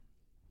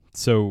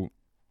So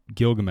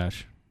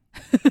Gilgamesh,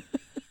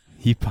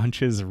 he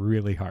punches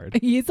really hard.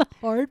 He's a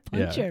hard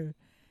puncher.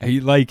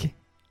 Yeah.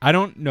 I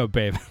don't know,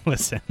 babe.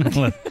 Listen. I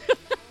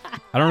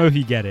don't know if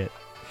you get it.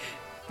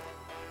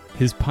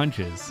 His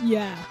punches,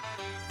 Yeah.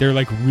 they're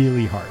like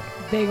really hard.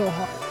 They go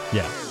hard.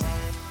 Yeah.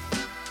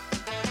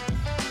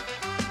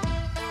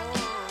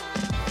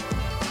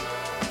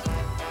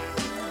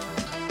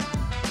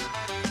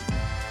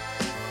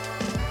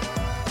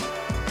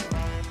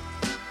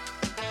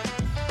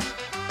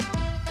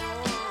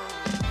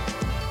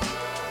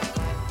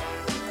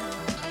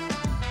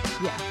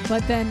 Yeah.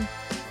 But then,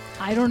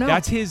 I don't know.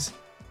 That's his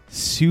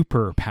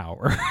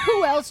superpower.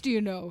 Who else do you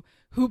know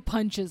who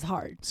punches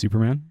hard?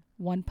 Superman?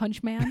 One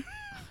Punch Man?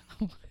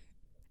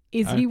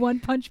 Is he One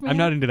Punch Man? I'm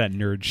not into that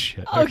nerd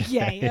shit.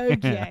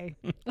 Okay.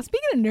 Well,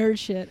 speaking of nerd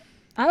shit,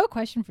 I have a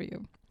question for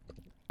you.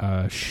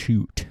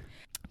 Shoot.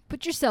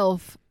 Put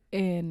yourself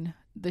in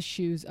the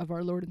shoes of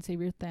our Lord and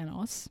Savior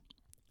Thanos.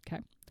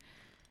 Okay.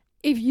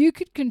 If you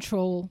could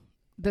control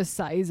the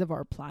size of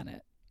our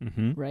planet,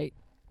 right?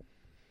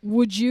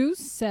 Would you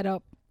set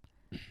up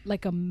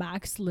like a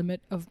max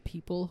limit of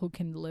people who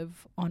can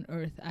live on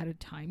Earth at a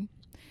time?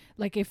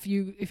 Like if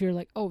you're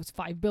like, oh, it's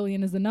 5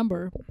 billion is the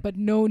number, but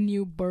no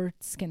new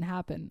births can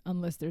happen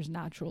unless there's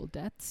natural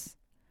deaths.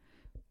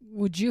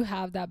 Would you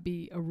have that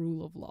be a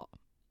rule of law?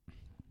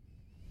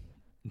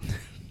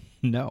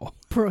 No.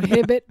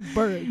 Prohibit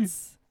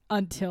birds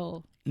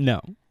until...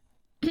 No.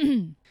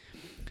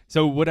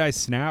 So would I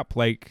snap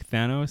like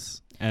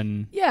Thanos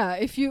and... Yeah,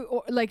 if you,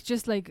 or like,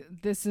 just like,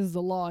 this is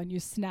the law and you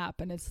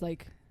snap and it's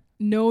like,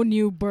 no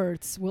new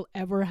births will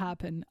ever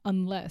happen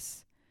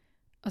unless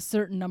a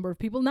certain number of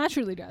people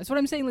naturally die. That's what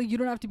I'm saying. Like, you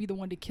don't have to be the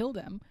one to kill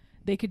them.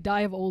 They could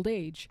die of old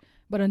age,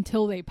 but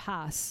until they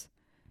pass.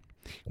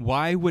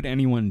 Why would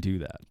anyone do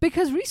that?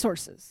 Because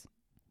resources.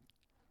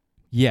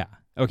 Yeah.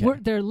 Okay.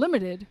 They're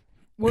limited.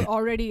 We're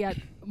already at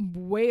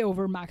way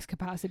over max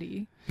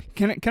capacity.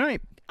 Can I?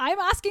 I'm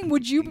asking,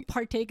 would you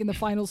partake in the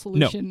final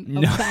solution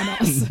of no.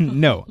 Thanos?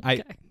 No.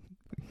 Okay. I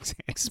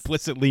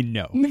explicitly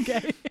no.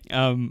 Okay.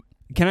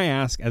 Can I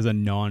ask, as a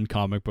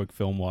non-comic book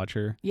film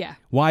watcher, Yeah.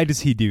 why does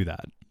he do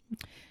that?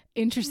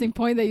 Interesting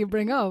point that you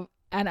bring up.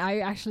 And I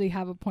actually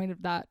have a point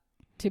of that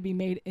to be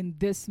made in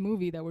this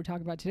movie that we're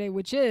talking about today,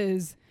 which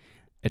is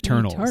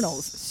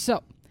Eternals.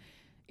 So,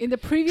 in the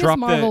previous Drop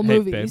Marvel hey,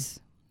 movies...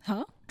 babe.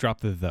 Huh?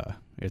 Drop the.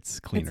 It's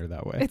cleaner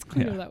that way. It's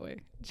cleaner Yeah. that way.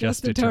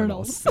 Just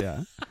Eternals.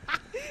 Yeah.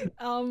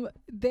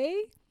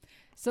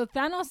 So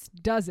Thanos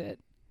does it,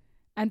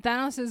 and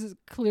Thanos is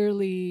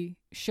clearly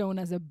shown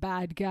as a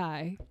bad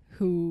guy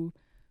who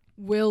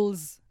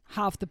wills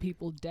half the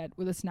people dead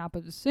with a snap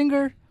of his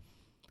finger.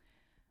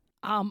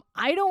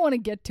 I don't want to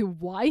get to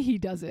why he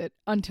does it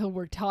until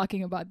we're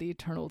talking about the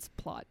Eternals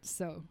plot.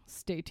 So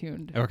stay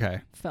tuned.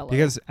 Okay. Fellow.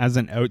 Because as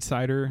an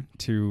outsider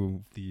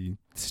to the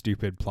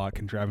stupid plot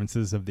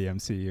contrivances of the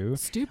MCU,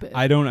 Stupid.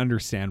 I don't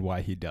understand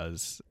why he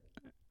does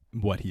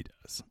what he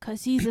does.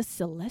 Because he's a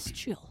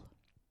celestial.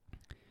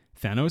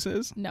 Thanos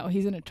is? No,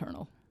 he's an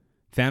Eternal.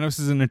 Thanos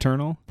is an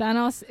Eternal?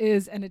 Thanos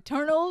is an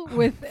Eternal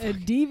with a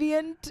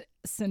deviant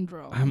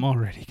syndrome. I'm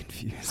already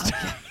confused.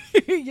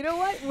 Okay. You know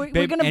what? We're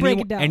going to break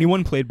it down.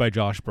 Anyone played by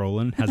Josh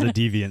Brolin has a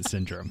deviant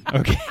syndrome.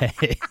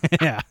 Okay.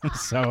 Yeah.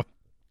 So,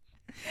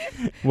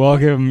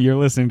 welcome. You're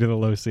listening to The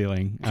Low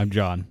Ceiling. I'm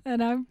John.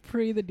 And I'm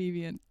Pri the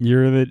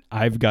Deviant.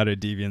 I've got a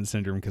deviant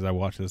syndrome because I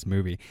watched this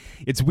movie.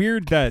 It's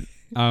weird that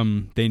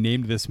they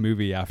named this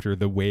movie after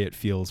the way it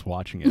feels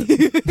watching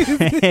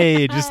it.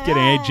 Hey, just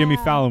kidding. Hey, Jimmy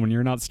Fallon, when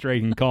you're not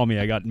straight, you can call me.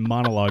 I got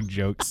monologue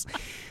jokes.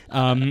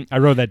 I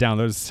wrote that down.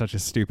 That was such a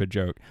stupid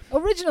joke.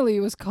 Originally,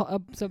 it was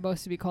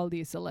supposed to be called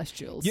the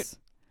Celestials.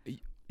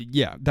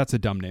 Yeah, that's a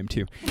dumb name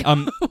too.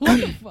 What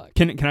the fuck?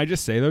 Can I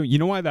just say though, you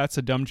know why that's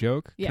a dumb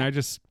joke? Yeah. Can I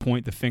just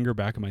point the finger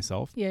back at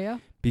myself? Yeah.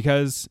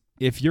 Because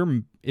if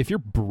you're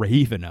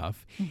brave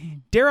enough,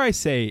 dare I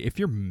say, if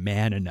you're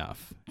man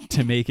enough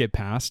to make it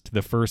past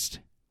the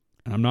first,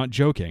 and I'm not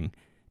joking,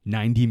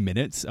 90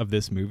 minutes of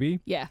this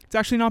movie, Yeah. it's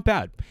actually not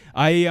bad.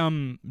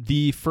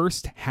 The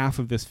first half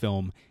of this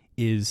film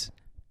is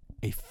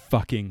a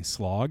fucking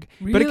slog,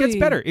 but it gets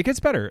better. It gets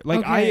better. Like,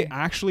 Okay.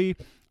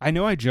 I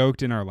know I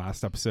joked in our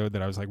last episode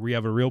that I was like, we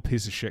have a real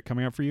piece of shit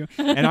coming up for you.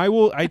 And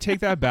I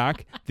take that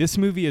back. This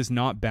movie is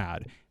not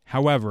bad.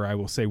 However, I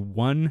will say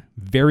one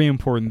very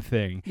important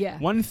thing. Yeah.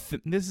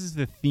 This is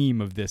the theme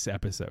of this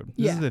episode.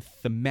 This is the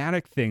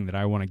thematic thing that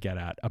I want to get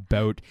at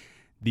about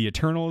the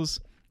Eternals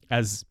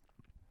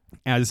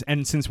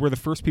and since we're the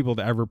first people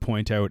to ever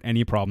point out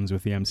any problems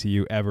with the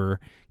MCU ever,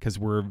 because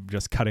we're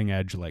just cutting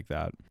edge like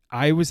that,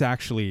 I was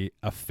actually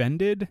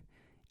offended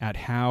at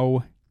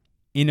how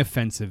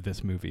inoffensive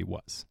this movie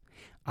was.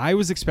 I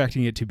was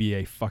expecting it to be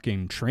a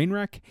fucking train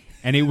wreck,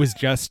 and it was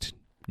just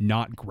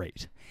not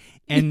great.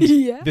 And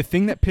the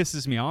thing that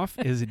pisses me off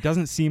is it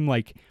doesn't seem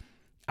like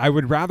I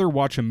would rather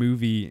watch a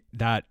movie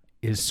that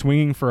is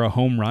swinging for a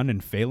home run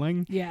and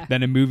failing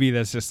than a movie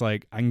that's just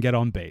like, I can get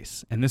on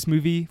base. And this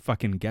movie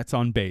fucking gets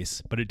on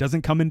base, but it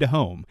doesn't come into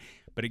home,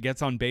 but it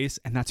gets on base,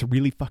 and that's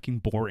really fucking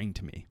boring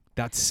to me.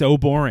 That's so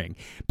boring.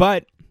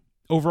 But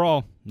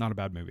overall, not a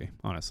bad movie,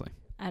 honestly.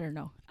 I don't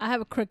know. I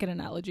have a cricket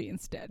analogy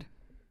instead.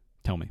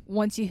 Tell me.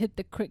 Once you hit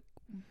the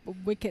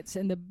wickets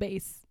in the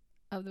base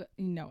of the...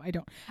 No, I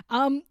don't.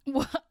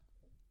 Well,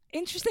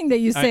 interesting that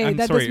you say I'm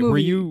that sorry, this movie...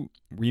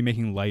 Were you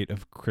making light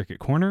of Cricket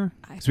Corner?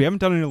 Because we haven't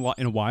done it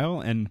in a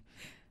while, and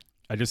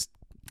I just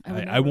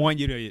want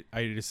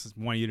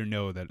you to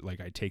know that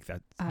like I take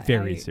that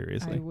very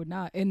seriously. I would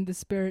not. In the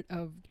spirit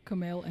of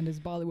Kumail and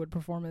his Bollywood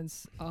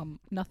performance,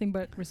 nothing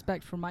but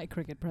respect for my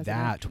cricket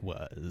president. That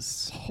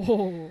was...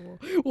 Oh,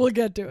 we'll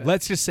get to it.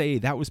 Let's just say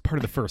that was part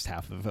of the first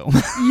half of the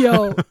film.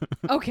 Yo,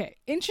 okay.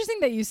 Interesting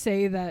that you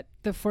say that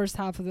the first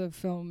half of the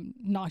film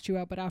knocked you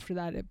out, but after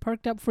that it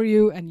perked up for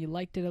you and you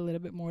liked it a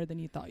little bit more than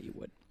you thought you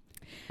would.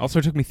 Also,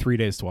 it took me 3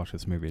 days to watch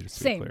this movie, just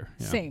to be clear.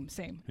 Yeah.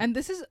 Same. And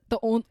this is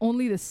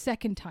only the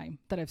second time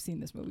that I've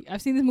seen this movie.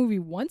 I've seen this movie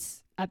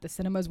once at the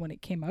cinemas when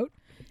it came out.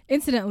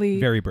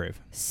 Incidentally, very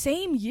brave.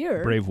 Same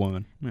year. Brave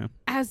woman. Yeah.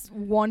 As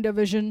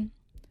WandaVision,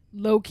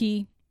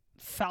 Loki,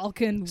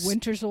 Falcon,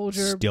 Winter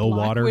Soldier,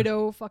 Stillwater, Black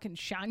Widow, fucking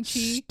Shang-Chi.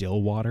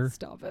 Stillwater.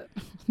 Stop it.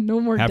 No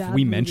more dad Have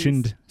we movies.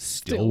 mentioned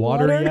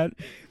Stillwater yet?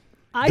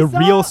 The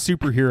real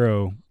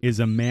superhero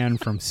is a man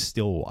from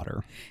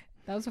Stillwater.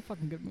 That was a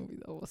fucking good movie,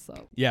 though. What's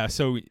up? Yeah,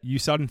 so you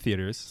saw it in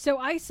theaters. So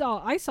I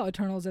saw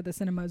Eternals at the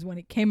cinemas when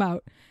it came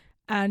out,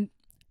 and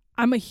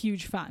I'm a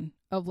huge fan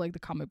of like the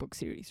comic book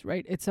series,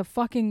 right? It's a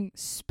fucking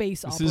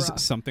space opera. This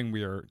is something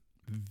we are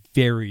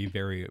very,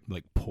 very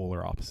like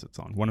polar opposites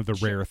on. One of the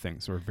rare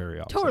things we're very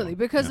opposite Totally, on.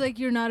 because like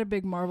you're not a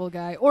big Marvel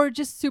guy, or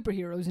just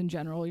superheroes in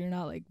general. You're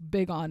not like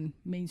big on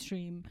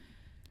mainstream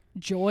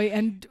joy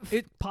and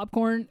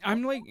popcorn.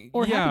 I'm like,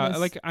 or yeah, happiness.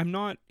 like I'm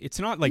not. It's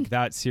not like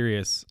that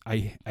serious.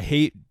 I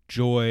hate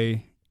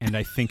joy, and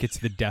I think it's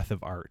the death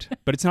of art.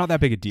 But it's not that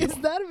big a deal. It's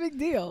not a big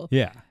deal.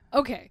 Yeah.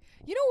 Okay.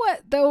 You know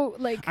what though?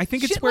 Like I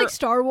think shit it's where like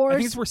Star Wars. I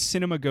think it's where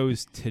cinema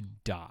goes to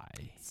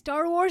die.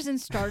 Star Wars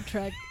and Star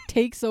Trek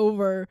takes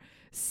over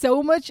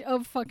so much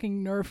of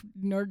fucking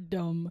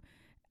nerddom.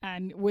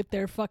 And with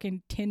their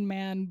fucking Tin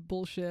Man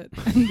bullshit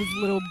and this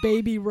little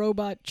baby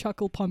robot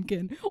chuckle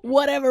pumpkin.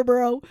 Whatever,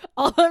 bro.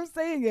 All I'm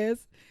saying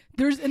is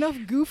there's enough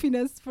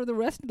goofiness for the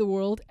rest of the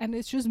world, and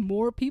it's just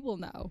more people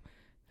now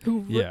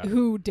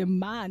who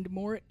demand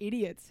more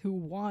idiots who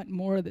want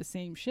more of the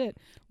same shit.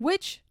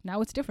 Which,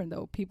 now it's different,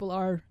 though. People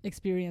are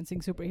experiencing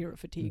superhero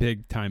fatigue.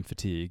 Big time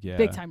fatigue, yeah.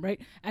 Big time, right?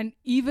 And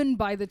even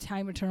by the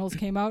time Eternals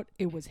came out,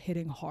 it was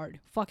hitting hard.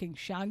 Fucking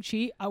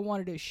Shang-Chi, I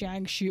wanted to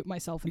shoot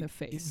myself in the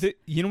face.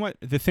 You know what?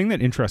 The thing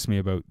that interests me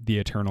about the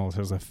Eternals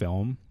as a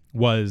film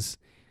was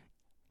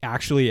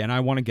actually, and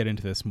I want to get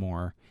into this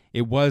more,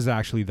 it was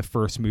actually the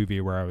first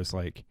movie where I was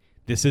like,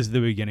 this is the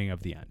beginning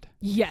of the end.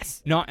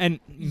 Yes. No, and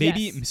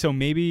maybe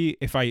maybe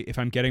if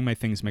I'm getting my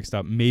things mixed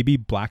up, maybe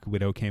Black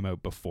Widow came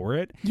out before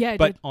it. Yeah,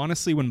 but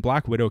honestly, when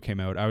Black Widow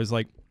came out, I was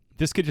like,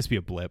 this could just be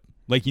a blip.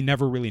 Like, you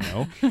never really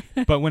know.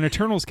 But when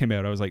Eternals came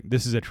out, I was like,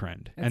 this is a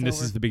trend, and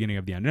this is the beginning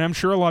of the end. And I'm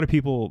sure a lot of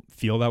people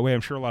feel that way.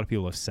 I'm sure a lot of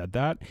people have said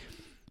that.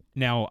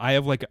 Now, I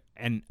have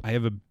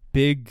a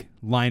big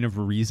line of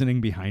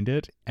reasoning behind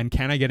it, and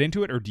can I get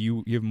into it, or do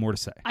you have more to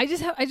say? I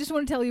just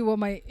want to tell you what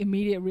my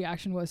immediate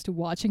reaction was to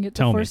watching it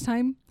first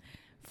time.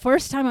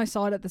 First time I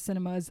saw it at the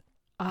cinemas,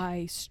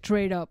 I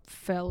straight up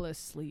fell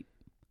asleep.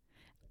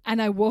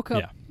 And I woke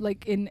up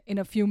like in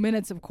a few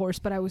minutes, of course,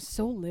 but I was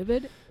so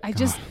livid.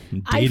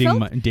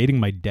 Dating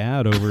my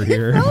dad over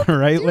here,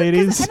 right, dude,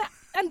 ladies?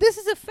 And this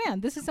is a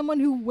fan. This is someone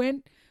who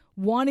went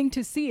wanting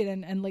to see it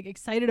and like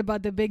excited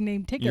about the big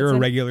name tickets. You're a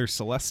regular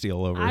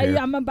celestial over here.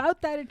 I'm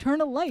about that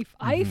eternal life.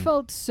 Mm-hmm. I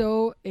felt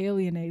so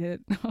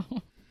alienated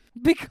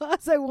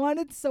because I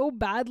wanted so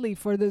badly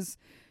for this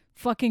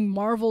fucking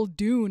Marvel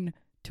Dune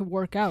to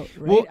work out.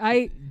 Right?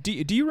 Well,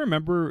 do you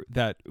remember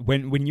that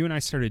when you and I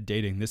started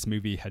dating, this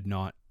movie had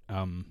not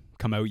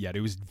come out yet?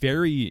 It was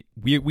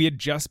we had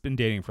just been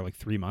dating for like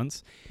 3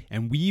 months,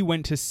 and we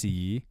went to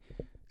see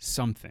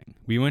something.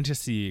 We went to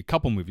see a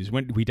couple movies.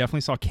 We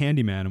definitely saw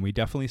Candyman, and we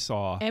definitely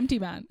saw Empty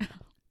Man.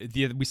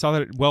 We saw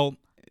that. Well,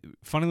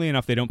 funnily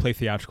enough, they don't play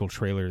theatrical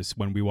trailers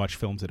when we watch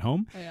films at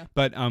home. Oh, yeah.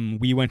 But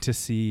we went to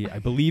see, I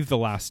believe, The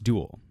Last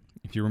Duel,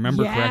 if you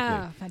remember correctly.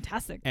 Yeah,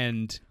 fantastic.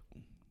 And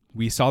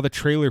we saw the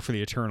trailer for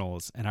the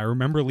Eternals, and I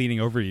remember leaning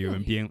over to you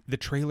and being, the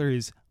trailer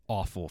is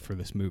awful for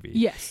this movie.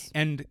 Yes.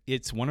 And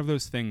it's one of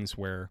those things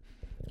where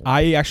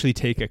I actually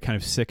take a kind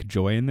of sick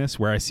joy in this,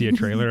 where I see a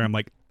trailer and I'm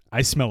like,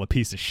 I smell a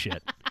piece of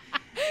shit.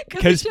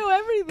 Because show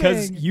everything.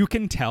 Because you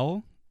can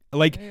tell,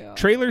 like,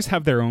 trailers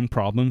have their own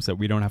problems that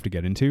we don't have to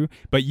get into,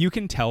 but you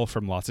can tell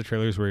from lots of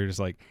trailers where you're just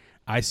like,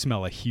 I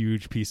smell a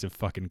huge piece of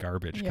fucking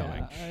garbage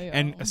coming.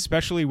 And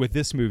especially with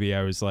this movie,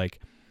 I was like,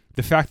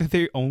 the fact that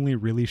they only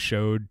really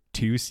showed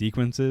 2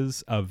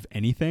 sequences of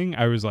anything,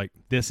 I was like,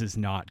 this is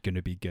not going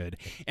to be good.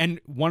 And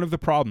one of the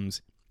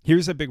problems,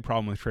 here's a big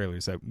problem with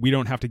trailers that we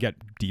don't have to get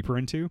deeper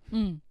into.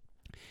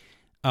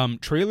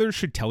 Trailers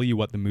should tell you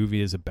what the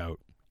movie is about.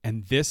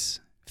 And this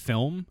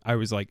film, I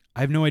was like,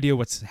 I have no idea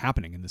what's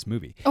happening in this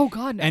movie. Oh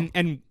God, no.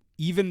 And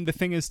even the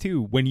thing is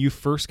too, when you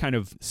first kind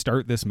of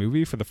start this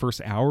movie for the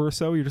first hour or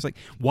so, you're just like,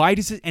 why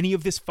does any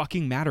of this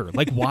fucking matter?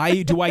 Like,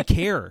 why do I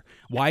care?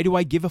 Why do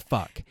I give a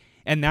fuck?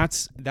 And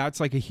that's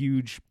like a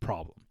huge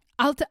problem.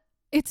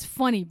 It's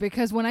funny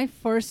because when I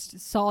first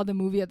saw the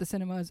movie at the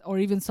cinemas or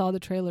even saw the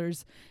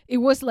trailers, it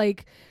was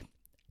like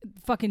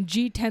fucking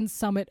G10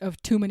 summit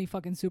of too many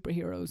fucking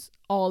superheroes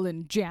all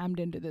jammed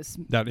into this.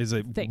 That is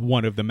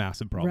one of the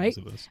massive problems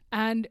of this.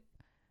 And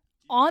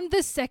on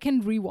the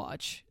second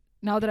rewatch,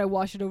 now that I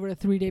watched it over a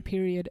 3-day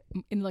period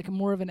in like a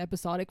more of an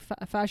episodic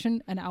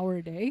fashion, an hour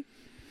a day,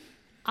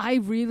 I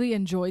really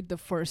enjoyed the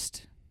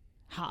first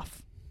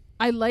half.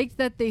 I liked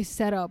that they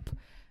set up,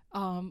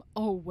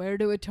 where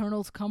do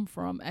Eternals come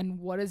from, and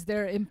what is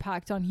their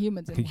impact on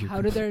humans, and how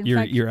do their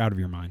you're out of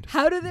your mind.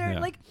 How do their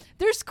like?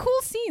 There's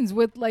cool scenes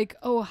with like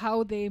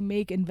how they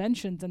make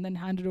inventions and then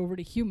hand it over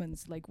to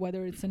humans, like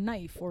whether it's a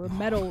knife or a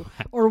metal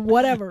or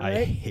whatever. Right?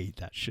 I hate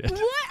that shit.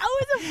 What? I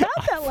was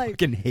about that. Like,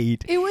 fucking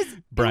hate.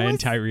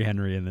 Tyree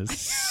Henry in this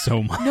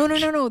so much.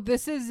 No.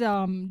 This is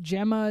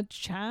Gemma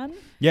Chan.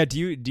 Yeah. Do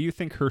you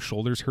think her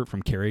shoulders hurt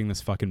from carrying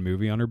this fucking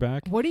movie on her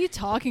back? What are you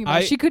talking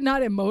about? She could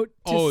not emote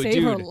to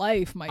save her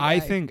life. My guy.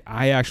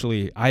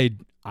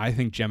 I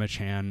think Gemma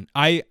Chan.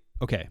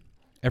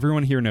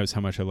 Everyone here knows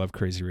how much I love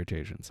Crazy Rich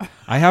Asians.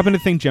 I happen to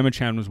think Gemma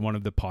Chan was one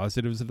of the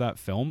positives of that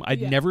film.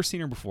 I'd never seen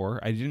her before.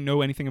 I didn't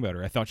know anything about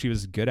her. I thought she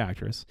was a good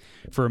actress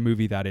for a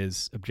movie that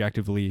is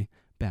objectively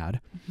bad.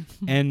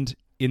 And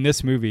in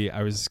this movie,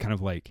 I was kind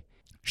of like,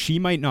 she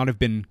might not have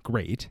been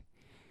great,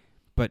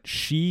 but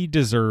she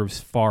deserves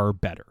far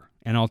better.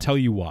 And I'll tell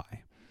you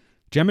why.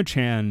 Gemma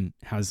Chan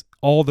has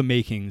all the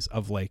makings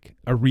of like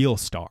a real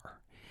star.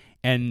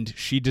 And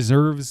she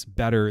deserves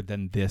better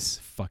than this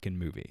fucking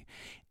movie.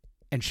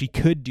 And she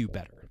could do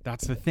better.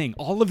 That's the thing.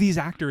 All of these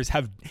actors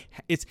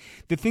it's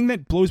the thing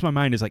that blows my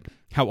mind is like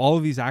how all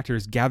of these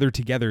actors gather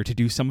together to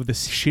do some of the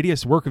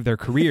shittiest work of their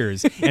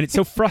careers. And it's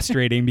so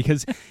frustrating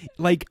because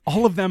like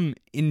all of them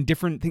in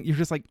different things, you're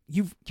just like,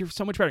 you're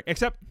so much better.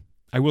 Except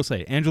I will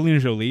say Angelina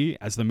Jolie,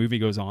 as the movie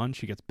goes on,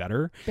 she gets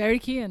better. Barry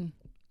Keoghan.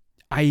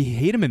 I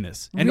hate him in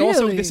this. And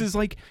also, this is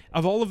like,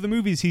 of all of the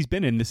movies he's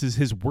been in, this is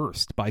his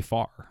worst by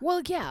far.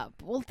 Well, yeah.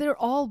 Well, they're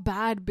all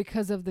bad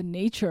because of the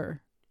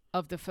nature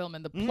of the film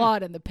and the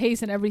plot and the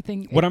pace and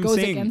everything. What I'm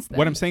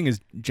saying is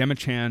Gemma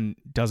Chan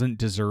doesn't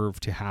deserve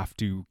to have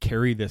to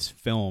carry this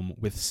film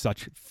with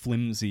such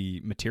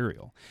flimsy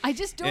material. I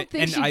just don't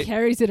think she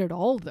carries it at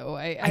all, though.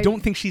 I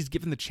don't think she's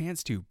given the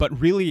chance to. But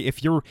really,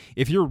 if you're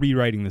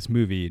rewriting this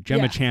movie,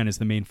 Gemma Chan is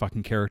the main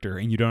fucking character,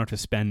 and you don't have to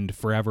spend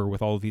forever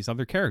with all of these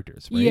other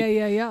characters, right?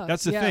 Yeah.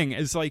 That's the thing.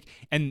 It's like,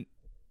 and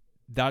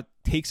that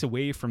takes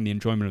away from the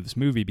enjoyment of this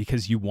movie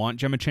because you want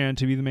Gemma Chan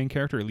to be the main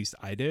character. At least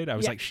I did. I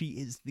was like, she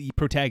is the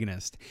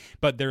protagonist.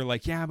 But they're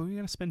like, yeah, but we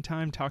gotta spend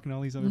time talking to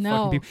all these other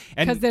fucking people.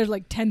 Because there's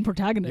like 10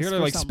 protagonists. You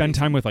gotta like spend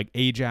time with like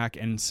Ajax,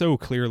 and so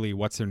clearly,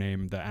 what's her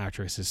name? The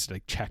actress is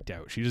like checked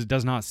out. She just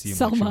does not seem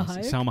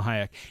Salma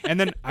Hayek. And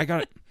then I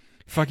got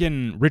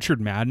fucking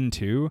Richard Madden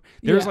too.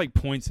 There's like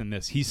points in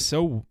this. He's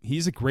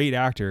a great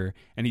actor,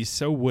 and he's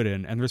so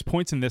wooden. And there's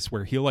points in this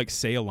where he'll like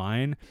say a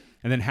line,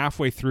 and then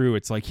halfway through,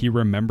 it's like he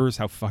remembers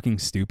how fucking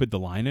stupid the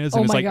line is,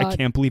 and it's like, God. I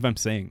can't believe I'm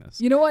saying this.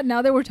 You know what?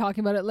 Now that we're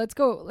talking about it, let's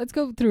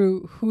go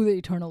through who the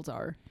Eternals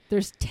are.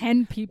 There's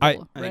 10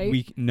 people, right?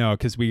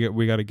 Because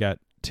we got to get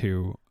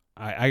to.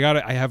 I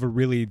have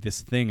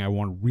this thing I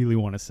really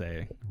want to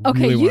say. Okay,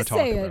 really you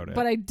say it,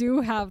 but I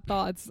do have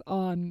thoughts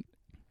on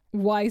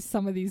why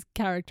some of these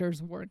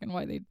characters work and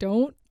why they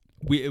don't.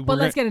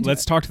 Let's get into it.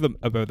 Let's talk to them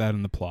about that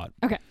in the plot.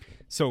 Okay.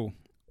 So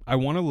I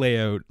want to lay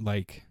out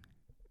like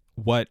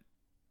what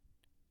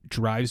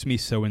drives me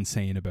so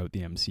insane about the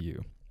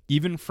MCU,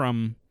 even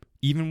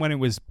when it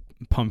was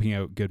pumping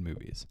out good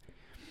movies.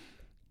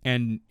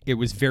 And it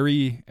was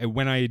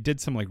when I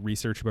did some like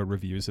research about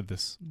reviews of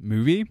this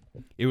movie,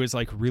 it was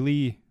like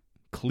really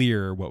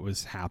clear what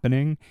was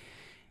happening.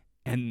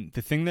 And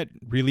the thing that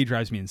really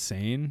drives me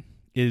insane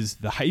is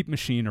the hype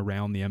machine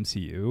around the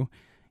MCU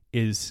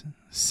is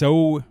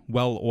so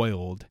well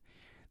oiled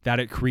that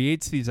it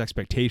creates these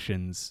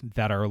expectations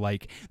that are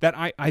like that.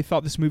 I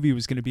thought this movie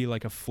was going to be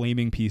like a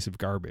flaming piece of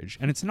garbage,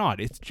 and it's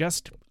not. It's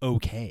just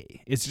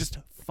okay. It's just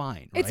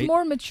fine. Right? It's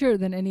more mature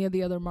than any of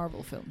the other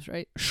Marvel films,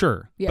 right?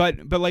 Sure. Yeah.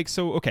 But like,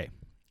 so, okay.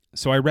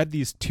 So I read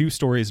these 2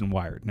 stories in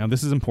Wired. Now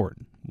this is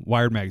important.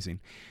 Wired magazine.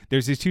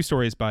 There's these 2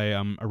 stories by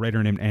a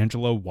writer named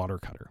Angela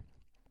Watercutter.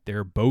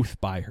 They're both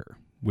by her,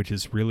 which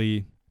is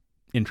really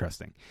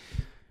interesting.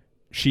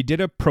 She did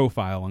a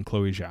profile on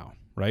Chloe Zhao,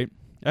 right?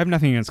 I have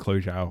nothing against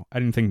Chloe Zhao. I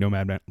didn't think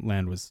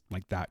Nomadland was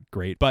like that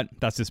great, but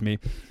that's just me.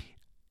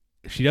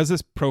 She does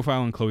this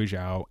profile on Chloe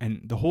Zhao,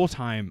 and the whole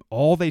time,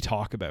 all they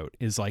talk about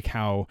is like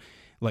how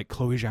like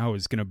Chloe Zhao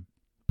is going to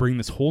bring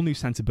this whole new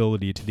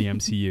sensibility to the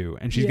MCU,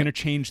 and she's going to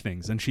change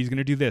things, and she's going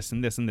to do this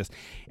and this and this.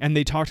 And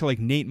they talk to like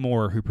Nate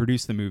Moore, who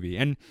produced the movie,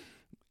 and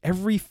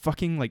every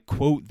fucking like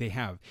quote they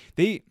have,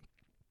 they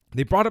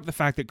brought up the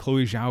fact that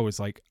Chloe Zhao is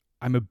like,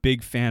 I'm a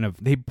big fan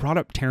of. They brought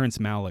up Terrence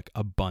Malick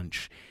a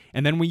bunch.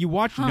 And then when you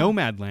watch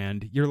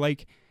Nomadland, you're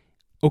like,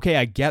 okay,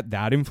 I get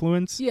that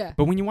influence. Yeah.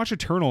 But when you watch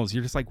Eternals,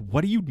 you're just like,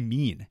 what do you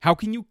mean? How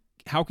can you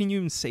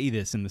even say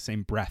this in the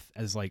same breath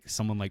as like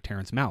someone like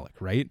Terrence Malick,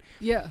 right?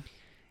 Yeah.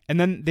 And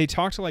then they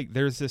talk to like,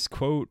 there's this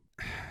quote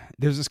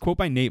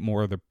by Nate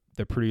Moore,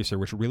 the producer,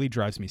 which really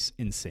drives me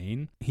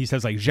insane. He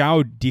says like,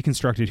 Zhao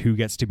deconstructed who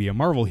gets to be a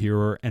Marvel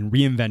hero and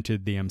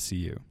reinvented the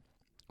MCU,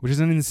 which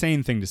is an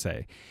insane thing to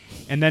say.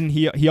 And then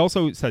he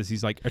also says,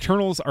 he's like,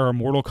 Eternals are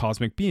immortal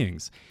cosmic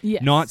beings,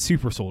 not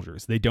super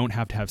soldiers. They don't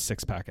have to have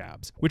six-pack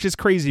abs, which is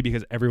crazy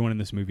because everyone in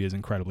this movie is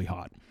incredibly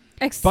hot.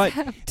 Except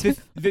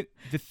but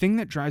the thing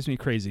that drives me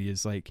crazy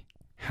is like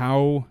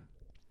how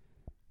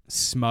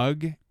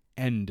smug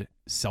and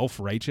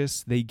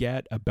self-righteous they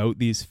get about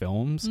these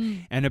films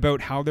and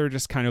about how they're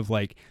just kind of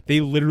like, they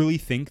literally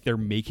think they're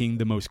making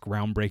the most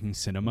groundbreaking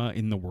cinema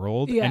in the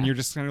world. And you're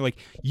just kind of like,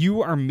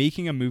 you are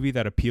making a movie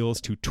that appeals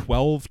to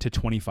 12 to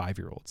 25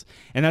 year olds.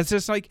 And that's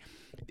just like,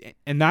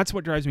 and that's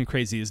what drives me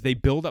crazy is they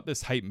build up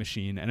this hype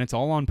machine and it's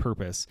all on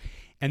purpose.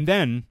 And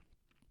then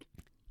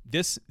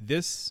this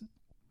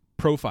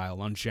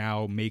profile on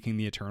Zhao making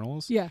the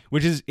Eternals,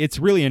 which is, it's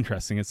really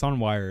interesting. It's on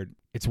Wired.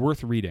 It's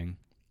worth reading.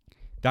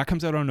 That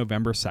comes out on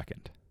November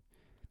 2nd.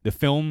 The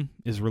film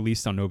is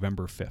released on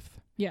November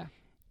 5th. Yeah.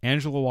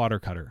 Angela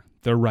Watercutter,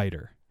 the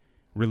writer,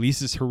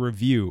 releases her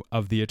review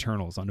of The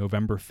Eternals on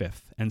November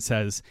 5th and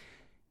says,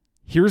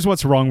 here's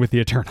what's wrong with The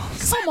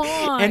Eternals. Come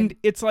on. And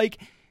it's like,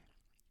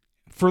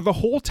 for the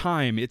whole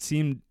time, it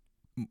seemed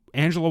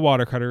Angela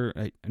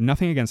Watercutter,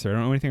 nothing against her, I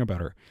don't know anything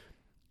about her.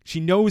 She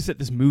knows that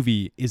this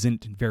movie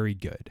isn't very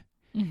good.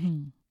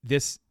 Mm-hmm.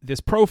 This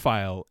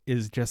profile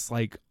is just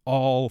like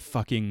all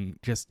fucking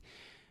just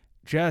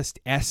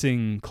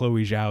essing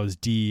Chloe Zhao's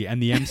D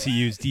and the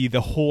MCU's D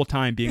the whole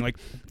time, being like,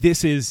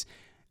 this is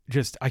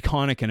just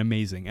iconic and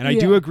amazing. And I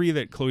do agree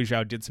that Chloe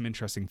Zhao did some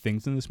interesting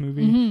things in this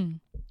movie,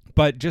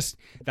 but just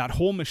that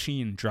whole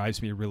machine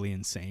drives me really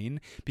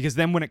insane, because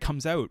then when it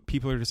comes out,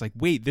 people are just like,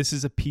 wait, this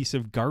is a piece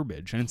of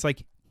garbage. And it's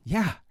like,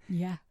 yeah,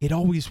 it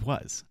always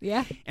was.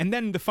 Yeah. And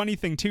then the funny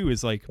thing too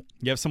is like,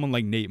 you have someone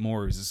like Nate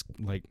Moore who's just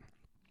like,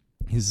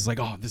 he's just like,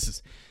 oh, this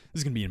is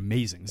going to be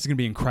amazing. This is going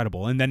to be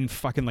incredible. And then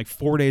fucking like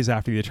 4 days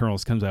after The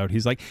Eternals comes out,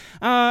 he's like,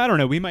 I don't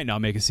know. We might not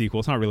make a sequel.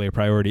 It's not really a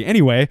priority.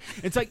 Anyway,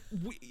 it's like,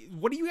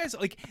 what do you guys,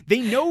 like,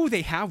 they know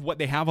they have what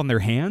they have on their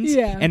hands.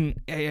 Yeah. And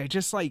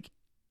just like,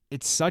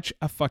 it's such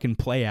a fucking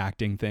play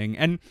acting thing.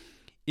 And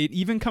it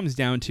even comes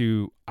down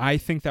to, I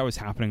think that was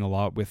happening a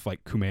lot with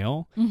like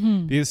Kumail.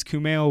 Because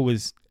Kumail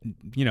was,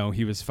 you know,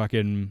 he was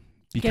fucking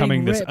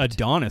becoming this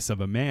Adonis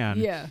of a man.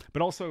 Yeah.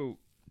 But also,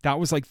 that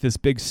was like this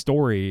big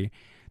story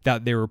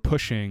that they were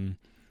pushing,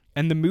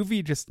 and the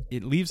movie just,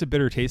 it leaves a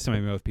bitter taste in my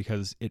mouth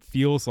because it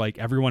feels like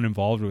everyone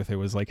involved with it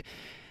was like,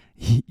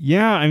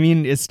 yeah, I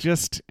mean, it's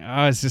just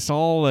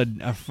all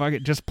a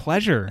fucking just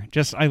pleasure.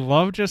 Just, I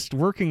love just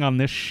working on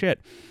this shit.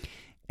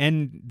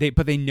 And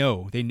they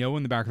know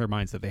in the back of their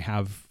minds that they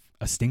have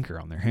a stinker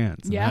on their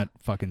hands. And that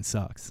fucking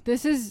sucks.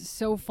 This is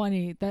so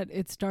funny that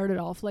it started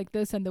off like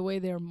this, and the way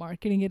they're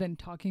marketing it and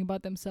talking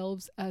about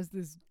themselves as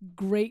this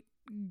great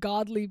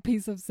godly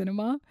piece of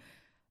cinema.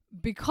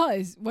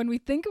 Because when we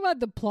think about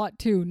the plot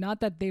too, not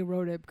that they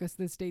wrote it, because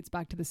this dates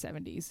back to the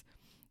 70s,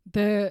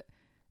 the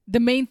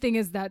main thing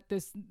is that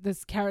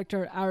this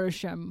character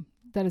Arishem,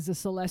 that is a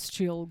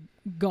celestial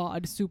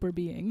god super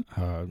being,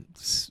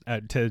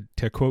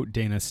 to quote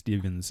Dana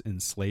Stevens in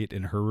Slate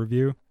in her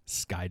review,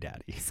 Sky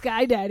Daddy.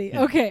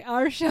 Yeah. Okay,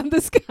 Arishem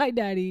the Sky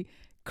Daddy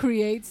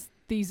creates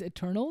these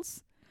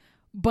Eternals,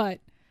 but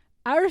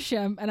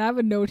Arishem, and I have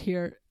a note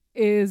here,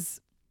 is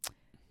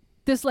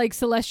this like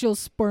celestial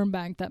sperm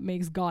bank that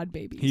makes god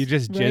babies. He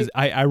just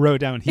I wrote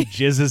down, he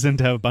jizzes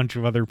into a bunch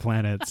of other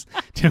planets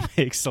to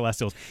make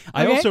celestials.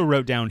 I also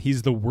wrote down,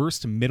 he's the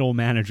worst middle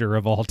manager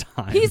of all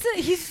time.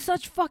 He's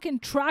such fucking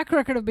track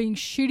record of being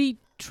shitty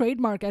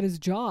trademark at his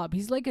job.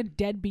 He's like a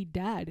deadbeat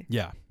dad.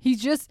 Yeah.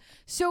 He's just,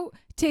 so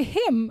to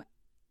him,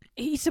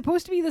 he's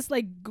supposed to be this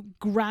like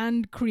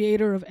grand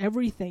creator of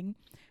everything,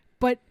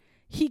 but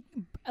he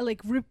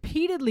like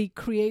repeatedly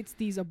creates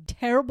these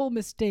terrible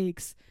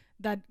mistakes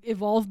that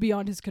evolve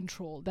beyond his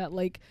control, that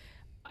like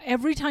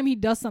every time he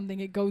does something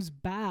it goes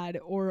bad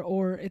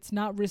or it's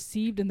not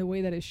received in the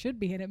way that it should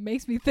be. And it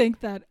makes me think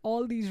that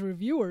all these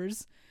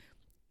reviewers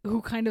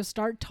who kind of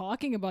start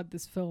talking about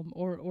this film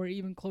or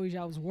even Chloe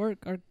Zhao's work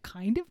are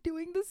kind of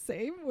doing the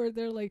same, where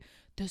they're like,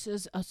 this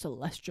is a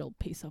celestial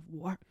piece of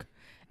work,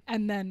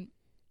 and then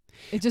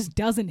it just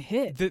doesn't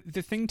hit.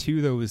 The thing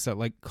too though is that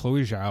like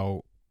Chloe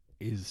Zhao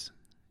is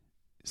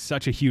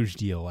such a huge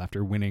deal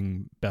after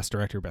winning Best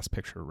Director, Best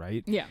Picture,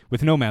 right? Yeah.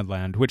 With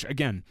Nomadland, which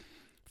again,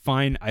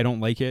 fine, I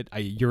don't like it.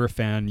 You're a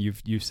fan.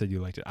 You've said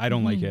you liked it. I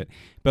don't like it.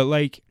 But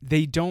like,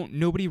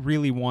 nobody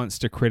really wants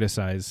to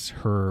criticize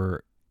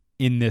her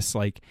in this,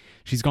 like,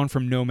 she's gone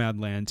from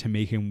Nomadland to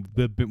making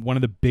one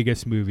of the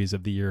biggest movies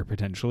of the year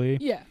potentially.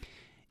 Yeah.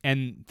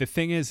 And the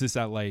thing is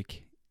that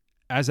like,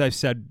 as I've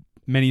said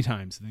many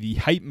times, the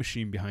hype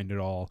machine behind it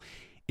all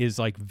is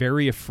like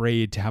very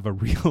afraid to have a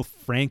real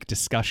frank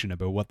discussion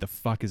about what the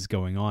fuck is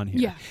going on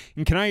here. Yeah.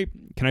 And can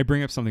I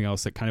bring up something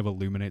else that kind of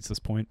illuminates this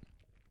point?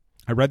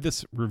 I read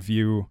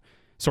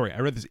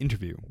this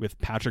interview with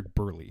Patrick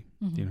Burley.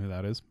 Do you know who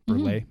that is?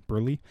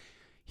 Burley.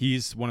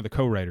 He's one of the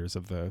co-writers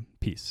of the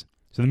piece.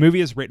 So the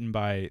movie is written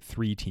by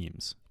 3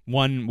 teams.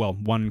 One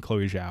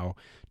Chloe Zhao,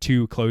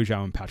 2 Chloe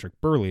Zhao and Patrick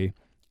Burley,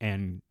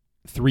 and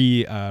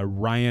 3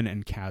 Ryan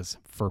and Kaz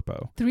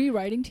Furpo. 3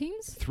 writing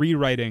teams? 3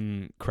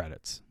 writing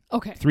credits.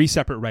 Okay. 3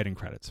 separate writing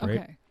credits, right?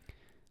 Okay.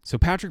 So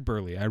Patrick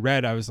Burley, I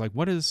was like,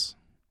 what is,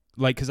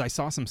 like, because I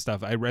saw some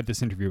stuff. I read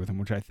this interview with him,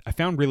 which I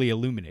found really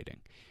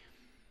illuminating.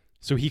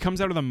 So he comes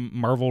out of the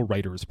Marvel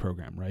Writers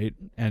Program, right?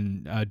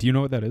 And do you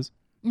know what that is?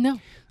 No.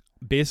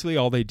 Basically,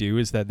 all they do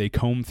is that they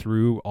comb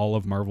through all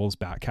of Marvel's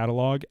back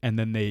catalog, and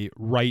then they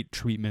write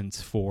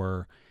treatments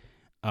for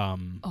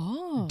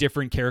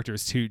different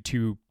characters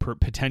to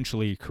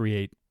potentially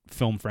create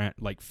film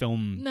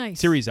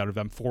series out of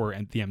them for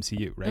the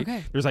MCU, right?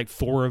 Okay. There's like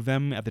 4 of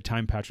them at the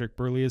time Patrick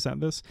Burley is at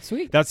this.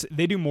 Sweet.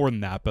 They do more than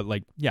that, but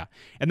like, yeah.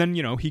 And then,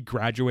 he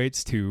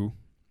graduates to,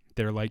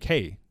 they're like,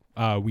 hey,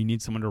 we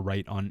need someone to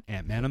write on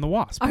Ant-Man and the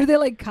Wasp. Are they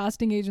like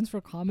casting agents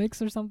for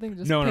comics or something?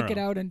 Just pick it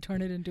out and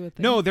turn it into a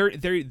thing? No,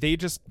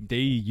 they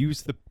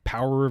use the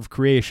power of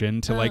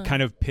creation to like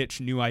kind of pitch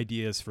new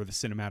ideas for the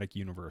cinematic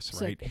universe,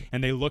 right? Sick.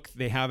 And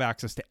they have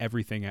access to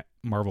everything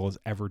Marvel has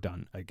ever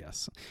done, I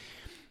guess.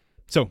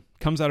 So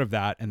comes out of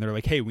that, and they're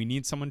like, hey, we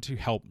need someone to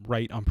help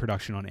write on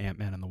production on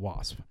Ant-Man and the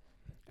Wasp.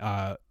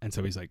 And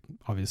so he's like,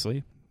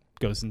 obviously,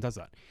 goes and does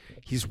that.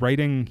 He's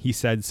writing, he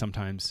said,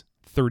 sometimes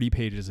 30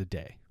 pages a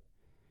day.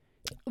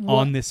 What?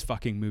 On this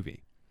fucking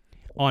movie.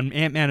 On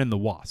Ant-Man and the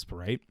Wasp,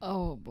 right?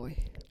 Oh, boy.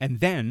 And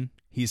then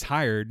he's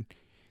hired.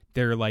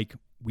 They're like,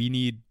 we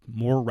need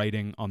more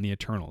writing on the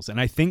Eternals.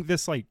 And I think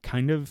this like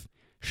kind of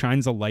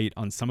shines a light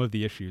on some of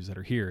the issues that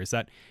are here. Is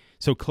that,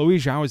 so Chloe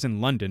Zhao is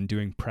in London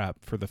doing prep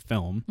for the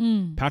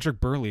film.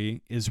 Patrick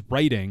Burley is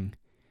writing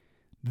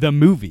the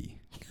movie.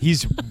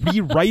 He's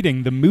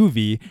rewriting the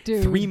movie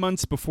 3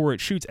 months before it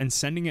shoots and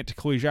sending it to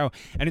Chloe Zhao.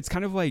 And it's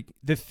kind of like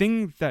the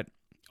thing that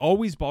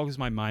always boggles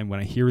my mind when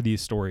I hear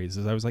these stories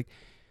is I was like,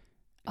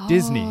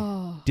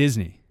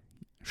 Disney,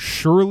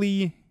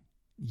 surely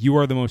you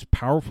are the most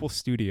powerful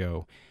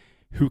studio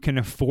who can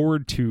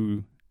afford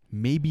to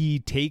maybe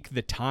take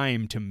the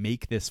time to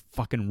make this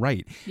fucking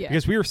right. Yeah.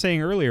 Because we were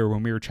saying earlier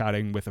when we were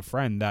chatting with a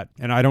friend that,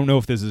 and I don't know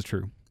if this is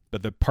true,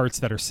 but the parts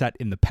that are set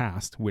in the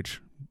past,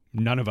 which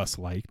none of us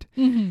liked,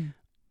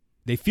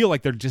 they feel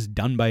like they're just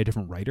done by a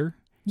different writer.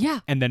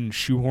 Yeah. And then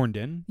shoehorned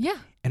in. Yeah.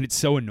 And it's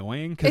so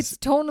annoying. It's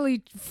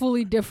totally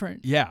fully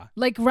different. Yeah.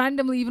 Like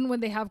randomly, even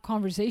when they have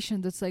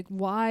conversations, it's like,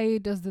 why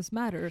does this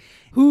matter?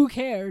 Who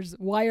cares?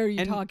 Why are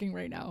you talking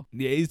right now?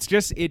 It's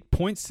just, it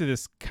points to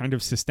this kind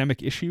of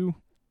systemic issue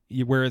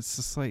where it's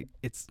just like,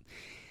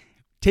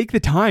 take the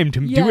time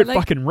to do it like,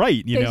 fucking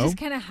right, you know? They just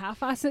kind of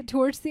half-ass it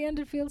towards the end,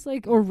 it feels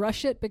like, or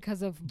rush it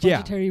because of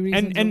budgetary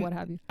reasons and or what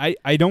have you.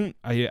 I don't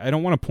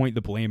want to point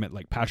the blame at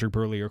like Patrick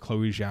Burley or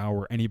Chloe Zhao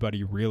or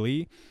anybody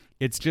really.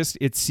 It's just,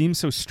 it seems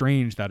so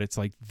strange that it's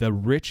like the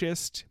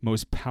richest,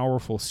 most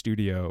powerful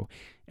studio,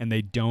 and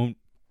they don't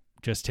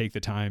just take the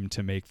time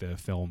to make the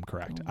film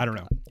correct. I don't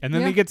know. And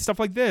then they get stuff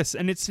like this,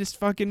 and it's just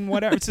fucking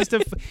whatever. It's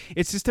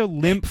just a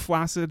limp,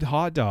 flaccid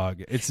hot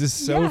dog. It's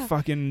just so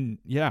fucking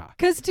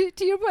Because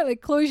to your point,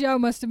 like Chloe Zhao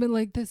must have been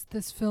like,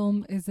 this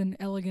film is an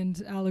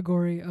elegant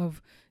allegory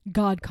of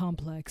God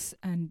complex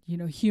and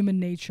human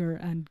nature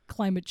and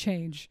climate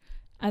change.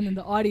 And then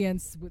the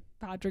audience with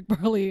Patrick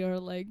Burley are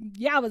like,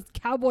 yeah, it was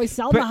Cowboy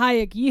Salma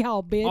Hayek,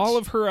 yeehaw, bitch. All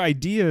of her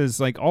ideas,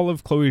 like all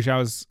of Chloe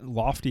Zhao's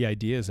lofty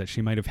ideas that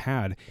she might have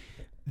had,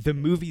 the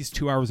movie's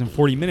 2 hours and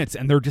 40 minutes,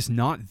 and they're just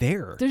not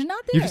there. They're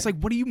not there. You're just like,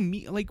 what do you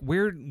mean? Like,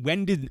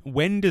 when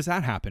does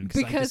that happen?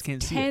 Because I just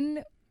can't see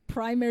 10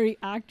 primary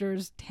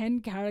actors,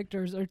 10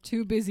 characters are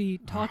too busy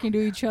talking to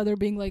each other,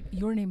 being like,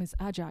 your name is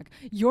Ajak,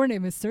 your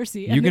name is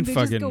Cersei. And then they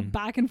just go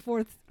back and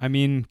forth. I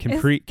mean, can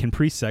Pri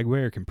segue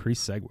or can Pri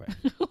segue?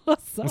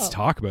 What's up? Let's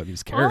talk about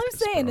these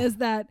characters. All I'm saying is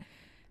that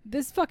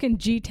this fucking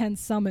G10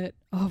 summit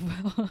of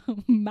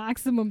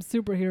maximum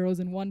superheroes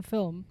in one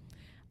film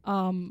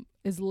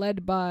is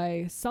led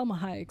by Salma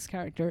Hayek's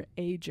character,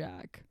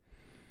 Ajak,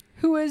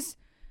 who is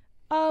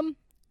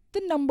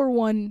the number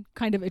one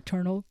kind of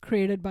Eternal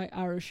created by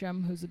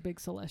Arishem, who's a big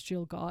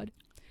celestial god.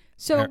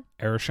 So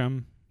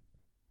Arishem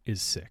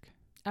is sick.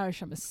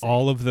 Arishem is sick.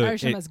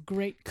 Arishem has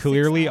great.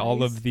 Clearly,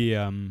 all of the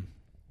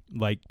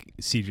like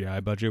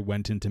CGI budget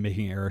went into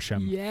making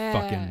Arishem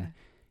fucking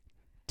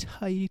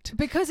tight.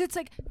 Because it's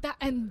like that,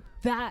 and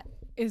that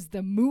is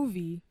the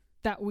movie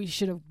that we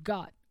should have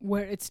got,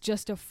 where it's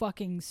just a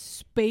fucking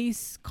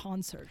space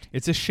concert.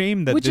 It's a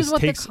shame that this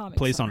takes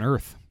place on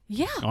Earth.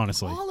 Yeah,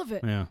 honestly, all of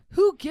it. Yeah.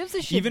 Who gives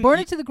a shit? Burn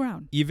it to the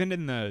ground. Even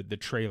in the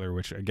trailer,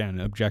 which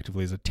again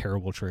objectively is a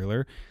terrible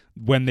trailer,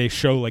 when they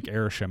show like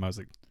Arishem, I was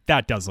like,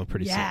 that does look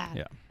pretty sick.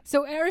 Yeah.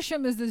 So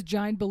Arishem is this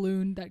giant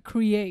balloon that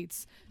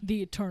creates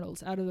the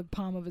Eternals out of the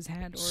palm of his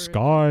hand. Or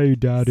Sky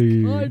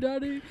Daddy. Sky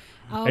Daddy.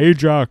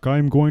 Ajak,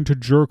 I'm going to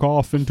jerk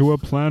off into a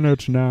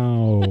planet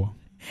now.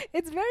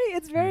 It's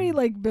very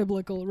like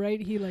biblical,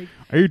 right? He like,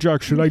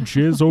 Ajax, should I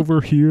jizz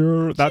over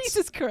here?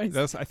 Jesus Christ.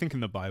 That's I think in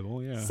the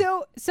Bible, yeah.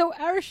 So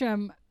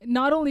Arishem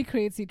not only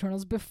creates the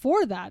Eternals,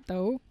 before the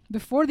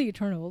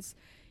Eternals,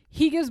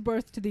 he gives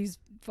birth to these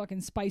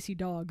fucking spicy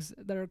dogs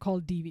that are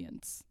called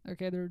deviants.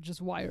 Okay, they're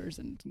just wires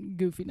and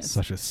goofiness.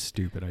 Such a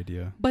stupid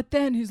idea. But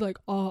then he's like,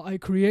 "Oh, I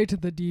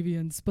created the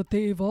deviants, but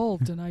they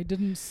evolved, and I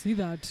didn't see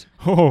that."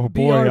 Oh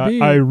boy,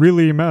 BRB. I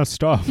really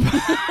messed up.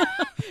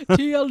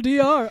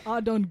 TLDR, I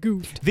done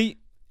goofed.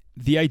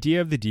 The idea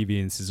of the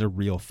deviants is a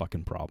real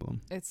fucking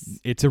problem.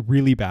 It's a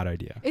really bad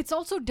idea. It's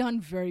also done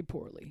very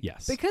poorly.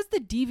 Yes, because the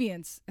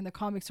deviants in the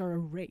comics are a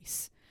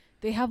race.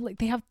 They have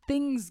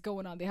things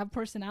going on. They have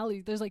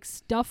personalities. There's like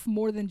stuff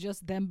more than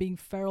just them being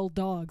feral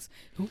dogs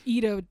who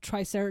eat a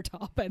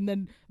triceratops and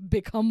then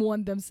become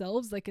one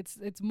themselves. Like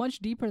it's much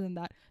deeper than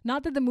that.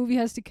 Not that the movie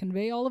has to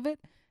convey all of it.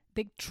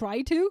 They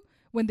try to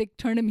when they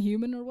turn him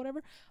human or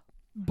whatever.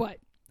 But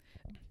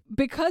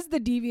because the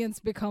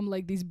deviants become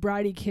like these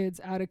bratty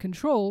kids out of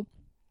control,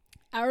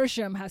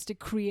 Arishem has to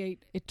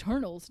create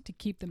Eternals to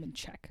keep them in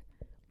check.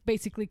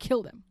 Basically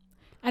kill them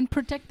and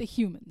protect the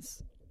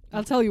humans.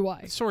 I'll tell you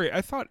why. Sorry,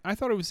 I thought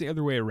it was the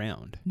other way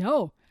around.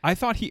 No. I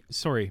thought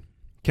Sorry,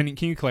 can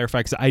you clarify?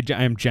 Because I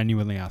am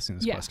genuinely asking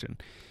this question.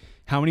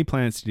 How many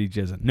planets did he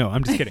jizz in? No,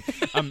 I'm just kidding.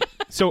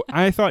 So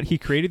I thought he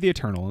created the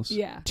Eternals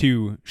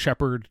to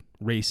shepherd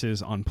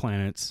races on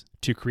planets,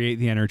 to create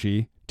the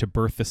energy, to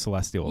birth the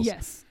Celestials.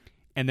 Yes.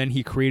 And then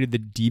he created the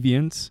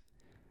Deviants.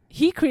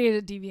 He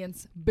created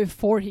Deviants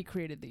before he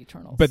created the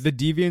Eternals. But the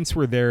Deviants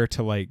were there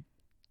to like...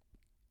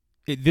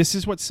 this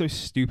is what's so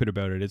stupid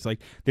about it. It's like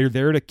they're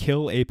there to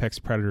kill apex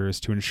predators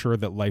to ensure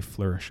that life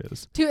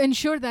flourishes. To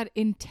ensure that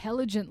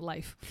intelligent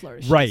life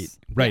flourishes.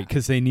 Right,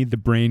 because they need the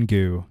brain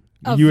goo.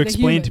 You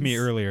explained to me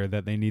earlier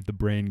that they need the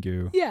brain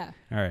goo. Yeah.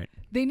 All right.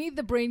 They need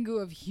the brain goo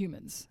of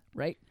humans,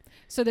 right?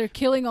 So they're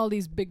killing all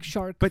these big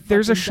shark. But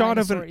there's a shot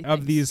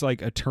of these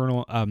like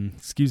eternal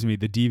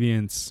the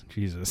deviants,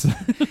 Jesus.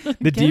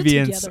 The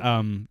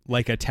deviants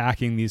like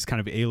attacking these kind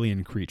of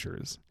alien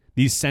creatures.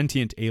 These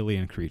sentient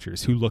alien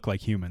creatures who look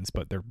like humans,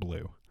 but they're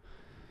blue.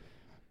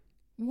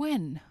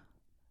 When?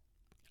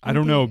 I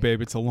don't know,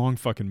 babe. It's a long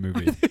fucking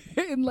movie.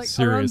 In like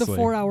Seriously. around the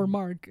 4-hour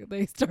mark,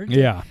 they start.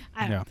 Yeah.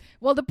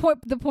 Well, the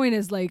point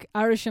is like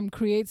Arishem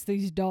creates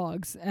these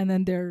dogs, and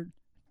then they're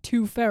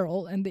too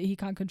feral, and he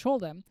can't control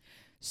them.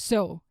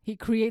 So he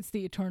creates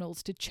the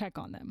Eternals to check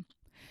on them.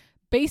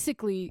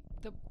 Basically,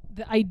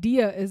 the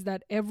idea is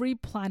that every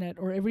planet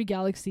or every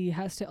galaxy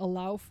has to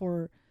allow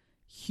for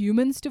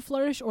humans to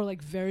flourish, or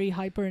like very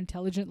hyper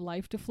intelligent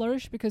life to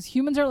flourish, because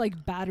humans are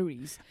like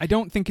batteries. I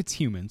don't think it's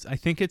humans. I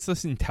think it's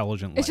this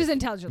intelligent life. It's just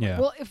intelligent life.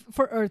 Well, if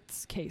for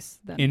Earth's case,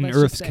 then in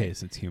Earth's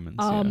case it's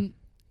humans.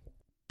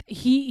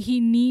 He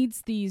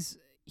needs these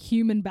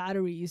human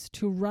batteries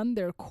to run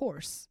their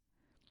course,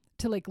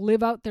 to like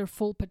live out their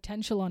full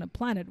potential on a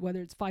planet,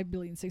 whether it's 5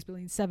 billion, 6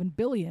 billion, 7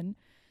 billion,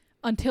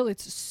 until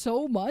it's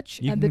so much.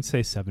 You can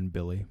say 7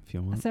 billion if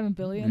you want. 7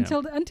 billion.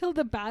 Until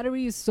the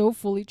battery is so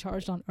fully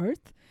charged on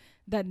Earth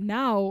that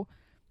now,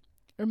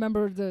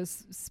 remember the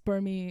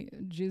spermy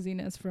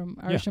jizziness from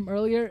Arishem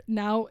earlier?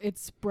 Now it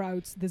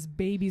sprouts this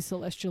baby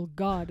celestial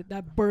god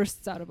that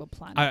bursts out of a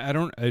planet.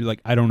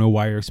 I don't know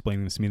why you're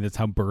explaining this to me. That's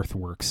how birth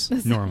works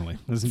normally.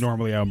 This is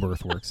normally how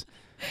birth works.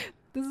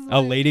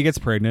 A lady gets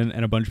pregnant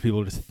and a bunch of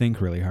people just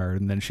think really hard,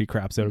 and then she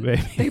craps out a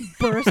baby. They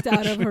burst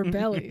out of her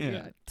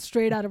belly,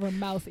 straight out of her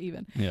mouth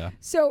even. Yeah.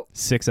 So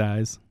 6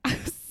 eyes,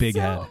 big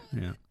head.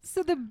 Yeah.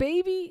 So the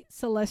baby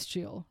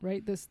celestial,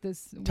 right? This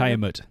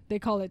Tiamat. They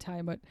call it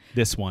Tiamat.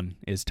 This one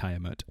is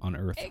Tiamat on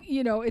Earth.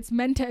 You know, it's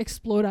meant to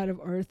explode out of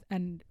Earth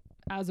and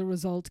as a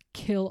result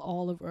kill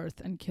all of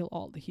Earth and kill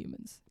all the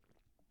humans.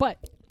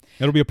 But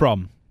it'll be a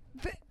problem.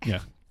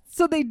 Yeah.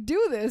 So they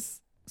do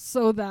this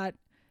so that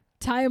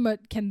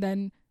Tiamat can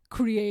then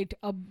create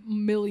 1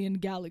 million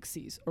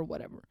galaxies or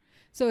whatever.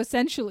 So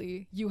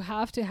essentially, you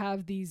have to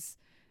have these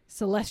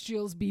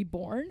celestials be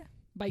born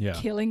by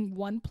killing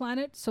one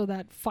planet so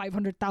that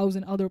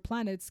 500,000 other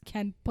planets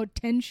can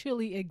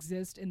potentially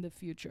exist in the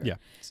future. Yeah.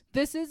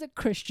 This is a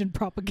Christian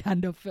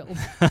propaganda film.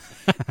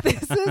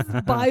 This is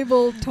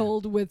Bible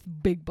told with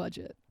big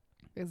budget.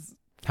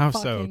 How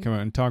so? Come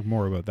on, talk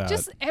more about that.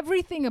 Just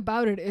everything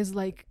about it is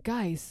like,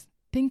 guys,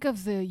 think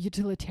of the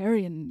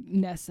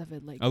utilitarianness of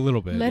it. Like a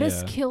little bit. Let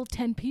us kill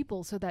 10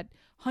 people so that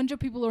 100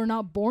 people who are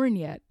not born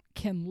yet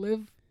can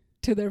live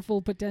to their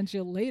full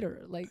potential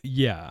later. Like,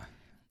 yeah.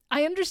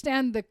 I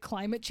understand the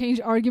climate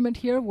change argument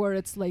here, where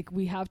it's like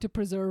we have to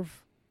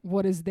preserve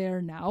what is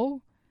there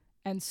now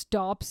and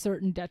stop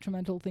certain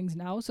detrimental things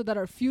now so that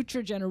our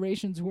future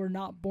generations who are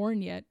not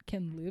born yet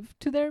can live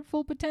to their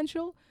full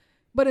potential.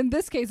 But in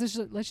this case, it's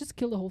just, let's just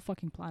kill the whole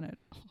fucking planet.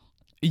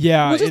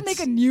 Yeah, we'll just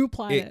make a new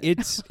planet.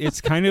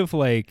 It's kind of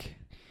like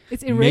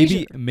it's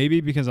erasure.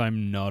 Maybe because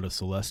I'm not a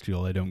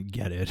celestial, I don't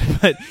get it.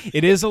 But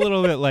it is a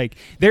little bit like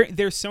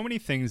there's so many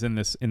things in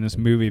this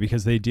movie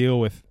because they deal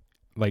with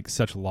like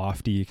such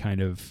lofty kind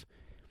of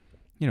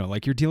you know,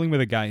 like you're dealing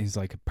with a guy who's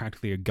like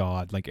practically a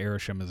god, like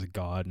Arishem is a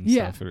god and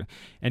stuff.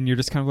 And you're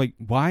just kind of like,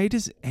 why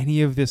does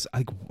any of this,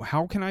 like,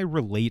 how can I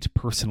relate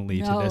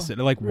personally to this?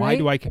 Like, why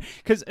do I,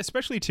 because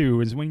especially too,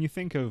 is when you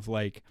think of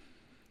like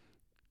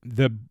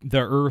the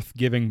earth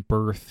giving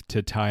birth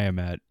to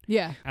Tiamat.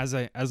 Yeah. As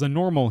a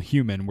normal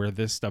human where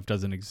this stuff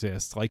doesn't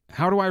exist, like,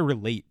 how do I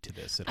relate to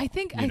this at all, I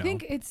think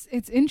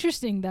it's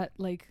interesting that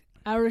like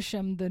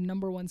Arishem, the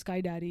number one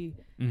Sky Daddy,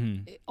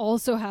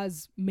 also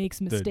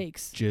makes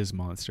mistakes. The jizz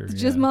monster. The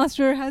jizz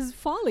monster has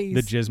follies.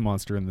 The jizz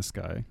monster in the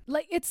sky.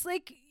 Like it's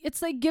like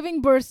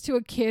giving birth to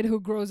a kid who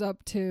grows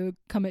up to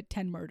commit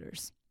 10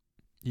 murders.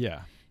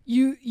 Yeah.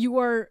 You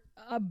are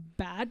a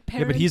bad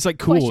parent. Yeah, but he's like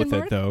cool with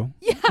it though.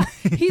 Yeah.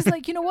 He's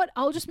like, you know what?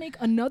 I'll just make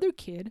another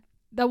kid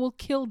that will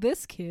kill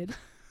this kid.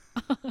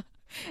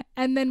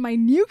 And then my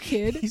new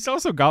kid. He's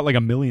also got like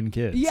 1 million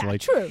kids. Yeah,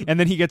 like, true. And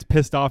then he gets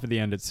pissed off at the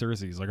end at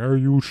Cersei. He's like, "Oh,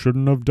 you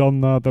shouldn't have done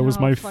that. That was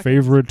my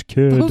favorite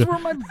kid. Those were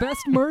my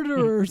best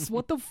murderers.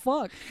 What the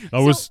fuck?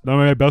 That was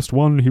my best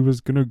one. He was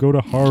gonna go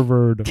to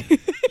Harvard.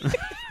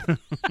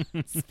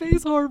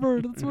 Space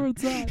Harvard. That's where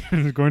it's at.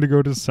 He was going to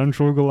go to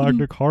Central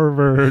Galactic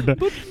Harvard.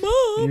 But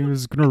Mom, he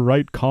was gonna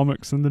write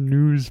comics in the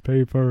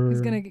newspaper.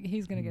 He's gonna get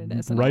an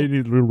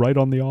SNL. Write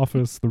on The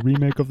Office, the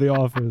remake of The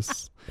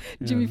Office.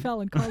 Jimmy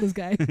Fallon, call this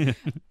guy.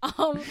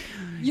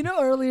 You know,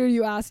 earlier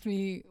you asked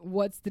me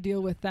what's the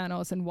deal with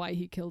Thanos and why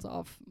he kills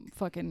off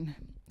fucking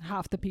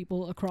half the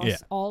people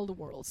across all the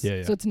worlds.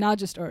 Yeah. So it's not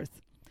just Earth.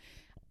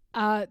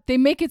 They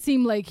make it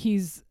seem like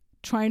he's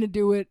trying to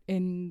do it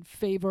in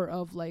favor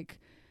of like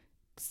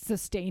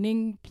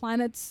sustaining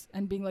planets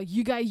and being like,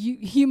 you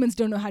humans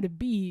don't know how to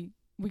be.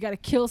 We got to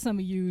kill some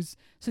of yous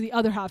so the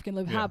other half can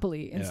live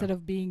happily instead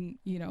of being,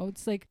 you know,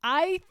 it's like,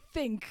 I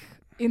think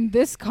in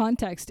this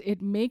context,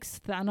 it makes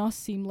Thanos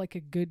seem like a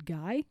good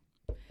guy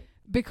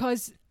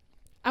because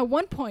at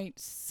one point,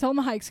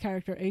 Selma Hayek's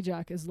character,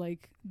 Ajak, is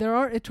like, there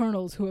are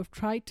Eternals who have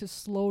tried to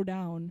slow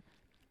down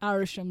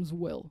Arishem's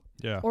will.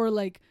 Yeah. Or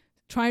like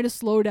trying to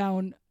slow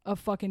down a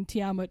fucking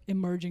Tiamat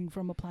emerging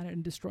from a planet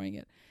and destroying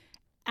it.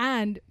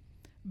 And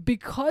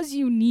because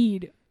you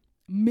need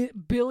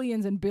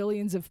billions and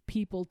billions of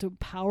people to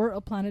power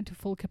a planet to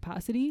full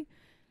capacity,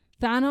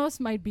 Thanos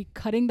might be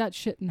cutting that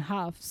shit in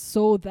half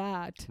so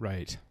that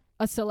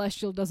a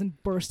celestial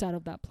doesn't burst out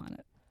of that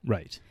planet.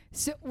 Right.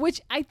 So,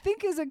 which I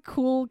think is a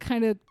cool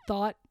kind of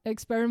thought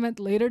experiment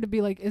later to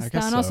be like, is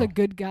Thanos a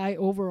good guy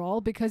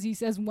overall? Because he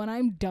says, when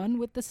I'm done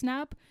with the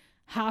snap,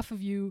 half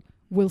of you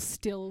will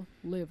still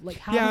live. Like,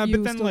 half of you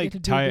but then still like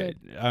get to do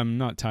good.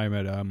 Not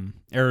Tiamat.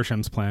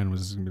 Arishem's plan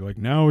was gonna be like,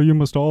 now you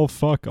must all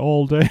fuck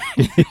all day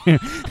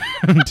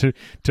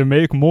to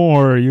make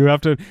more. You have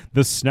to.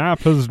 The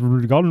snap has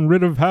gotten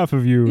rid of half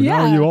of you. Yeah.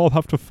 Now you all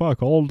have to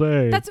fuck all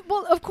day. That's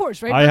of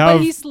course, right? But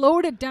he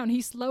slowed it down.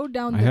 He slowed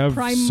down. I have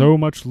so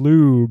much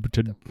lube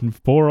to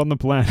pour on the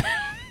planet.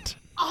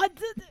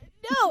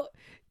 No,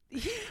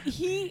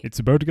 he. It's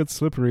about to get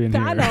slippery in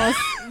here. Thanos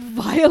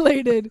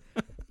violated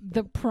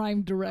the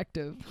Prime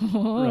Directive.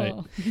 Right.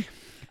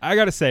 I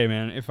gotta say,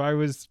 man, if I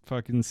was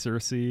fucking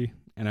Cersei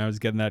and I was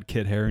getting that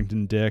Kit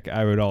Harington dick,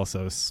 I would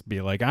also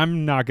be like,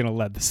 I'm not gonna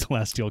let the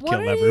Celestial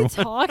kill everyone.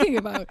 What are you talking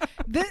about?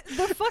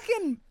 The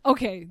fucking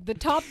the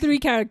top 3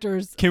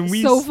 characters can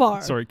we so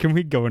far. Sorry, can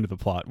we go into the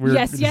plot?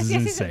 Yes,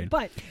 insane.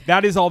 But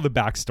that is all the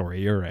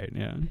backstory. You're right.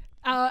 Yeah.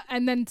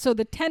 And then so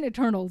the 10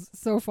 Eternals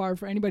so far,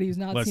 for anybody who's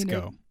not seen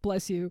it,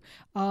 bless you.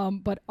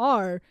 But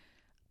are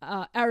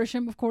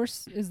Arishem, of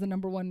course, is the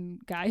number one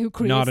guy who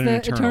creates the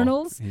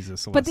Eternals. He's a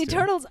celestial. But the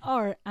Eternals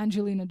are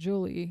Angelina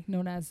Jolie,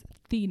 known as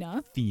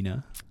Thena.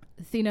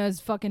 Thena is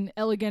fucking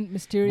elegant,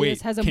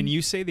 mysterious. Wait, can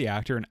you say the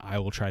actor and I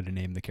will try to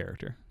name the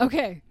character?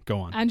 Okay.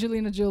 Go on.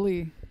 Angelina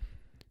Jolie.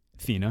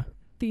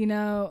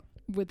 Thena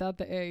without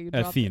the A.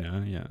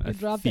 Athena, yeah. You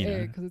drop the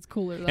A because it's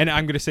cooler. And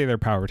I'm going to say their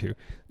power too.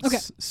 Okay.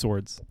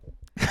 Swords.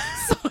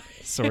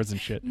 Swords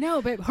and shit.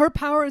 No, babe. Her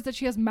power is that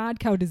she has mad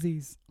cow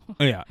disease.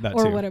 Oh, yeah, that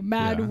or too. What a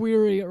mad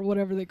weary or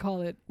whatever they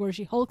call it, where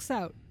she hulks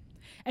out.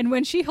 And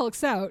when she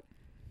hulks out,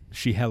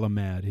 she hella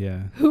mad,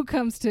 yeah. Who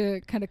comes to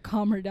kind of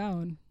calm her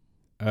down?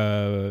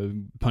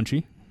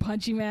 Punchy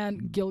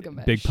man,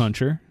 Gilgamesh. Big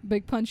puncher,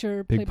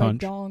 played by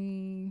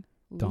Dong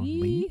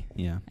Lee,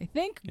 yeah, I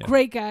think. Yeah.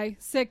 Great guy,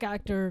 sick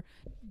actor,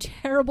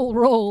 terrible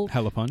role.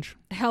 Hella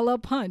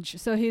punch.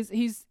 So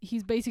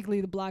he's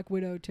basically the Black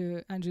Widow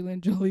to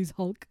Angelina Jolie's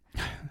Hulk.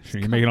 Sure,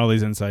 you're making all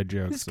these inside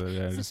jokes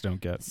that I just don't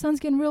get.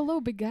 Sun's getting real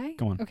low, big guy.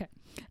 Go on. Okay.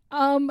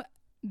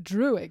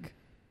 Druig.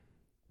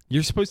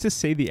 You're supposed to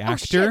say the actor?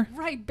 Oh, shit,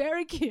 right,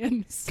 Barry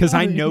Keoghan. Because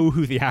I know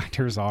who the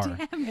actors are.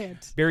 Damn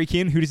it. Barry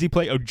Keoghan, who does he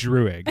play? Oh,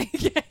 Druig.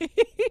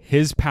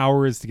 His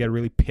power is to get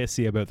really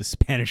pissy about the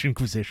Spanish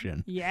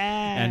Inquisition. Yeah.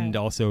 And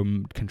also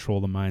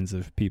control the minds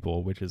of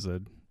people, which is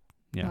a...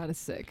 Yeah. That is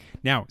sick.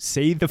 Now,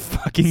 say the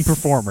fucking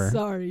performer.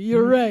 Sorry,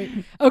 you're right.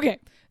 Okay.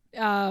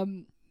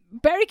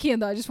 Barry Keoghan,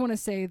 though, I just want to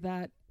say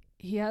that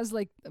he has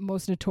like the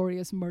most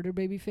notorious murder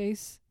baby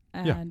face.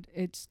 And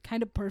it's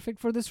kind of perfect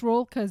for this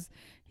role because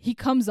he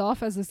comes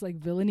off as this like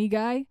villainy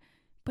guy,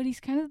 but he's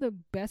kind of the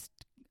best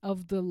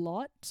of the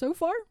lot so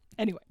far.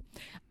 Anyway,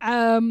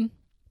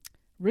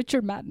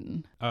 Richard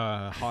Madden.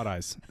 Hot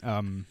Eyes.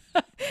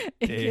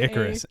 AKA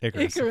Icarus.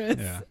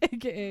 Yeah.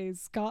 AKA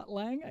Scott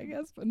Lang, I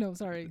guess. But no,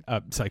 sorry.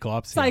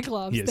 Cyclops.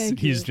 Cyclops, Yeah.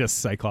 thank you. He's just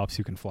Cyclops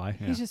who can fly.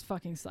 Yeah. He's just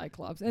fucking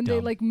Cyclops. And Dumb.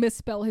 they like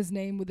misspell his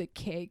name with a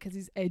K because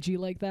he's edgy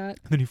like that.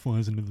 And then he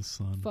flies into the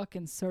sun.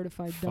 Fucking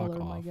certified Fuck dollar,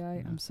 my off.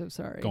 guy. Yeah. I'm so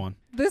sorry. Go on.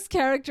 This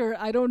character,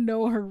 I don't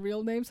know her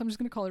real name, so I'm just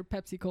going to call her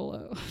Pepsi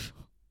Cola.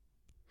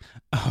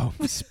 Oh,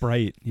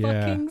 Sprite.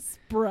 Yeah. Fucking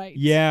Sprite.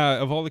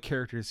 Yeah, of all the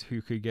characters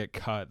who could get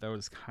cut, that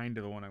was kind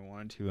of the one I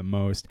wanted to the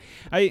most.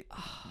 I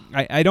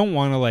don't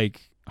want to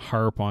like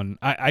harp on.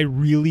 I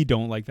really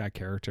don't like that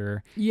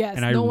character. Yes,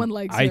 and no one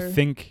likes her. I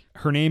think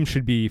her name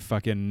should be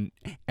fucking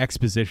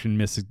Exposition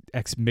Miss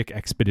Mick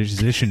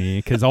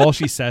Expedition-y because all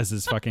she says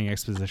is fucking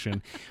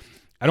exposition.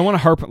 I don't want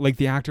to harp like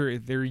the actor.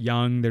 They're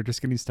young. They're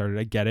just getting started.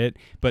 I get it,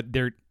 but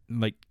they're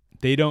like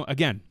they don't.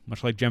 Again,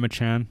 much like Gemma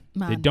Chan,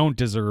 they don't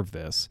deserve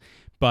this.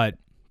 But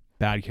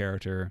bad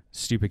character,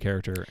 stupid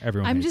character,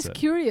 everyone I'm hates just it.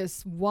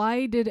 curious,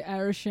 why did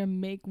Arishem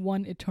make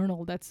one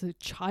Eternal that's a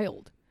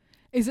child?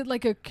 Is it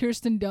like a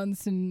Kirsten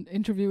Dunst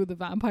Interview with the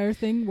Vampire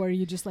thing where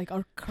you just like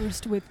are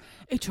cursed with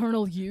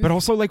eternal youth? But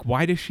also, like,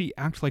 why does she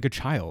act like a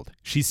child?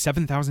 She's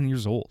 7,000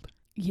 years old.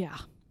 Yeah.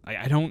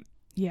 I don't...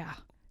 Yeah.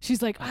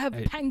 She's like, I have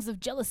pangs of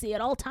jealousy at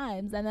all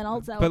times, and then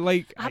also but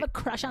like, I have a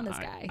crush on this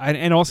guy.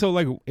 And also,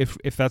 like,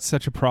 if that's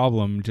such a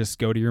problem, just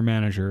go to your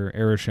manager,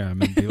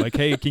 Arishem, and be like,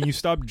 hey, can you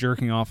stop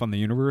jerking off on the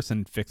universe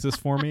and fix this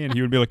for me? And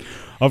he would be like,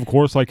 of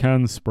course I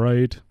can,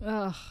 Sprite.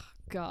 Oh,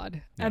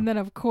 God. Yeah. And then,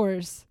 of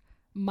course,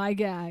 my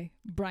guy,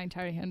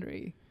 Tyree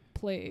Henry,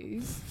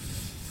 plays...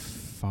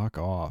 Fuck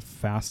off.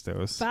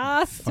 Fastos.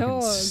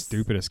 Fucking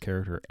stupidest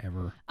character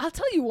ever. I'll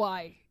tell you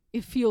why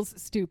it feels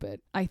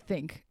stupid, I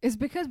think, is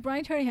because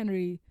Tyree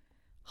Henry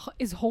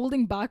is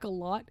holding back a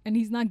lot and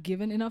he's not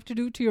given enough to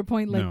do, to your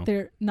point, like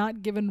they're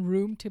not given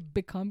room to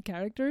become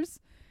characters.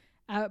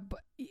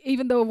 But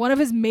even though one of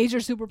his major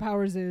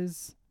superpowers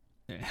is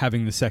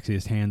having the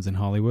sexiest hands in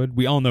Hollywood.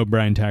 We all know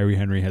Tyree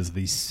Henry has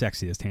the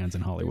sexiest hands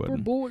in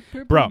Hollywood.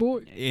 Paper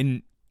boy.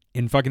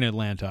 In fucking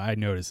Atlanta, I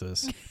noticed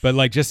this. But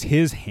like just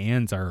his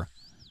hands are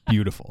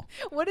beautiful.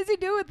 What does he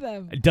do with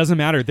them? It doesn't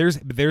matter. There's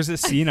a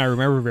scene I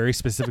remember very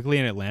specifically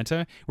in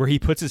Atlanta where he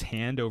puts his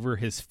hand over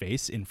his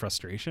face in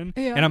frustration.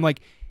 Yeah. And I'm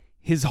like,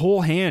 his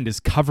whole hand is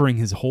covering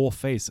his whole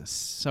face. It's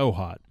so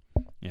hot.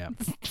 Yeah.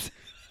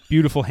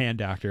 Beautiful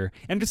hand actor.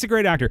 And just a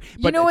great actor.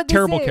 But you know what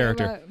terrible they say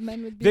character. About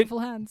men with beautiful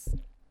hands.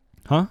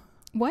 Huh?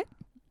 What?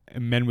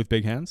 Men with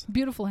big hands?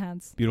 Beautiful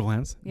hands. Beautiful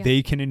hands? Yeah.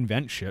 They can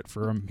invent shit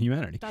for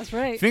humanity. That's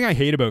right. The thing I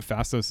hate about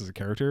Fastos as a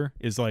character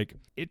is like,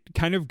 it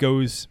kind of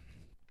goes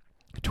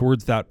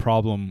towards that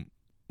problem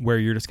where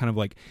you're just kind of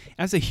like,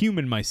 as a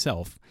human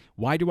myself,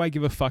 why do I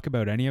give a fuck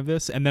about any of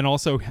this? And then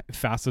also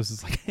Fastos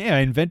is like, hey, I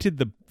invented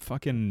the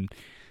fucking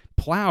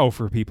plow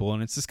for people.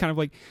 And it's just kind of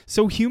like,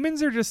 so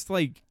humans are just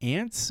like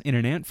ants in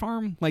an ant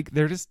farm? Like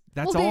they're just,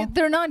 that's all?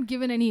 They're not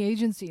given any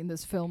agency in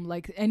this film.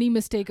 Like any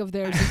mistake of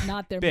theirs is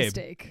not their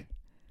mistake.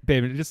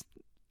 Babe,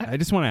 I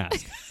just want to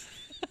ask.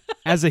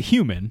 As a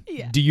human,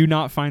 do you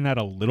not find that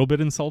a little bit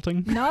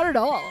insulting? Not at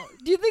all.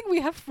 Do you think we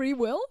have free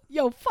will?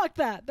 Yo, fuck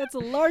that. That's a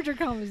larger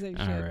conversation.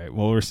 All right.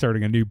 Well, we're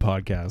starting a new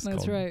podcast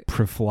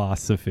called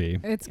Philosophy.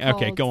 It's called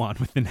okay, go on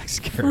with the next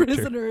character.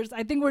 Prisoners.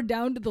 I think we're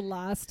down to the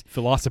last.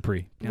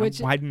 Philosophy. Why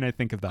didn't I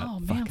think of that? Oh,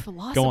 man,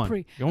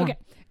 Philosophy. Go on.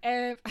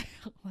 Okay.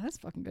 Well, that's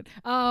fucking good.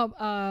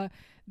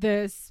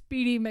 The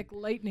Speedy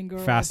McLightning girl.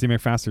 Fasty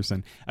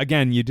McFasterson.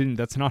 Again, you didn't.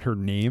 That's not her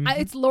name.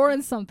 It's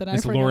Lauren something.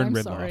 It's Lauren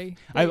Ridloff. Sorry.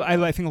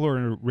 I think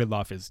Lauren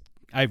Ridloff is.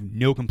 I have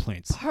no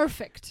complaints.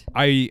 Perfect.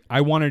 I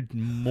wanted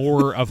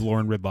more of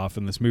Lauren Ridloff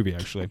in this movie.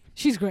 Actually,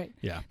 she's great.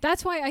 Yeah.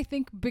 That's why I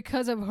think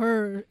because of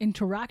her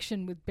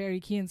interaction with Barry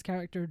Keoghan's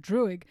character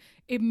Druig,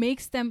 it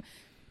makes them.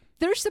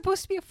 There's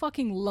supposed to be a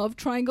fucking love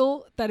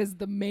triangle that is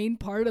the main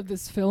part of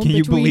this film. Can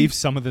you believe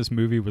some of this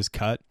movie was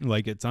cut?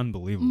 Like, it's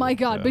unbelievable. My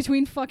God,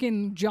 between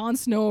fucking Jon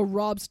Snow,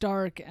 Robb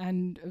Stark,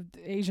 and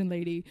the Asian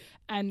lady,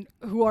 and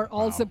who are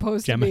all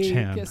supposed Gemma to be,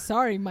 Chan.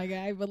 Sorry, my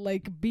guy, but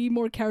like be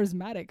more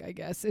charismatic, I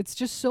guess. It's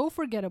just so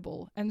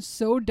forgettable and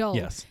so dull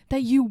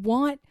that you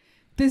want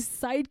this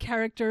side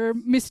character,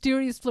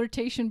 mysterious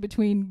flirtation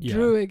between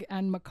Druig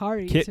and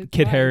Makari.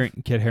 Kit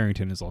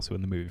Harington is also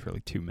in the movie for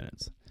like 2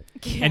 minutes.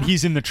 Yeah. And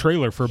he's in the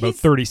trailer for about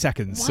 30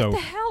 seconds. What the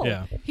hell?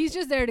 Yeah. He's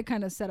just there to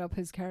kind of set up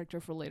his character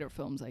for later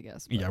films, I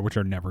guess. Yeah, which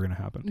are never going to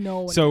happen.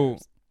 No one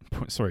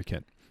sorry,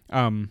 Kit.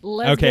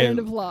 Let's get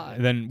into plot.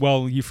 Then,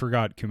 well, you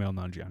forgot Kumail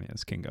Nanjiani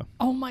as Kingo.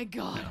 Oh my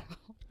God.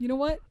 You know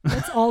what?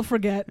 Let's all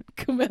forget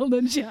Kumail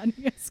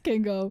Nanjiani as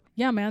Kingo.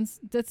 Yeah, man.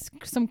 That's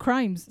some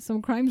crimes.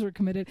 Some crimes were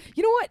committed.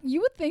 You know what? You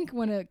would think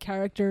when a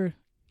character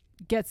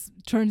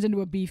turns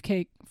into a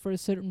beefcake for a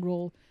certain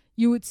role,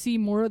 you would see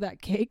more of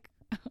that cake.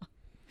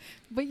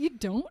 But you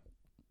don't.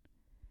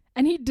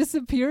 And he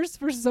disappears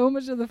for so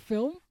much of the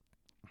film.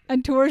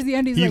 And towards the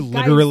end, he's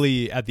like,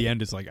 literally at the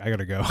end is like, I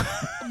gotta go.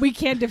 We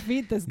can't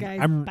defeat this guy.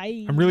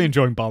 Bye. I'm really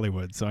enjoying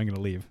Bollywood, so I'm gonna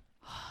leave.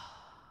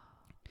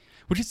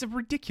 Which is a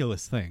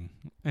ridiculous thing.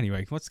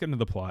 Anyway, let's get into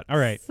the plot. All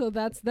right. So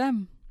that's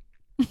them.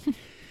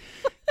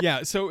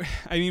 Yeah, so,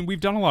 I mean, we've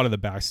done a lot of the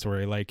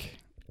backstory. Like,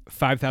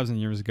 5,000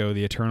 years ago,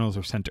 the Eternals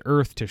were sent to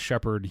Earth to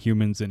shepherd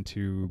humans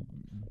into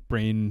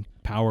brain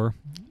power.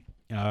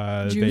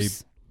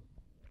 Juice.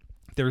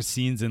 There's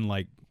scenes in,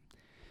 like,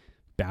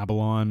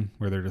 Babylon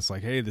where they're just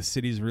like, hey, the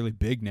city's really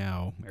big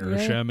now,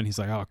 Arishem, and he's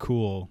like, oh,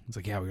 cool. He's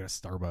like, yeah, we got a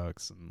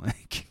Starbucks and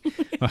like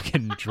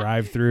fucking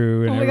drive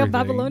through and everything.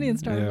 Babylonian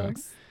Starbucks.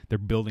 Yeah. They're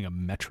building a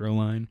metro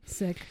line.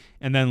 Sick.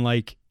 And then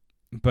like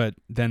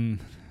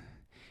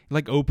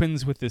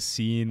opens with this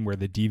scene where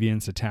the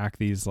deviants attack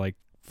these like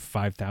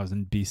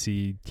 5,000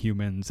 BC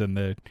humans, and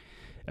the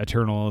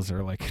Eternals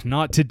are like,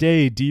 not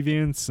today,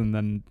 deviants. And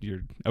then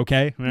you're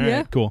okay. All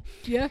right, cool.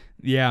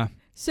 Yeah.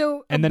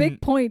 So a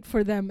big point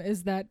for them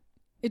is that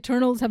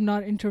Eternals have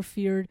not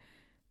interfered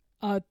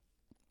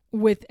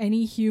with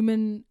any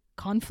human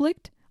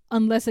conflict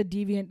unless a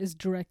deviant is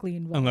directly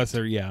involved.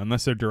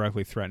 Unless they're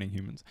directly threatening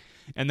humans.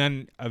 And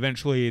then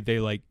eventually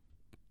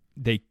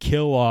they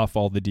kill off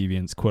all the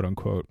deviants, quote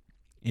unquote,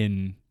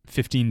 in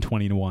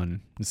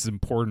 1521. This is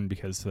important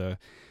because the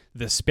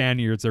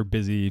Spaniards are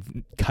busy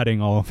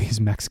cutting all of these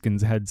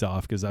Mexicans' heads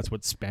off, because that's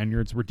what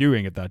Spaniards were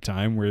doing at that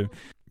time. Where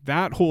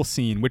that whole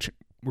scene, which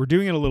we're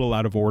doing it a little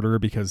out of order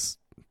because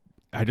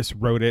I just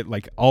wrote it,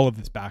 like all of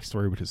this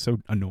backstory, which is so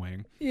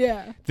annoying.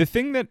 Yeah. The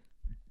thing that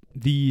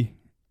the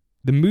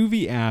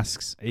movie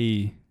asks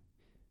a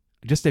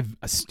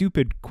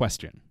stupid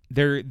question.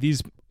 They're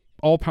these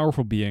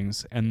all-powerful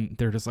beings, and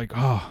they're just like,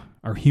 oh,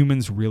 are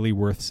humans really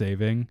worth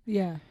saving?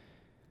 Yeah.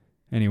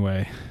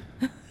 Anyway,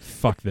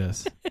 fuck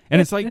this. And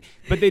it's like,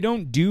 but they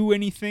don't do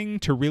anything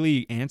to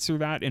really answer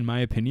that, in my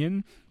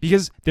opinion,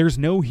 because there's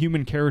no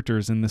human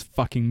characters in this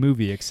fucking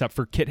movie except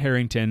for Kit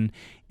Harington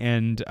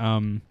and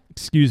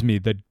excuse me,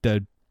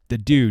 the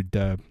dude,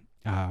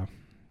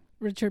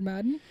 Richard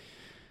Madden?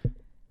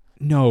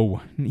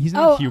 No, he's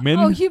not human.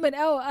 Oh, human.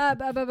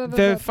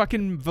 The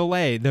fucking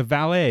valet,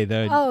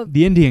 the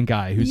Indian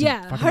guy who's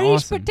fucking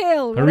Harish awesome.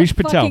 Patel. Harish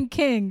Patel. Fucking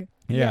king.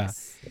 Yeah.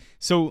 Yes.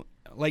 So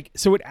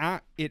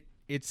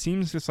it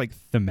seems just like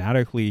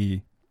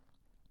thematically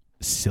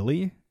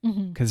silly,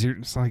 because you're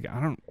just like,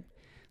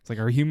 it's like,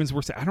 are humans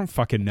worse? I don't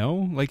fucking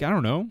know. Like, I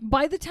don't know.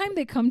 By the time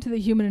they come to the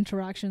human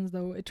interactions,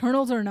 though,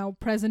 Eternals are now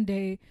present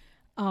day,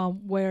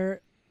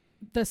 where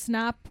the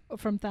snap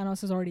from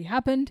Thanos has already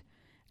happened.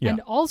 Yeah.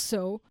 And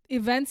also,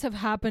 events have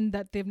happened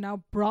that they've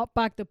now brought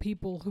back the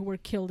people who were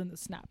killed in the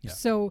snap. Yeah.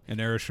 So, and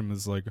Arishem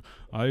is like,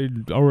 I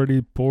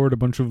already poured a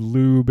bunch of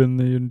lube in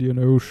the Indian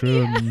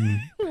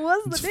Ocean.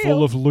 What's the deal?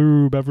 Full of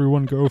lube.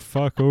 Everyone go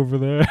fuck over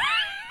there.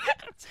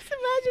 Just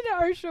imagine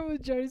Arishem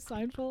with Jerry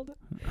Seinfeld.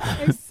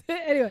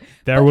 Anyway.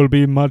 There will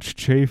be much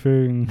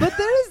chafing. But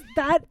there is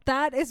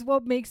that is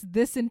what makes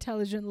this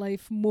intelligent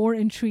life more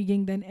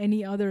intriguing than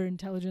any other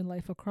intelligent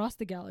life across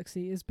the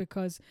galaxy, is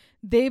because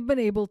they've been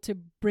able to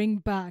bring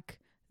back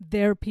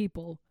their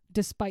people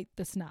despite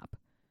the snap,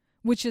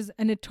 which is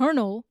an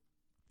Eternal,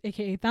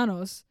 aka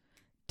Thanos,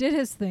 did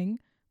his thing,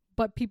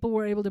 but people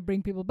were able to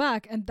bring people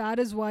back, and that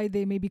is why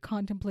they maybe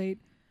contemplate,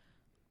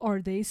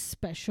 are they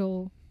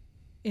special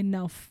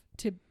enough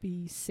to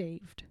be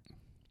saved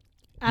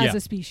as a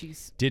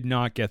species? Did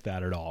not get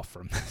that at all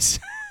from this.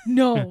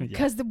 No,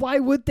 because why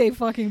would they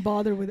fucking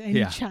bother with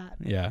any chat?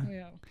 Yeah.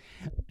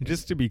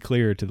 Just to be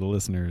clear to the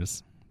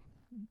listeners,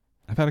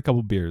 I've had a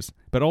couple beers,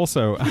 but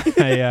also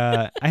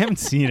I haven't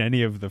seen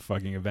any of the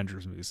fucking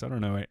Avengers movies, so I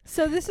don't know.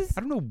 So I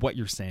don't know what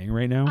you're saying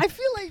right now. I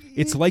feel like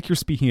it's like you're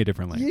speaking a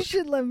different language. You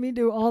should let me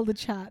do all the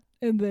chat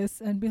in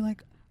this and be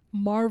like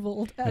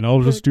marveled at, and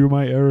I'll just do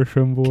my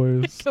Arishem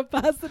voice.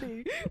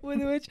 Capacity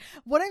with which.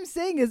 What I'm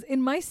saying is,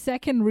 in my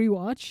second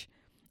rewatch,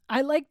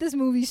 I like this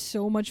movie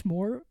so much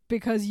more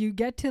because you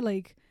get to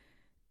like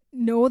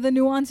know the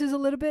nuances a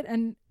little bit,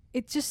 and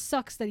it just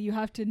sucks that you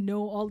have to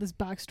know all this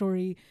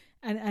backstory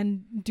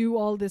and do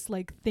all this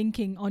like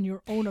thinking on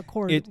your own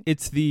accord.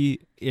 It's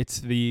the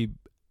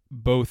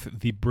both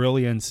the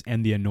brilliance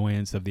and the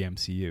annoyance of the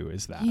MCU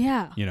is that.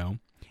 Yeah. You know?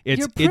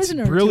 It's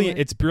brilliant.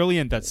 It's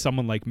brilliant that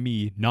someone like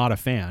me, not a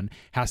fan,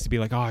 has to be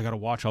like, oh, I got to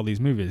watch all these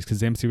movies,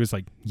 because the MCU is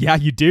like, yeah,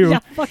 you do. Yeah,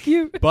 fuck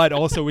you. But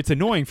also it's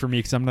annoying for me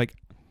because I'm like,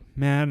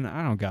 man,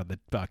 I don't got the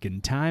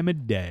fucking time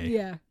of day.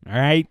 Yeah. All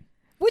right.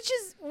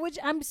 Which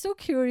I'm so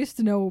curious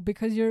to know,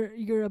 because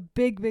you're a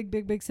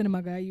big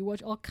cinema guy. You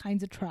watch all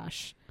kinds of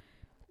trash.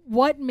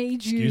 What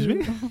made you?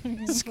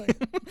 Excuse me?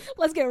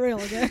 Let's get real,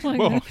 okay?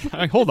 Whoa,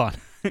 hold on.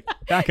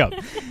 Back up.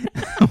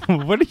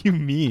 What do you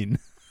mean?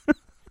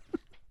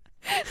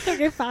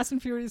 Okay, Fast and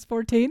Furious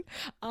 14.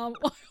 What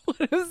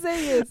I'm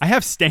saying is, I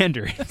have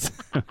standards.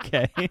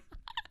 Okay.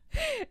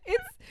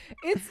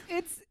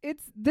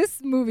 It's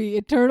this movie,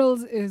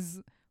 Eternals,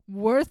 is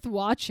worth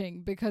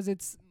watching because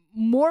it's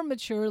more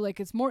mature, like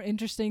it's more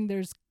interesting.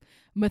 There's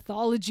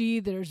mythology,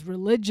 there's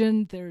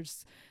religion,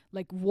 there's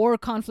like war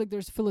conflict,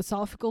 there's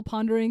philosophical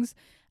ponderings,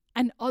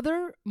 and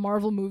other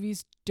Marvel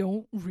movies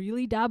don't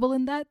really dabble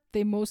in that.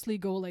 They mostly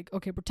go like,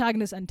 okay,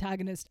 protagonist,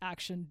 antagonist,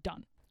 action,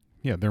 done.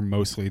 Yeah, they're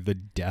mostly the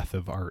death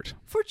of art.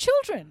 For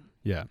children.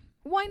 Yeah.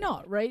 Why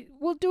not, right?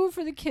 We'll do it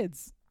for the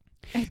kids.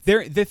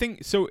 The thing,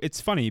 so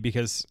it's funny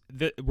because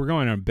we're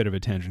going on a bit of a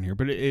tangent here,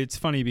 but it's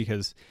funny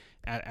because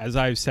as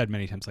I've said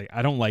many times, like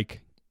I don't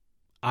like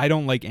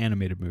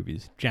animated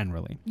movies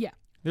generally. Yeah.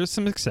 There's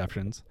some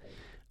exceptions.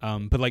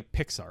 But like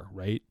Pixar,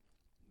 right?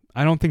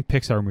 I don't think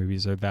Pixar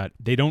movies are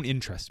they don't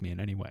interest me in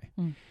any way.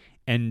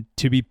 And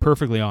to be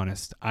perfectly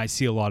honest, I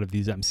see a lot of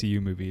these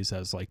MCU movies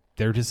as like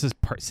they're just this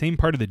same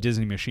part of the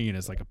Disney machine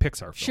as like a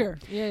Pixar film. Sure.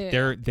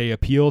 Yeah. They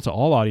appeal to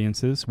all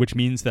audiences, which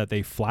means that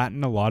they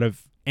flatten a lot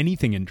of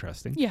anything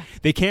interesting. Yeah.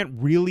 They can't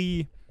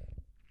really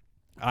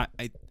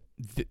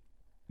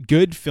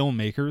good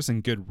filmmakers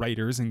and good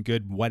writers and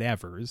good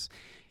whatevers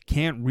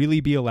can't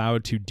really be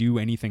allowed to do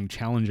anything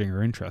challenging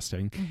or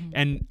interesting.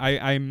 And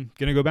I'm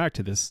going to go back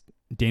to this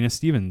Dana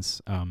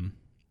Stevens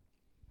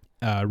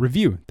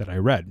review that I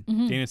read.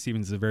 Dana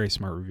Stevens is a very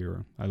smart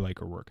reviewer. I like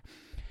her work.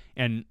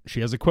 And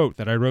she has a quote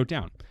that I wrote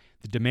down.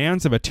 The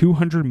demands of a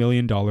 $200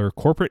 million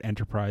corporate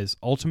enterprise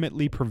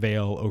ultimately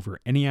prevail over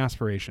any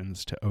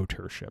aspirations to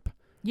authorship.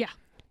 Yeah.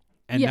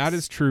 And that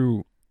is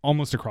true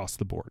almost across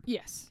the board.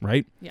 Yes.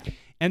 Right? Yeah.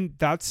 And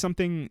that's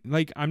something,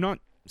 like, I'm not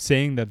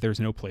saying that there's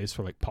no place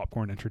for like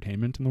popcorn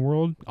entertainment in the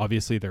world.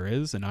 Obviously there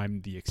is, and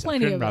I'm the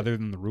exception rather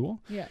than the rule.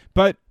 Yeah.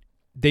 But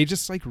they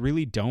just like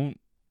really don't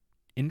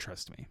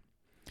interest me.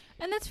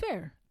 And that's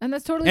fair. And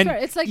that's totally fair.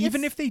 It's like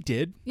even if they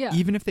did,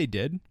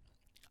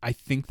 I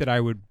think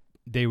that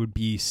they would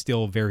be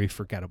still very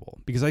forgettable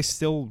because I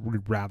still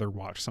would rather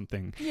watch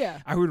something.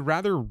 Yeah. I would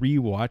rather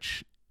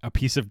rewatch a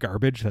piece of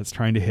garbage that's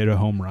trying to hit a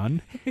home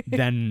run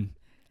than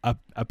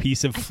a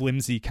piece of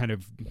flimsy kind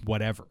of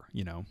whatever,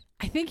 you know.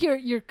 I think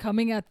you're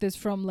coming at this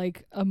from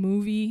like a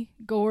movie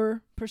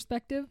goer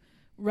perspective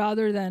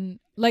rather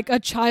than like a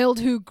child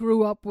who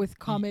grew up with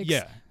comics,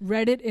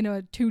 read it in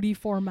a 2D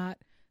format,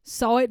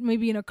 saw it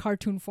maybe in a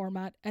cartoon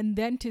format, and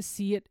then to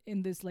see it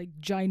in this like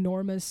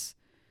ginormous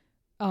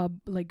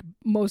like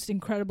most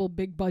incredible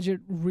big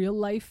budget real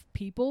life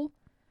people.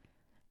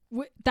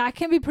 That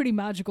can be pretty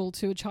magical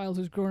to a child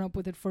who's grown up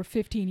with it for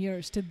 15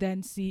 years to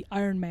then see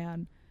Iron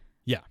Man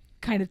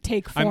kind of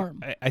take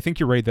form. I think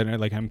you're right that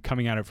like I'm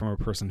coming at it from a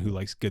person who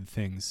likes good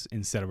things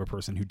instead of a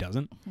person who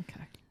doesn't.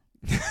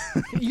 Okay.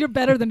 You're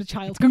better than a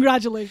child.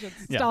 Congratulations.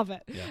 Stop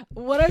it. Yeah.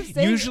 What I'm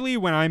saying, usually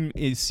when I'm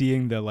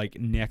seeing the like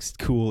next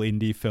cool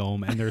indie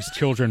film and there's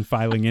children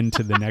filing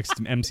into the next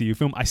MCU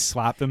film, I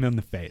slap them in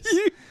the face.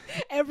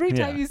 Every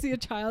time you see a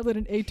child in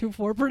an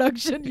A24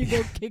 production, you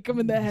go kick them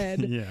in the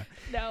head. Yeah.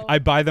 No. I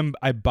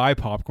buy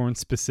popcorn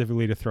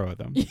specifically to throw at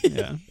them.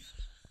 Yeah.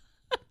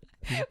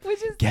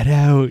 Which is get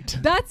out.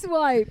 That's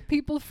why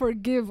people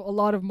forgive a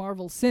lot of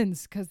Marvel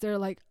sins, because they're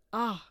like,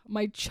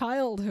 my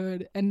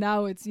childhood, and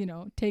now it's, you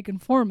know, taken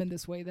form in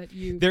this way that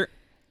you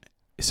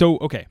So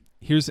okay,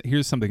 here's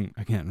something.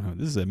 Again,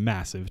 this is a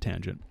massive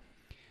tangent.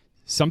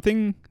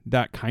 Something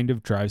that kind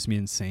of drives me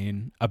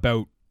insane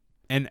about,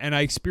 and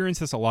I experience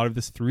this a lot of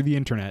this through the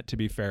internet, to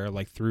be fair,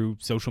 like through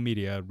social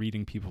media,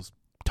 reading people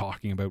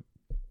talking about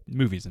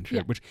movies and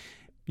shit, which,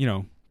 you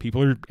know,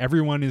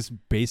 everyone is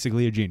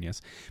basically a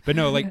genius. But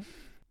no, like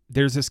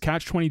there's this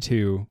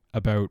catch-22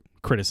 about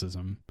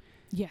criticism.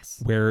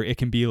 Yes. Where it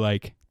can be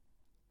like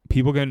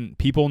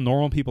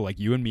normal people like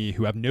you and me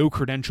who have no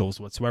credentials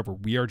whatsoever.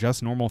 We are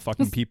just normal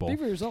fucking people.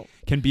 Leave a result.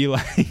 Can be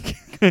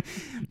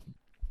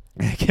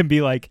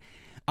like,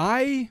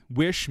 I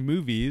wish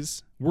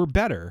movies were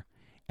better.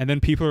 And then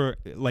people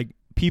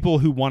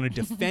who want to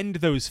defend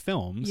those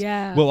films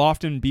will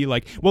often be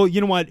like, well,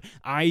 you know what?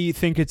 I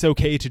think it's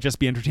okay to just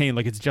be entertained.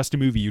 Like, it's just a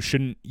movie. You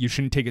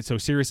shouldn't take it so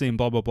seriously and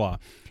blah, blah, blah.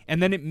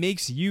 And then it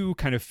makes you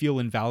kind of feel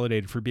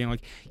invalidated for being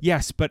like,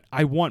 yes, but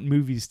I want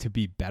movies to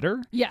be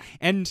better. Yeah.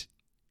 And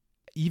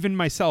even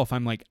myself,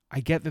 I'm like, I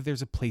get that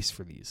there's a place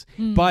for these.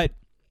 But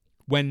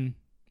when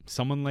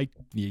someone like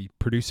the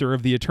producer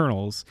of The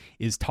Eternals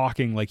is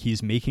talking like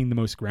he's making the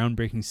most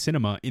groundbreaking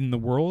cinema in the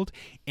world,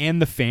 and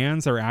the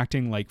fans are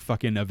acting like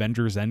fucking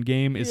Avengers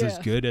Endgame is as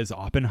good as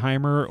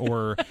Oppenheimer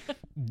or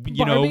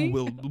you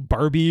know,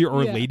 Barbie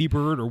or Lady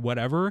Bird or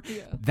whatever,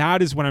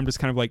 that is when I'm just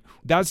kind of like,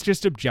 that's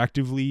just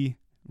objectively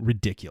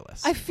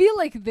ridiculous. I feel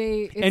like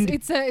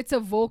it's a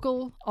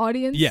vocal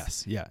audience.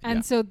 Yes, yeah.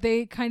 And so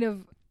they kind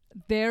of,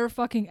 their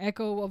fucking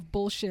echo of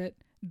bullshit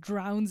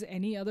drowns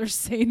any other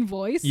sane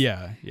voice.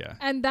 Yeah.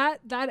 And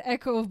that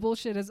echo of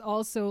bullshit is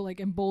also like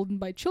emboldened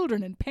by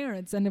children and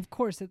parents, and of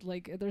course it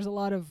like there's a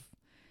lot of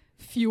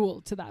fuel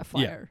to that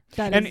fire.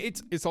 Yeah. And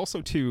it's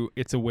also too,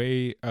 it's a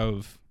way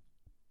of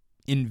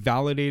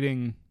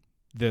invalidating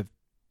the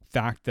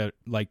fact that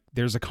like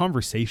there's a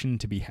conversation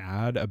to be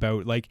had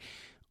about like,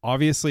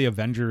 obviously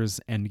Avengers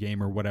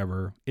Endgame or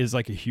whatever is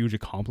like a huge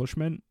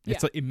accomplishment.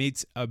 It's like, it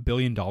makes $1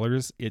 billion.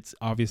 It's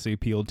obviously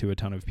appealed to a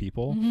ton of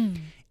people.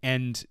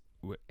 And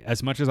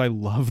as much as I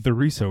love the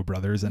Russo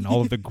brothers and all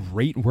of the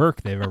great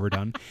work they've ever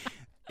done,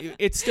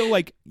 it's still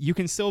like, you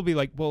can still be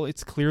like, well,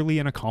 it's clearly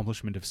an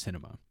accomplishment of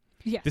cinema.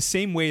 Yeah. The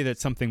same way that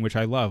something which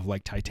I love,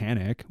 like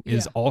Titanic,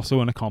 is also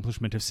an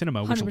accomplishment of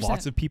cinema, which 100%.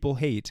 Lots of people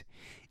hate.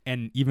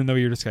 And even though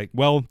you're just like,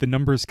 well, the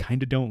numbers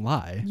kind of don't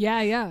lie.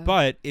 Yeah.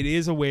 But it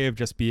is a way of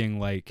just being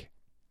like,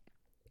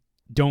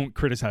 don't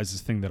criticize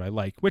this thing that I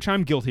like, which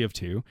I'm guilty of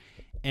too.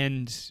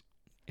 And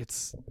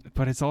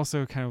it's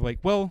also kind of like,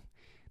 well,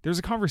 there's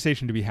a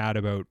conversation to be had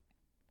about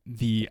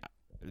the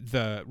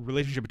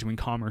relationship between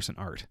commerce and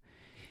art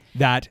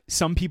that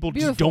some people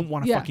just don't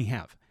want to fucking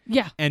have.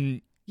 Yeah.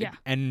 And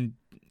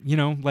you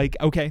know, like,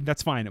 okay,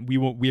 that's fine. We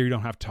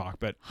don't have to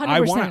talk, but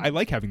 100%. I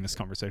like having this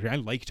conversation. I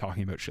like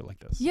talking about shit like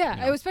this. Yeah,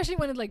 you know? Especially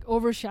when it like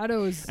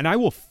overshadows. And I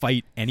will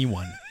fight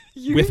anyone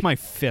with my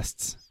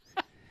fists.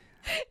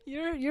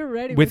 You're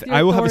ready.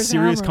 I will have a Thor's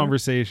serious hammer.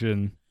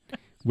 conversation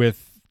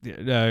with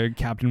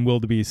Captain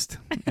Wildebeest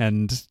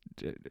and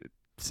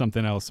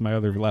something else. My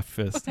other left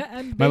fist.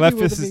 My left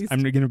fist is.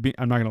 I'm not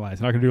gonna lie.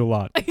 It's not gonna do a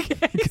lot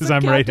because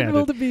I'm right-handed.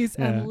 Wildebeest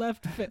and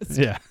left fist.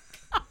 Yeah.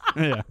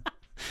 Yeah.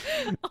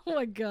 Oh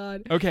my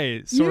god.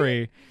 Okay,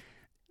 sorry.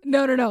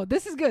 No.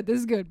 This is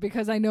good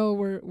because I know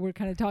we're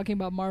kind of talking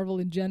about Marvel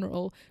in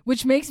general,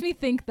 which makes me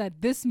think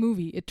that this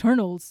movie,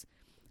 Eternals,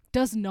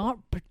 does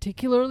not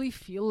particularly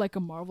feel like a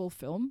Marvel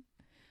film.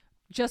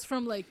 Just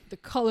from like the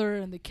color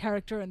and the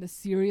character and the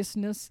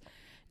seriousness.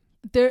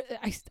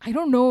 I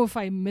don't know if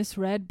I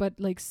misread, but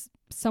like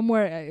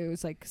somewhere it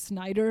was like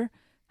Snyder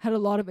had a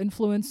lot of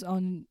influence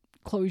on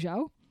Chloe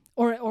Zhao.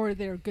 Or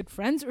they're good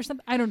friends or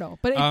something. I don't know.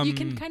 But you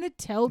can kind of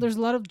tell there's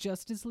a lot of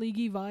Justice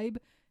League-y vibe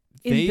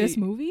in this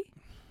movie.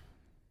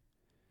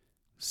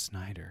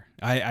 Snyder.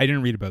 I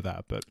didn't read about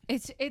that, but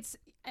it's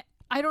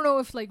I don't know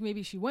if like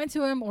maybe she went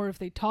to him or if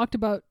they talked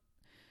about,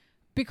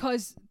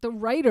 because the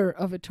writer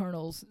of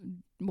Eternals,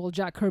 well,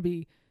 Jack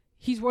Kirby,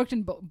 he's worked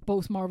in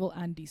both Marvel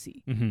and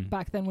DC. Mm-hmm.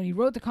 Back then when he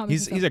wrote the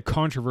comics. He's a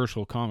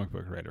controversial comic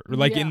book writer.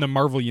 Like in the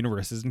Marvel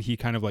universe, isn't he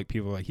kind of like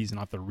people like he's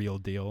not the real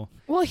deal?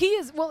 Well, he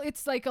is. Well,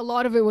 it's like a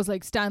lot of it was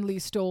like Stan Lee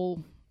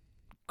stole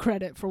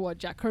credit for what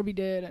Jack Kirby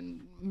did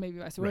and maybe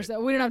vice versa.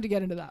 Right. We don't have to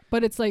get into that.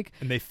 But it's like...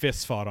 And they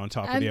fist fought on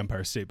top of the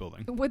Empire State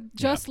Building. With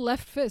just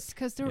left fists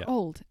because they're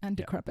old and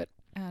decrepit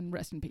and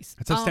rest in peace.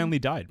 That's how Stan Lee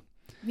died.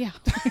 Yeah.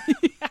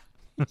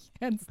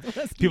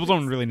 People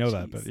don't really know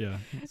that, but yeah,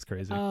 it's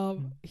crazy.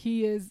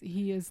 He is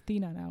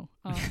Thena now.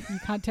 You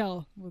can't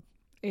tell with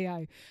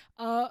AI.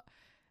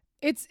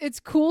 It's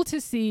cool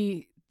to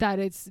see that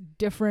it's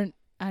different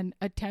and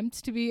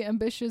attempts to be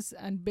ambitious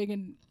and big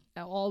and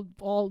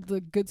all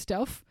the good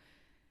stuff.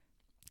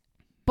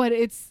 But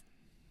it's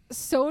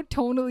so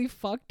tonally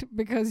fucked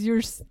because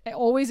you're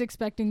always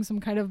expecting some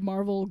kind of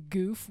Marvel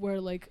goof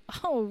where like,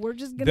 oh, we're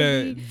just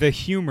gonna the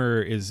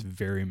humor is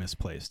very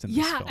misplaced in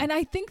this film. And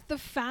I think the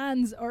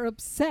fans are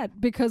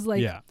upset because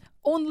like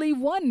only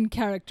one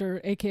character,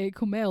 aka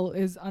Kumail,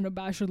 is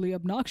unabashedly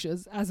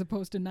obnoxious as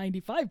opposed to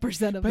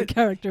 95% of the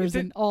characters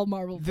in all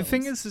Marvel films. The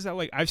thing is that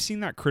like I've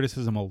seen that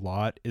criticism a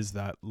lot, is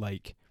that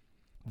like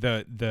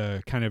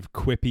the kind of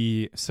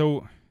quippy.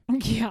 So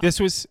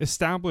this was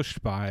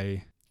established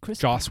by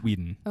Joss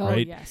Whedon,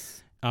 right?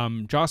 Yes.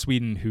 Joss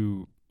Whedon,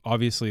 who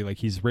obviously like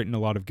he's written a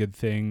lot of good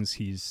things.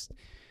 He's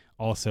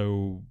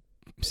also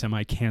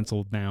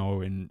semi-canceled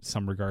now in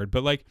some regard,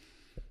 but like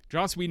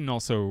Joss Whedon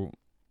also,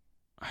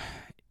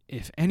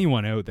 if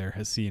anyone out there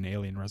has seen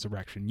Alien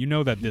Resurrection, you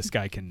know that this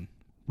guy can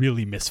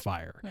really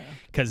misfire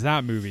because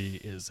that movie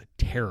is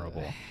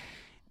terrible.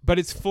 But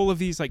it's full of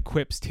these like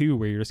quips too,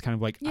 where you're just kind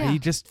of like, I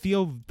just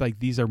feel like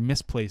these are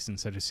misplaced in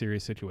such a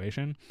serious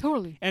situation.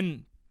 Totally.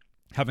 And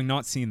having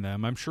not seen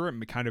them, I'm sure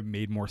it kind of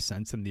made more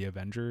sense in the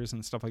Avengers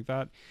and stuff like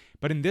that.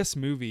 But in this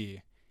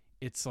movie,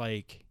 it's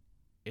like,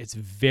 it's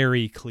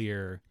very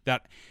clear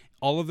that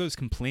all of those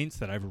complaints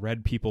that I've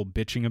read people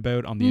bitching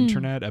about on the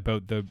internet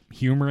about the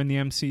humor in the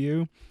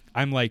MCU,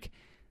 I'm like,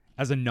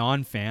 as a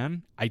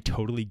non-fan, I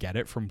totally get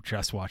it from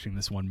just watching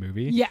this one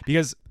movie. Yeah.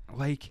 Because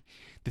like,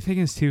 the thing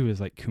is too,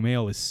 is like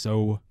Kumail is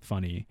so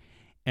funny.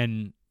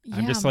 And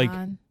I'm just like,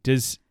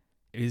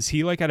 is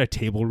he like at a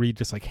table read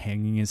just like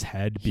hanging his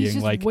head,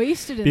 being like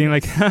wasted being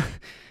like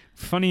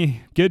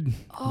funny, good,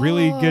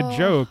 really good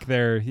joke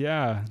there.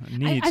 Yeah,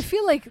 neat. I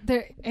feel like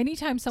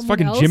anytime someone it's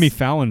fucking else, Jimmy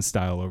Fallon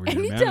style over here,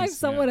 man. Anytime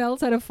someone else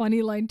had a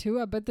funny line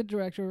too, I bet the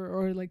director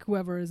or like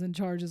whoever is in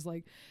charge is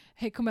like,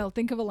 hey Kumail,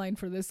 think of a line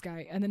for this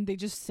guy, and then they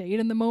just say it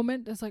in the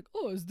moment. It's like,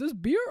 oh, is this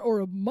beer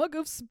or a mug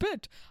of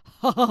spit?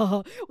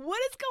 What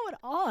is going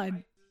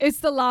on?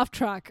 It's the laugh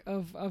track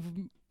of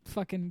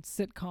fucking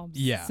sitcoms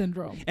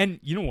syndrome. And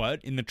you know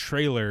what? In the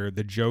trailer,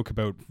 the joke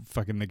about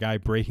fucking the guy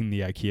breaking the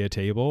IKEA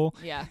table,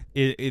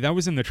 that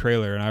was in the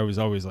trailer, and I was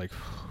always like,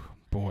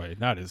 boy,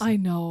 that is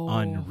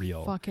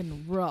unreal.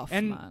 Fucking rough,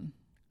 and man.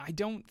 I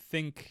don't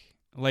think,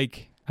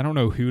 like, I don't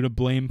know who to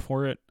blame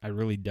for it. I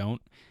really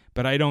don't.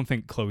 But I don't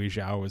think Chloe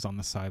Zhao was on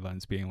the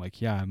sidelines being like,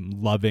 yeah, I'm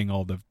loving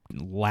all the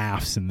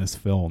laughs in this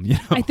film. You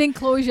know? I think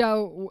Chloe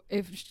Zhao,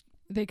 if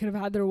they could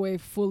have had their way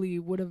fully,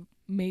 would have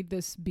made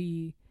this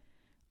be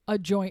a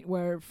joint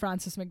where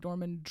Frances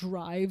McDormand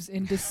drives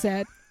into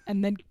set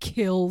and then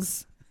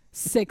kills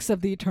 6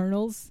 of the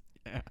Eternals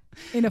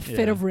in a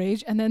fit of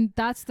rage. And then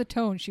that's the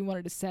tone she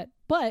wanted to set.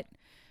 But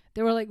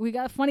they were like, we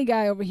got a funny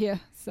guy over here,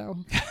 so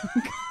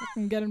I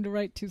can get him to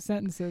write 2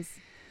 sentences.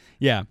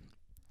 Yeah.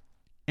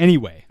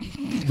 Anyway,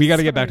 we got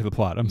to get back to the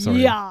plot. I'm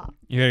sorry. Yeah.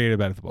 You got to get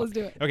back to the plot. Let's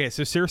do it. Okay,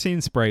 so Cersei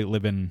and Sprite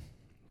live in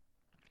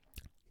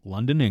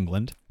London,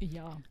 England.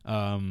 Yeah.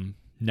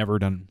 Never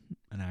done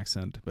an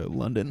accent about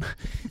London.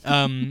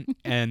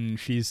 And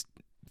she's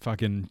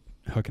fucking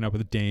hooking up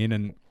with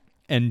Dane,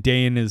 and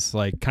Dane is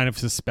like kind of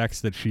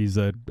suspects that she's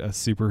a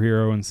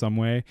superhero in some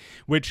way,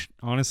 which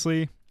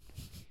honestly,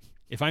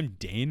 if I'm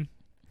Dane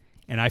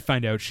and I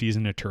find out she's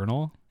an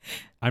Eternal,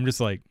 I'm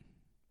just like,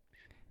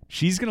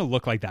 she's going to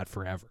look like that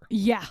forever.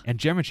 Yeah. And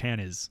Gemma Chan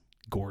is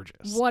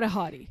gorgeous. What a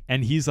hottie.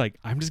 And he's like,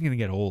 I'm just going to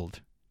get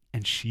old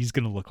and she's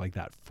going to look like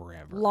that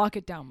forever. Lock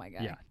it down, my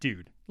guy. Yeah,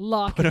 dude.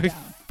 Put a down.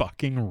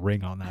 fucking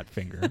ring on that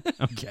finger.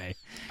 Okay.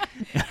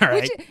 All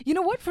right. Which, you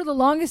know what? For the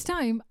longest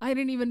time, I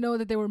didn't even know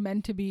that they were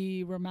meant to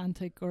be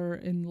romantic or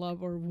in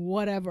love or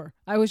whatever.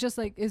 I was just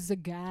like, is a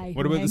guy.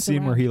 What about the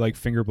scene where he like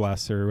finger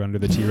blasts her under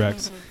the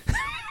T-Rex?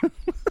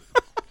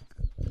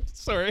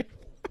 Sorry.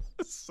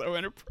 So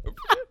inappropriate.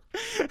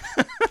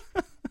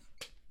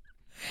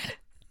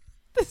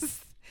 This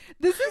is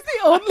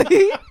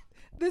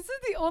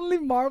the only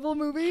Marvel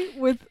movie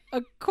with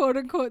a quote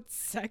unquote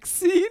sex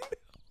scene.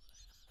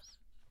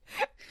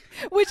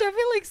 Which I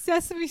feel like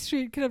Sesame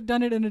Street could have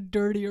done it in a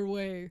dirtier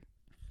way.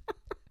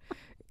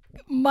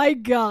 My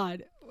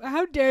God.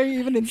 How dare you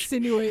even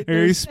insinuate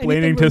they're there's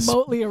explaining anything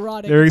remotely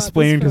erotic. They're about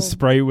explaining this to film.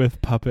 Sprite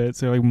with puppets.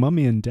 They're like,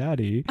 Mummy and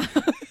Daddy.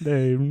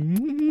 They.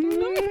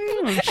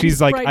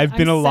 She's like, Sprite, I've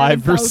been I'm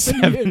alive for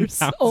 7,000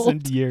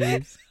 7,000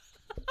 years.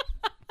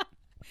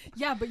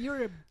 Yeah, but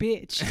you're a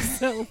bitch.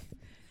 So,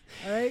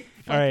 all right.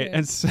 All right, it.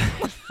 and so,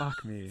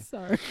 fuck me.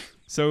 Sorry.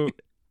 So,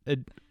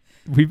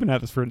 we've been at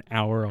this for an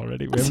hour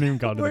already. We haven't even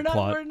gotten to the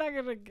plot. We're not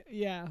gonna.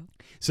 Yeah.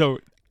 So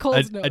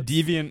a Notes.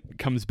 deviant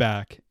comes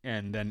back,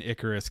 and then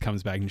Icarus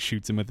comes back and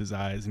shoots him with his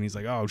eyes, and he's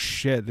like, "Oh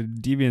shit, the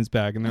deviant's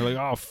back!" And they're like,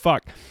 "Oh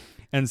fuck!"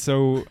 And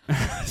so,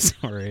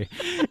 sorry.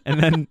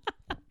 And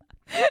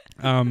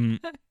then,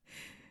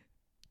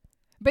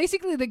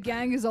 basically, the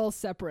gang is all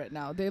separate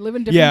now. They live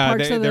in different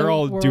parts of the they're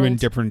all world. doing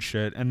different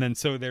shit. And then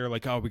so they're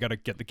like, "Oh, we got to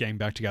get the gang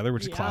back together,"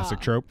 which is classic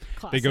trope.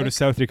 Classic. They go to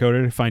South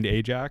Dakota to find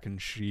Ajax,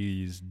 and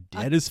she's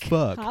dead as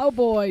fuck.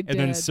 Cowboy dead. And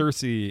then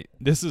Cersei,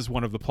 this is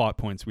one of the plot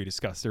points we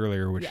discussed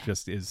earlier, which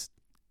just is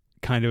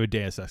kind of a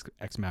Deus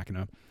Ex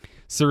Machina.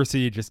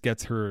 Cersei just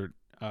gets her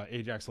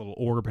Ajax little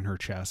orb in her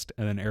chest,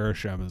 and then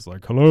Arishem is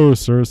like, "Hello,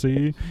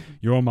 Cersei,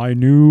 you're my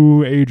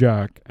new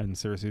Ajax." And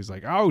Cersei's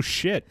like, "Oh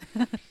shit."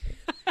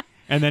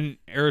 And then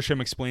Arishem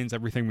explains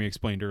everything we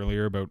explained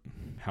earlier about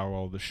how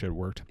all this shit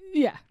worked.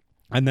 Yeah.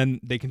 And then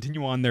they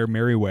continue on their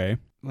merry way.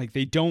 Like,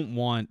 they don't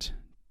want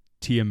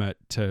Tiamat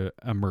to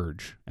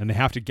emerge, and they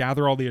have to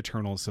gather all the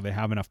Eternals so they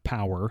have enough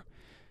power,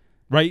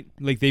 right?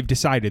 Like, they've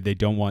decided they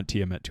don't want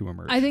Tiamat to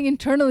emerge. I think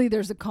internally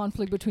there's a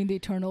conflict between the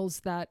Eternals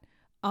that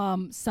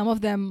some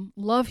of them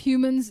love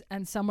humans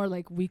and some are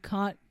like, we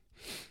can't,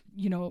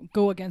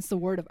 go against the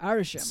word of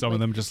Arishem. Some of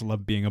them just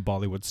love being a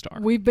Bollywood star.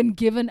 We've been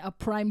given a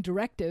prime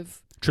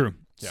directive. True.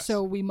 Yes.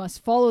 So we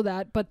must follow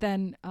that. But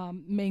then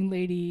main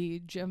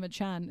lady Gemma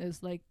Chan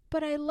is like,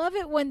 but I love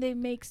it when they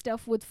make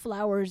stuff with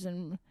flowers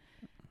and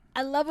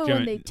I love it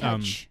when they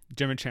touch.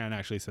 Gemma Chan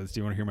actually says, do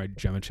you want to hear my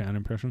Gemma Chan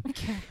impression?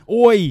 Okay.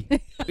 Oi,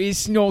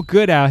 it's not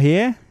good out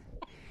here.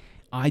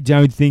 I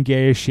don't think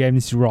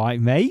Arishem's right,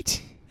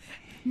 mate.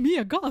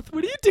 Mia Goth,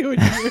 what are you doing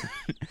here?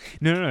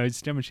 No,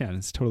 it's Gemma Chan.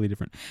 It's totally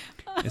different.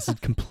 It's a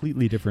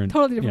completely different.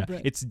 Totally different. Yeah.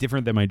 Right. It's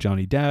different than my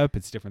Johnny Depp.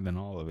 It's different than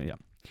all of it.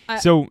 Yeah.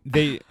 So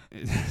they,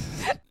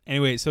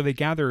 anyway, so they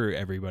gather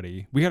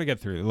everybody. We got to get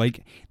through.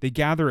 Like, they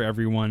gather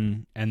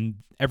everyone, and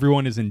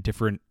everyone is in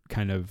different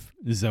kind of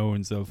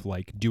zones of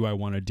like, do I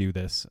want to do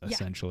this?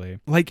 Essentially,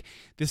 like,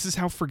 this is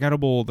how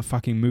forgettable the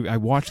fucking movie. I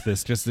watched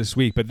this just this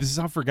week, but this is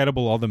how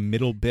forgettable all the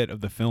middle bit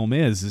of the film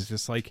is. It's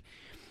just like.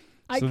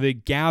 So they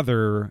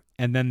gather,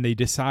 and then they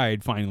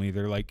decide, finally,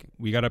 they're like,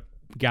 we got to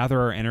gather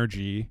our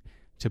energy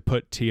to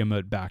put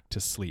Tiamat back to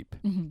sleep.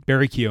 Mm-hmm.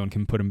 Barry Keoghan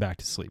can put him back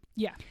to sleep.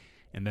 Yeah.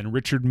 And then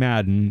Richard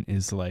Madden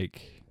is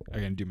like, I'm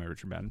going to do my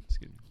Richard Madden.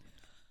 Excuse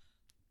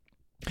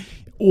me.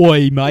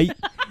 Oi, mate.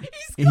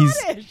 He's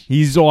Scottish.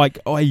 He's like,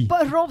 oi.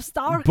 But Rob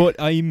Stark. But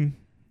I'm...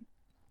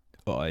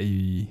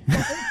 Oi.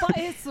 But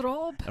it's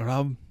Rob.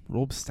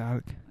 Rob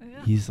Stark.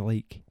 Yeah. He's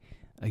like,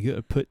 I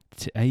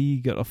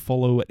got to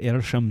follow what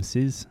Arishem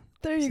says.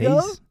 There you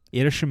go.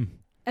 Arishem.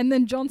 And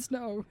then Jon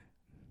Snow.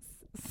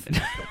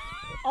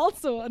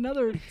 Also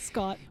another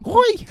Scot.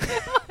 Oi!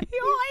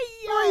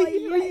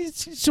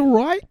 It's all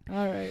right.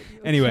 All right.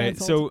 Anyway,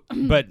 so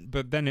but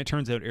then it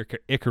turns out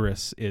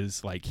Icarus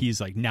is like, he's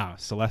like, nah,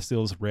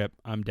 Celestials rip.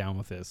 I'm down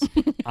with this.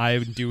 I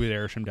do what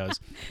Arishem does.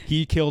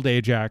 He killed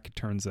Ajax,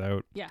 turns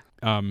out. Yeah.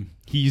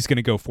 He's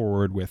gonna go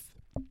forward with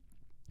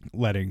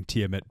letting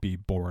Tiamat be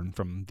born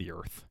from the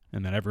earth,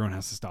 and then everyone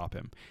has to stop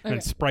him. Okay.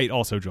 And Sprite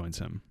also joins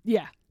him.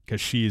 Yeah. Because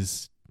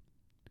she's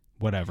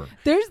whatever.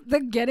 There's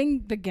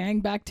getting the gang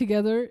back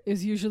together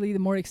is usually the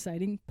more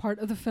exciting part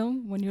of the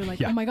film when you're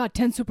like, oh my God,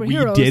 10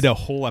 superheroes. We did a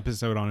whole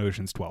episode on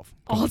Ocean's 12.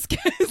 All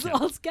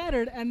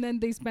scattered. And then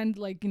they spend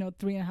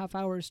 3.5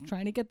 hours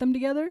trying to get them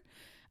together.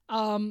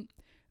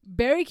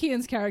 Barry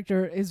Keoghan's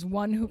character is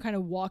one who kind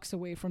of walks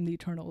away from the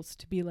Eternals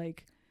to be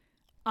like,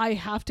 I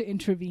have to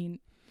intervene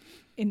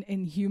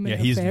in human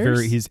he's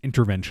affairs. he's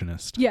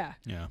interventionist. Yeah.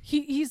 Yeah.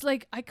 He's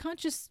like, I can't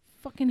just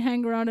fucking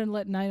hang around and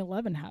let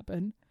 9/11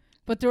 happen.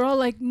 But they're all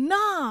like,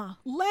 nah,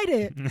 let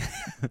it.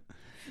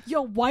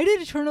 Yo, why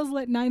did Eternals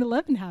let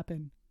 9/11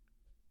 happen?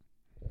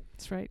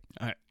 That's right.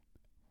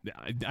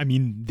 I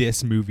mean,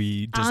 this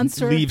movie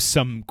just leaves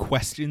some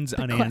questions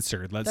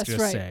unanswered. Let's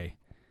just say.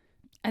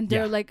 And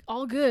they're like,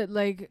 all good.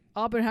 Like,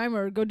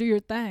 Oppenheimer, go do your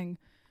thing.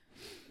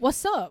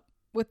 What's up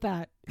with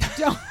that?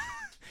 Don't.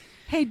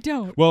 Hey,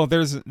 don't. Well,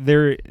 there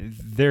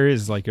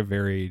is like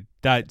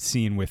that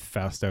scene with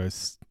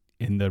Fastos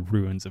in the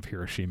ruins of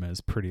Hiroshima is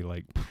pretty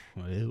like.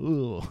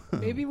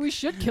 Maybe we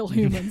should kill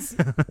humans.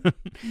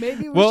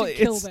 Maybe we should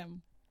kill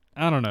them.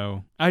 I don't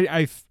know.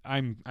 I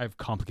have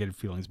complicated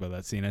feelings about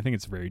that scene. I think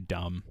it's very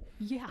dumb.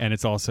 Yeah. And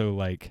it's also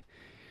like,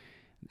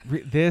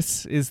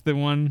 this is the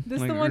one.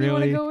 This like, the one really? You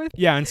want to go with?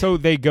 Yeah, and so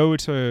they go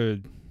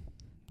to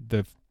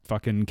the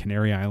fucking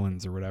Canary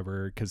Islands or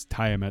whatever because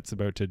Tiamat's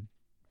about to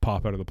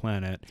pop out of the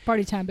planet. It's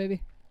party time,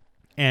 baby.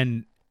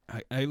 And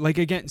I like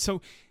again.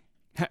 So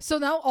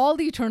now all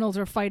the Eternals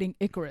are fighting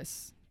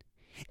Icarus.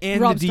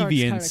 And Rob the Stark's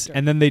deviants, character.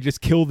 and then they just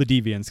kill the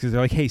deviants because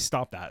they're like, "Hey,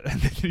 stop that!"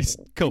 And they just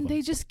kill them.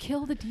 They just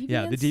kill the deviants.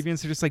 Yeah, the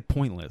deviants are just like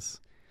pointless.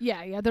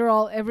 Yeah. They're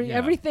all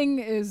everything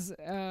is.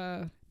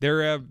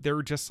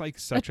 They're just like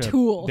such a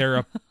tool. They're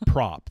a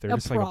prop. They're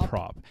just prop. like a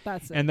prop.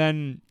 That's it. And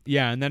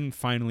then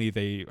finally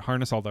they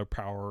harness all their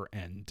power,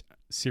 and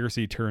Circe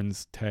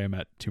turns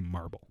Tiamat to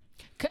marble.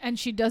 And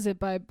she does it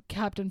by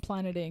Captain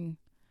Planeting,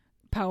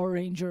 Power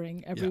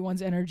Rangering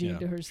everyone's energy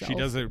into herself. She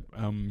does it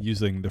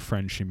using the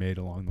friends she made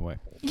along the way.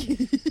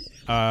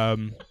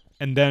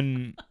 And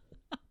then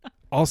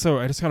also,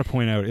 I just got to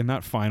point out in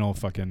that final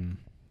fucking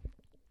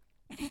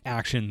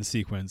action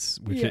sequence,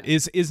 which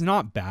is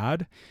not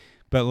bad,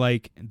 but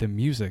like the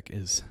music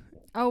is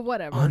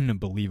whatever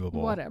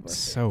unbelievable. Whatever.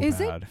 So is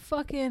bad. It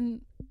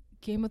fucking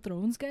Game of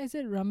Thrones guy? Is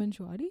it Ramin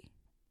Djawadi?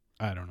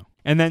 I don't know.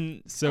 And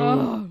then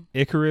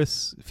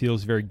Icarus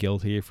feels very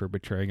guilty for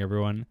betraying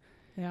everyone.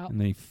 Yeah. And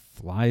then he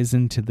flies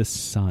into the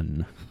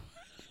sun.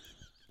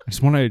 I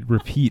just want to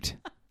repeat.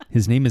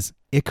 His name is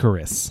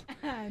Icarus.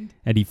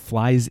 And he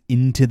flies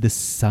into the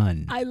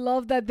sun. I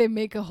love that they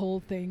make a whole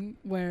thing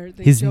where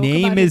they his joke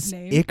name about is his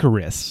name.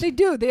 Icarus. They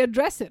do. They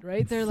address it,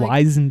 right? They're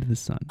flies into the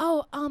sun.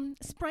 Oh,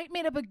 Sprite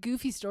made up a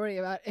goofy story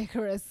about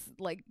Icarus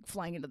like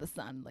flying into the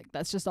sun. Like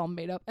that's just all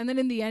made up. And then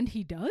in the end,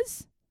 he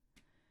does.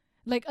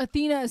 Like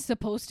Athena is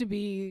supposed to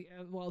be.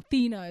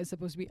 Athena is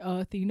supposed to be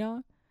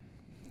Athena.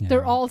 Yeah,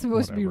 they're all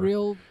supposed to be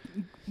real.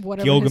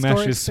 Whatever.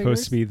 Gilgamesh is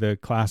supposed to be the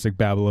classic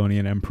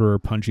Babylonian emperor,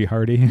 Punchy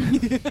Hardy.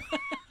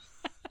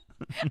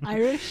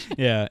 Irish.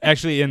 Yeah,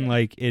 actually, in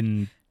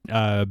the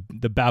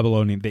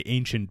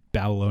ancient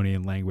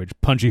Babylonian language,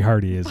 Punchy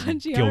Hardy is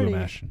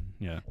Gilgamesh. Hardy.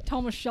 Yeah,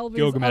 Thomas Shelby's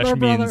Gilgamesh other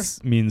brother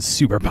means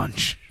super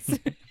punch.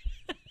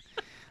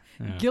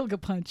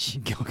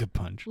 Gilgapunch.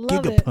 Gilgapunch.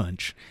 Love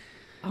Gigapunch. It.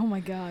 Oh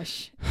my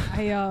gosh!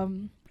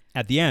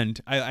 At the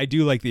end, I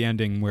do like the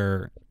ending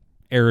where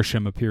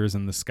Arishem appears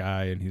in the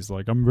sky and he's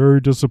like, "I'm very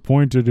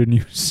disappointed in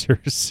you,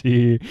 Circe."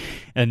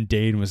 And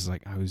Dane was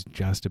like, "I was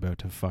just about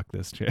to fuck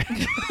this chick."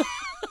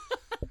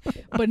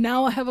 But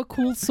now I have a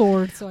cool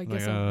sword, so I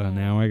guess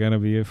now I gotta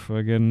be a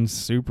fucking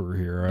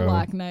superhero.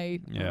 Black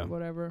Knight or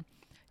whatever.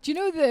 Do you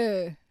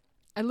know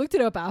I looked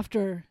it up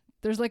after.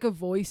 There's like a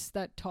voice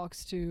that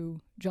talks to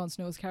Jon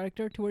Snow's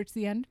character towards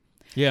the end.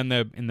 Yeah, in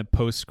the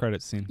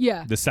post-credit scene.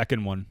 Yeah. The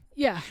second one.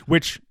 Yeah.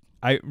 Which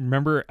I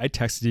remember I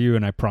texted you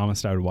and I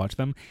promised I would watch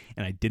them,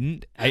 and I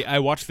didn't. I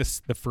watched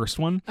the first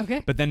one.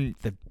 Okay. But then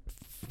the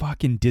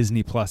fucking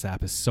Disney Plus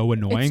app is so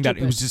annoying that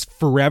it was just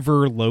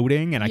forever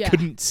loading, and I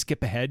couldn't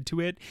skip ahead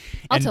to it.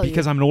 And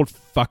because I'm an old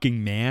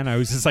fucking man, I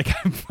was just like,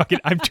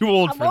 I'm too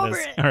old for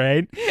this. All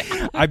right.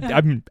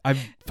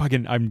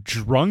 I'm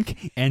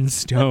drunk and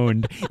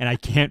stoned, and I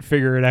can't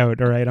figure it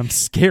out. All right. I'm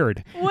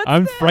scared.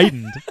 I'm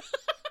frightened.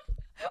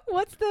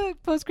 What's the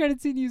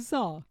post-credit scene you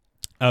saw?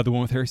 The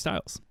one with Harry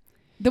Styles.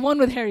 The one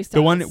with Harry Styles.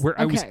 The one where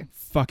I was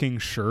fucking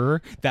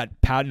sure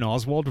that Patton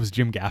Oswalt was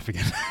Jim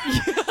Gaffigan.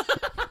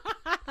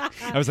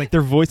 I was like,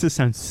 their voices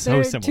sound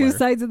so similar. Two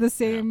sides of the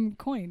same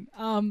coin.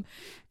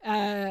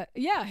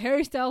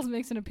 Harry Styles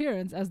makes an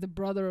appearance as the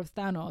brother of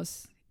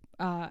Thanos,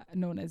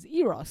 known as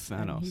Eros.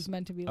 Thanos. And he's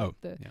meant to be like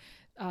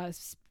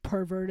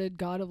perverted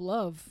god of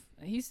love.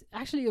 He's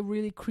actually a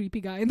really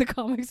creepy guy in the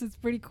comics. It's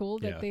pretty cool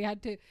that they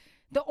had to...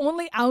 The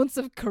only ounce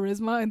of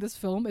charisma in this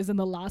film is in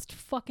the last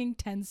fucking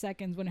 10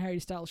 seconds when Harry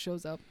Styles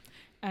shows up.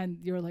 And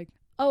you're like,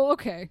 oh,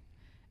 okay.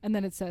 And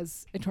then it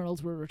says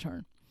Eternals will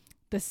return.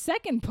 The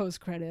second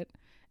post-credit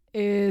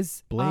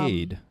is...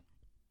 Blade.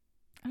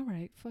 All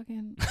right,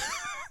 fucking...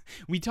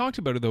 We talked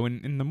about it, though,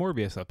 in the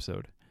Morbius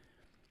episode.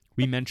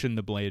 We mentioned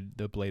the Blade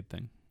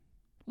thing.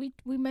 We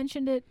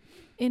mentioned it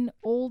in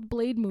old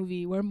Blade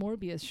movie where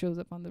Morbius shows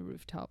up on the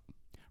rooftop.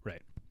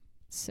 Right.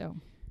 So...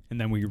 And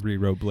then we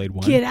rewrote Blade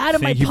 1. Get out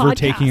of my podcast. Thank you for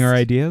taking our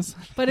ideas.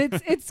 But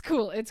it's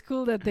cool. It's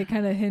cool that they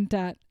kind of hint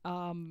at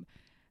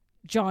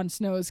Jon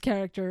Snow's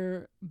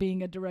character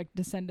being a direct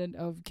descendant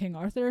of King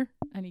Arthur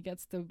and he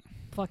gets the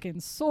fucking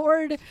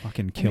sword.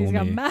 Fucking kill He's me.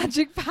 got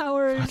magic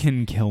powers.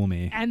 Fucking kill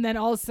me. And then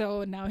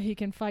also now he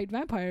can fight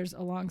vampires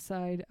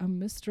alongside a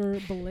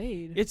Mr.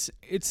 Blade. It's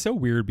so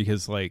weird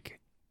because like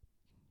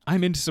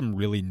I'm into some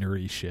really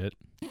nerdy shit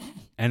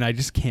and I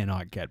just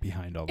cannot get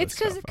behind all this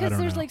stuff. It's because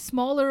there's like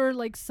smaller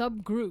like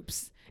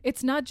subgroups.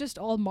 It's not just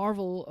all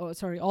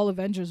all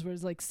Avengers where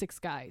it's like 6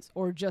 guys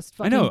or just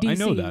fucking DC.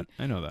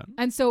 I know that.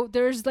 And so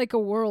there's like a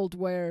world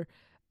where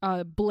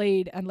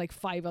Blade and like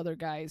 5 other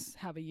guys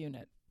have a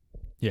unit.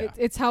 Yeah.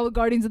 It's how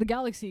Guardians of the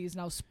Galaxy is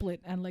now split,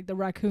 and like the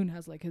raccoon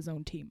has like his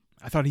own team.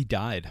 I thought he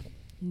died.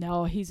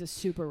 No, he's a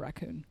super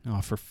raccoon.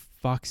 Oh, for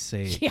fuck's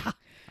sake. Yeah.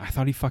 I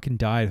thought he fucking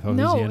died. I thought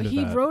No, it was the end of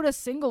he that. wrote a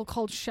single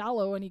called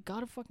Shallow, and he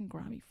got a fucking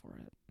Grammy for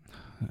it.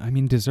 I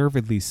mean,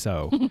 deservedly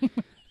so.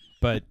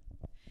 But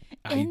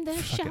In I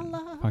the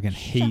shallow, fucking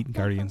hate shallow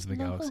Guardians of the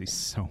love. Galaxy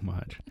so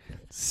much.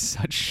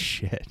 Such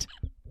shit.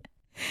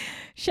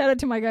 Shout out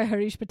to my guy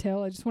Harish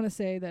Patel. I just want to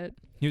say that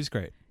He was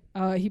great.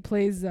 he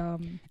plays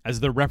As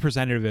the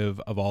representative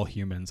of all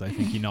humans, I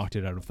think he knocked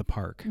it out of the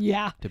park.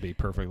 yeah. To be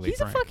perfectly He's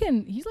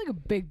frank. he's like a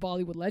big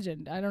Bollywood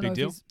legend. I don't Big know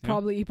deal?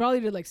 if he probably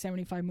did like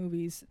 75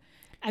 movies.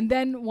 And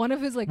then one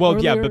of his like Well,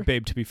 earlier, yeah, but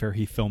babe, to be fair,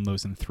 he filmed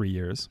those in 3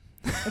 years.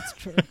 it's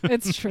true.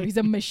 It's true. He's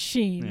a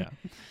machine.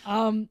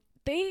 Yeah.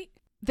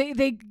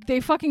 They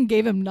fucking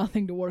gave him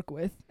nothing to work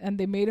with, and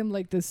they made him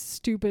like this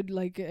stupid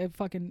like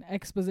fucking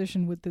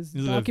exposition with this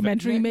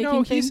documentary making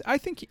no, thing. I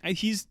think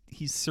he's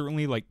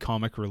certainly like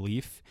comic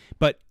relief,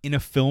 but in a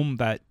film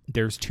that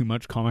there's too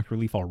much comic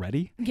relief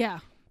already. Yeah.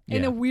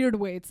 In a weird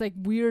way. It's like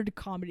weird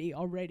comedy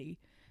already.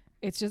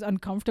 It's just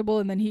uncomfortable,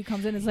 and then he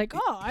comes in and is like,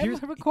 "Oh, I'm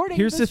recording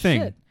Here's this the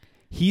thing. shit."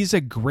 He's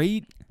a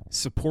great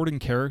supporting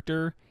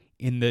character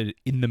in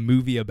the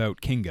movie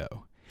about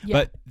Kingo. Yeah.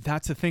 But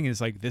that's the thing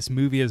is like this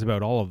movie is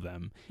about all of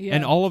them. Yeah.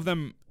 And all of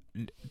them,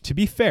 to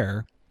be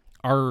fair,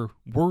 are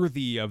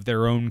worthy of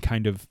their own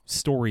kind of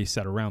story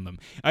set around them.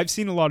 I've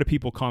seen a lot of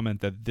people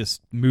comment that this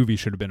movie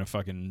should have been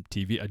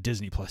a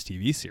Disney Plus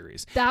TV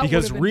series. That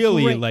because would've been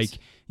really great. like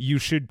you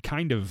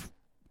kind of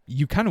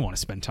want to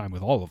spend time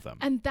with all of them.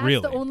 And that's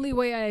really. the only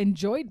way I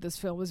enjoyed this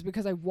film was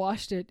because I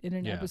watched it in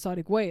an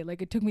episodic way.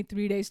 Like it took me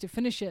 3 days to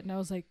finish it, and I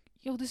was like,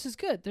 "Yo, this is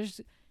good."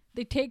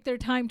 They take their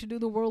time to do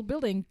the world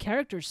building.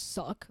 Characters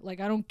suck.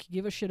 Like I don't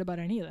give a shit about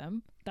any of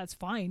them. That's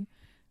fine.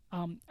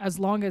 As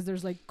long as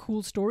there's like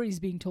cool stories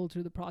being told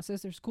through the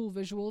process, there's cool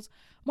visuals.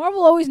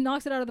 Marvel always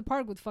knocks it out of the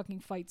park with fucking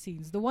fight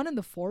scenes. The one in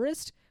the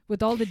forest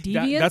with all the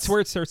deviants. That's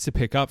where it starts to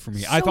pick up for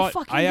me. So I thought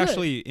fucking I good.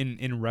 actually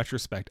in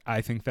retrospect,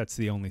 I think that's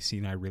the only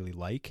scene I really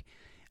like.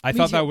 I Me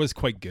thought too. that was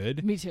quite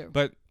good. Me too.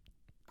 But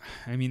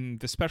I mean,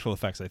 the special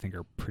effects I think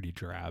are pretty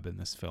drab in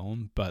this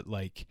film, but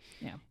like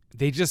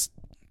they just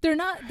They're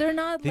not they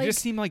like just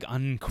seem like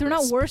uncrisp. they're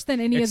not worse than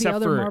any of the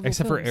other Marvel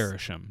except films. for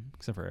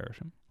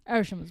Arishem.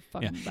 Arishem was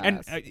fucking And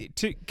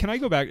badass. can I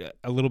go back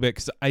a little bit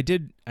because I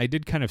did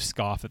kind of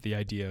scoff at the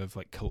idea of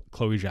like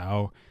Chloe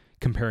Zhao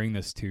comparing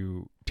this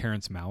to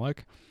Terrence Malick,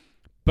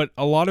 but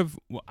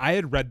I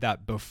had read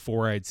that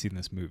before I'd seen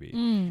this movie,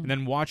 and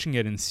then watching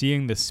it and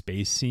seeing the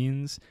space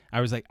scenes, I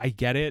was like, I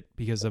get it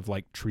because of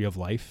like Tree of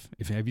Life.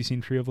 Have you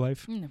seen Tree of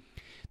Life? No.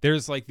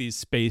 There's like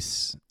these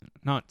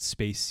not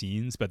space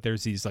scenes, but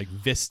there's these like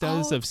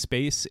vistas of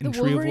space in The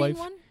Tree Wolverine of Life.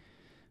 one?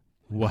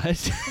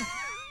 What?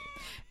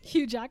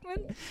 Hugh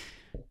Jackman?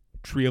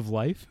 Tree of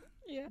Life?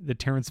 Yeah. The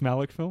Terrence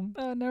Malick film?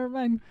 Oh, never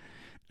mind.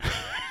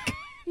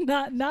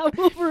 not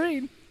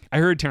Wolverine. I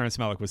heard Terrence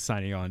Malick was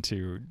signing on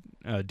to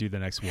do the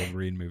next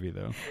Wolverine movie,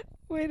 though.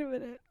 Wait a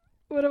minute.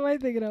 What am I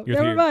thinking of?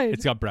 Never mind.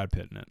 It's got Brad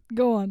Pitt in it.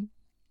 Go on.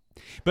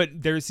 But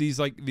there's these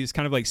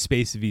kind of like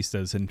space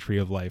vistas in Tree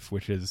of Life,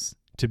 which is,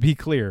 to be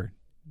clear,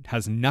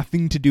 has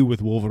nothing to do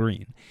with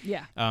Wolverine.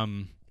 Yeah.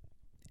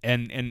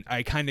 And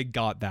I kind of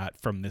got that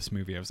from this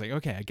movie. I was like,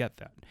 okay, I get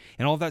that.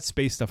 And all that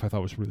space stuff I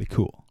thought was really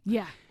cool.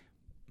 Yeah.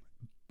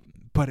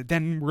 But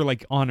then we're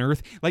like on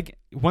Earth. Like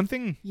one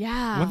thing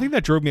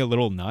that drove me a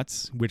little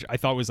nuts, which I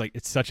thought was like,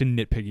 it's such a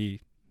nitpicky,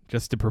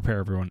 just to prepare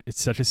everyone,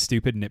 it's such a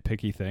stupid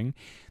nitpicky thing.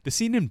 The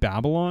scene in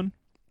Babylon,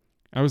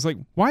 I was like,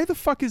 why the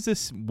fuck is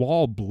this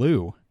wall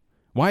blue?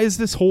 Why is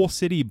this whole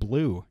city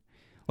blue?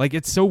 Like,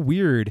 it's so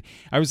weird.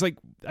 I was like,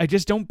 I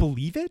just don't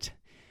believe it.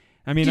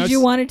 I mean, did you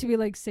want it to be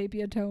like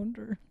sepia toned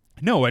or?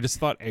 No, I just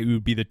thought it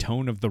would be the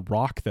tone of the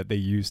rock that they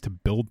used to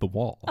build the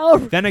wall. Oh,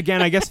 then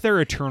again, I guess they're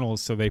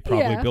Eternals, so they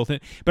probably Yeah. built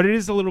it. But it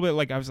is a little bit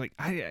like, I was like,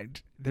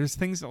 there's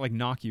things that like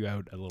knock you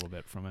out a little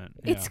bit from it.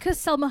 It's because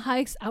Selma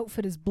Hayek's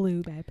outfit is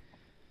blue, babe.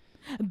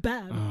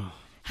 Babe,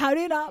 how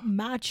do you not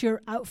match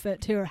your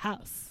outfit to your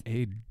house?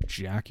 Hey,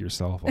 jack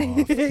yourself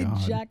off. God.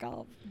 Jack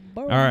off.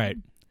 Boom. All right.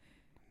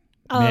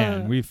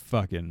 Man, we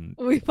fucking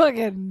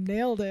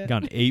nailed it.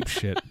 gone ape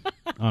shit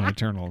on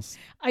Eternals.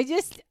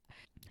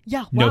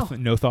 Wow.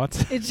 No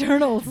thoughts?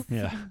 Eternals.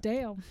 Yeah.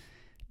 Damn.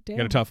 You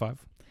got a top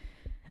 5?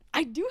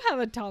 I do have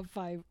a top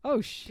 5.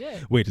 Oh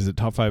shit. Wait, is it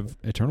top 5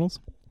 Eternals?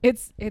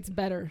 It's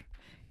better.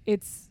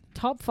 It's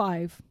top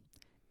 5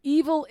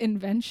 evil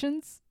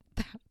inventions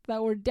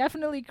that were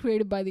definitely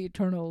created by the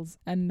Eternals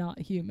and not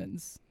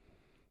humans.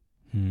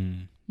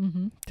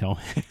 Mm-hmm. Tell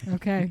me.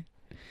 Okay.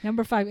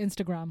 Number 5,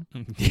 Instagram.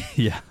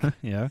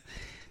 Yeah.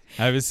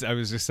 I was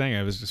just saying,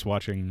 I was just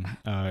watching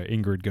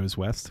Ingrid Goes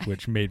West,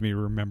 which made me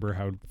remember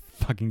how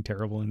fucking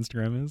terrible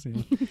Instagram is.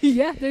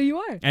 Yeah, there you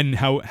are. And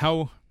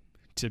how,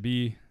 to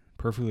be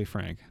perfectly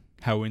frank,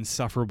 how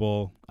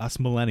insufferable us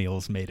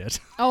millennials made it.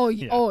 Oh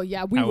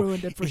yeah, we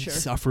ruined it for sure.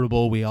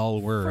 Insufferable we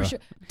all were. For sure.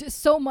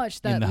 So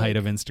much that in the height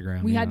of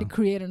Instagram. We had to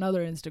create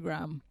another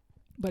Instagram,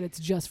 but it's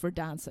just for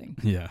dancing.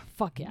 Yeah.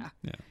 Fuck yeah.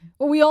 Yeah.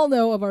 Well, we all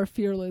know of our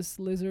fearless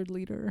lizard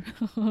leader,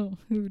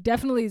 who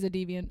definitely is a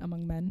deviant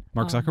among men.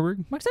 Mark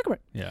Zuckerberg? Mark Zuckerberg.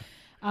 Yeah.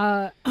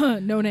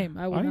 No name.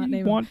 I will not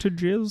name him. I want to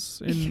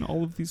jizz in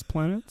all of these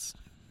planets.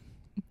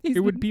 It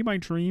would be my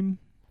dream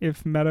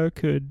if Meta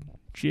could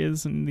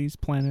jizz in these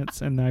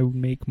planets and I would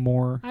make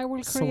more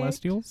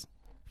celestials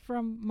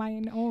from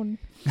my own.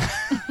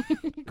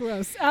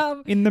 Gross.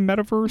 In the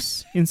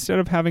metaverse, instead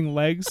of having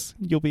legs,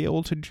 you'll be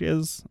able to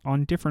jizz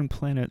on different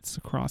planets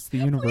across the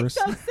universe.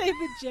 Please don't say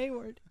the J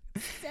word.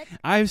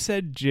 I've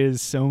said jizz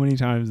so many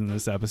times in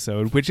this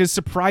episode, which is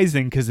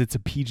surprising because it's a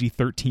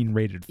PG-13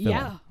 rated film.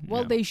 Yeah.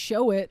 Well, they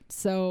show it,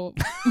 so.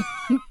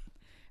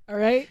 All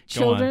right,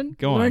 children,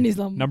 learn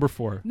Islam. Number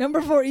 4. Number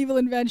 4 evil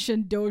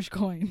invention,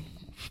 Dogecoin.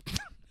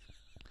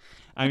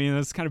 I mean,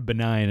 that's kind of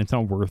benign. It's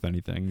not worth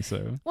anything.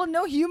 So. Well,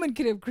 no human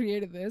could have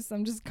created this.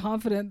 I'm just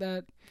confident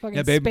that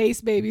fucking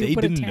space baby would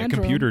put a tantrum. A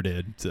computer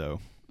did. So.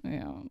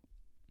 Yeah.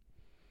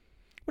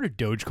 What did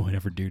Dogecoin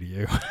ever do to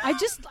you?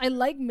 I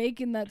like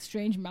making that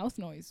strange mouth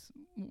noise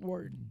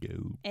word.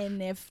 Doge.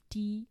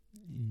 NFT.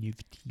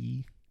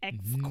 X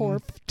Mm.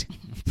 Corp.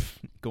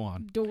 Go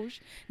on.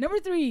 Doge. Number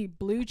 3,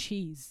 blue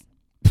cheese.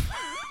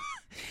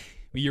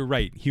 You're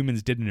right.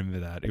 Humans didn't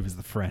invent that. It was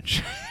the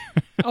French.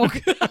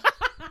 Okay.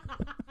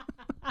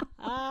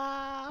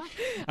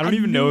 I don't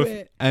even know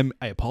if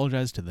I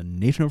apologize to the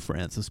nation of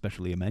France,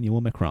 especially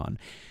Emmanuel Macron.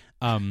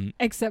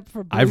 Except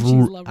for blue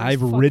cheese lovers.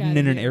 I've ridden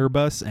in an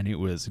Airbus and it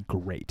was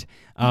great.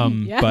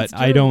 Yeah, but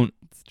I don't.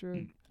 It's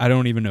true. I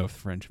don't even know if the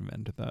French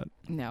invented that.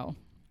 No,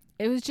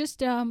 it was just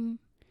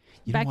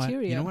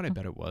bacteria. You know what I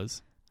bet it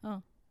was?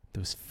 Oh,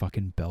 those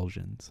fucking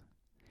Belgians.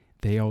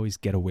 They always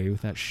get away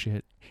with that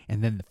shit,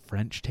 and then the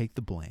French take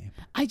the blame.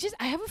 I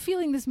have a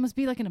feeling this must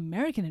be like an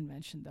American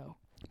invention, though.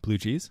 Blue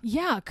cheese?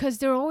 Yeah, because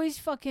they're always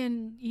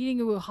fucking eating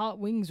it with hot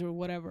wings or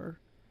whatever.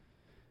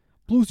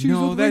 Blue cheese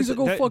with wings will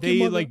go fucking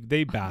mother.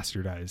 They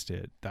bastardized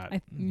it.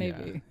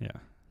 Maybe. Yeah.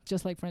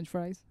 Just like French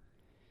fries.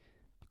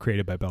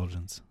 Created by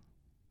Belgians.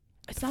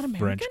 It's not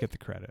American? French get the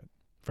credit.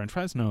 French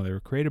fries? No, they were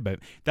created by...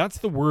 That's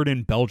the word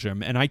in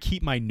Belgium, and I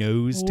keep my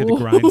nose to the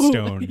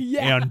grindstone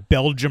on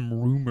Belgium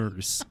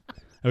rumors.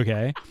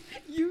 Okay?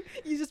 You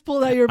just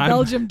pulled out your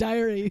Belgium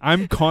diary.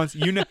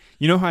 You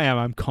know how I am.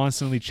 I'm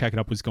constantly checking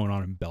up what's going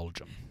on in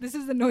Belgium. This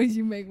is the noise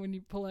you make when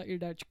you pull out your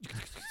diary.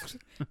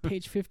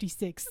 Page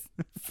 56.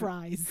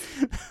 Fries.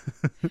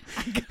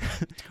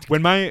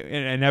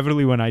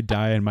 Inevitably when I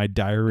die and my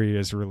diary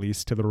is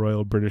released to the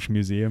Royal British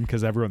Museum,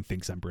 because everyone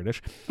thinks I'm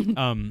British,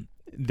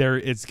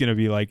 it's gonna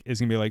be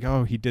like,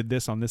 oh, he did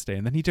this on this day,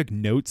 and then he took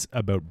notes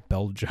about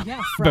Belgium.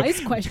 Yeah,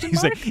 fries? Question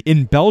mark? He's like,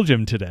 in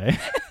Belgium today.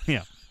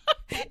 Yeah.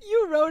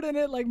 You wrote in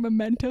it like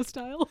Memento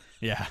style.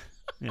 Yeah.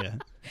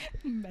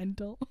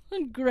 Mental.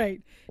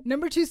 Great.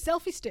 Number 2,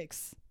 selfie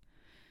sticks.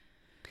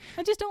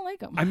 I just don't like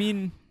them. I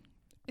mean,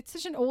 it's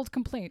such an old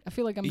complaint. I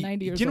feel like I'm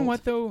 90 years old. You know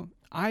what though?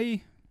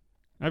 I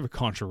have a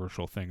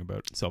controversial thing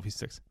about selfie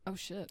sticks. Oh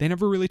shit. They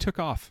never really took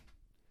off.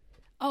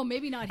 Oh,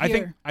 maybe not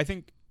here. I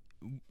think.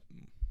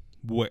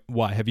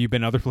 Why have you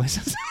been other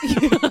places?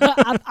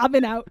 I've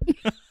been out.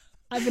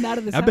 I've been out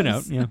of this house. I've been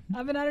out, yeah.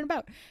 I've been out and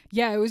about.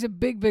 Yeah, it was a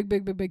big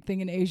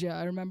thing in Asia.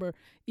 I remember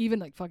even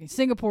like fucking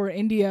Singapore,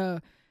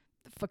 India,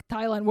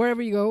 Thailand,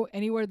 wherever you go,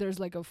 anywhere there's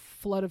like a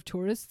flood of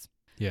tourists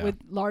with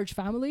large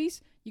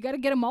families, you got to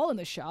get them all in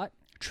the shot.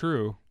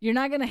 True. You're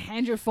not going to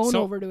hand your phone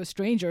over to a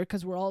stranger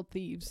because we're all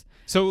thieves.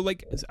 So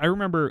like, I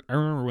remember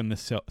when the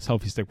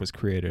selfie stick was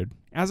created.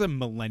 As a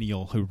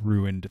millennial who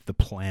ruined the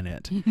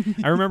planet,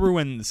 I remember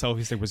when the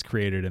selfie stick was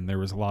created and there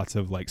was lots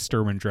of like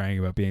sturm and drang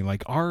about being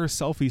like, are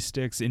selfie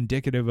sticks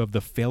indicative of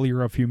the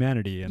failure of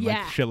humanity? And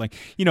like shit like,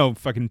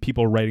 fucking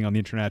people writing on the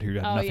internet who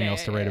had nothing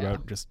else to write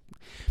about, just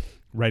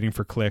writing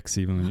for clicks,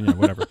 even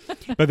whatever.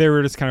 But they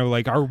were just kind of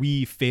like, are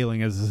we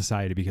failing as a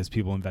society because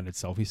people invented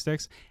selfie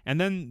sticks? And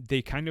then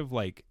they kind of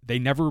like, they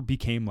never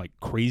became like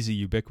crazy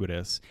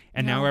ubiquitous.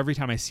 And now every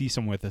time I see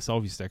someone with a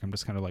selfie stick, I'm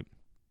just kind of like,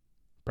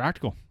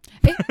 practical.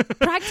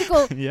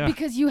 Practical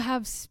because you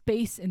have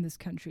space in this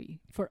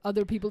country for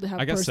other people to have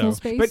personal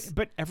space.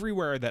 But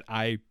everywhere that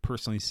I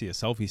personally see a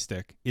selfie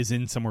stick is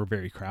in somewhere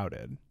very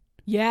crowded.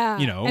 Yeah.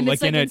 And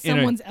like in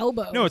someone's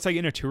elbow. No, it's like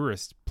in a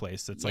tourist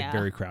place that's like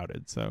very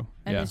crowded. So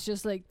and it's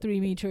just like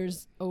 3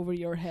 meters over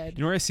your head.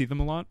 You know where I see them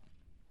a lot?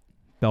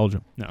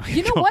 Belgium. No.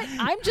 You know what?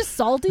 I'm just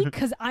salty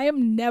because I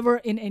am never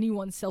in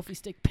anyone's selfie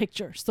stick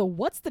picture. So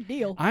what's the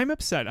deal? I'm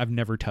upset. I've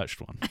never touched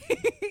one.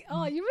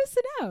 Oh, you're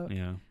missing out.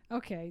 Yeah.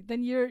 Okay,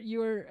 then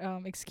you're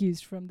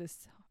excused from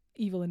this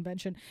evil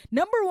invention.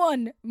 Number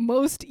 1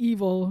 most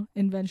evil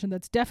invention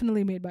that's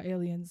definitely made by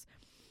aliens.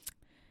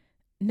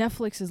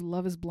 Netflix's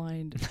Love is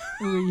Blind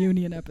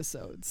reunion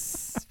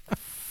episodes.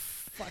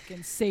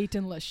 Fucking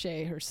Satan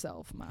Lachey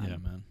herself, man. Yeah,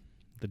 man.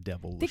 The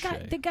devil They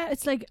Lachey. got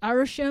it's like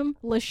Arishem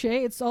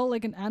Lachey. It's all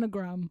like an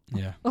anagram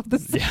Yeah. of the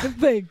same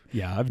thing.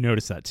 Yeah, I've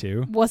noticed that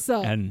too. What's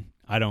up? And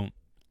I don't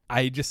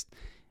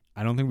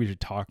think we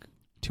should talk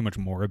too much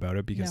more about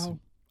it because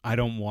I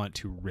don't want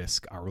to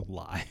risk our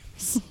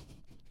lives.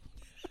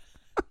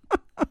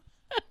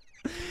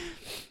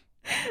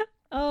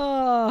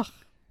 Oh,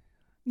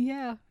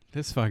 yeah.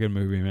 This fucking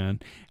movie, man.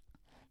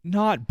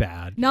 Not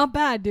bad. Not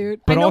bad,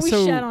 dude. But I know also,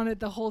 we shat on it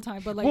the whole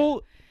time, but like,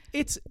 well,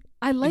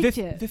 I liked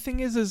it. The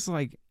thing is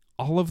like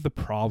all of the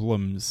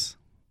problems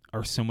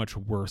are so much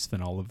worse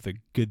than all of the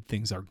good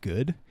things are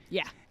good.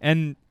 Yeah.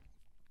 And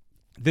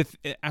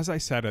as I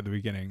said at the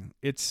beginning,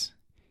 it's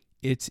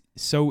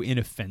so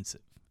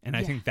inoffensive. And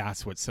I think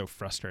that's what's so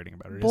frustrating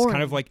about it. Boring. It's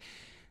kind of like,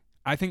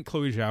 I think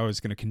Chloe Zhao is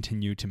going to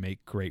continue to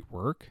make great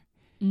work.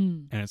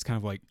 And it's kind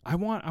of like, I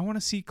want to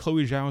see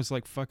Chloe Zhao's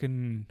like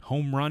fucking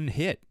home run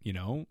hit, you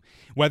know,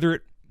 whether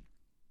it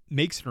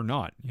makes it or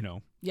not, you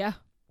know. Yeah.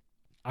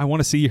 I want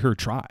to see her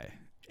try.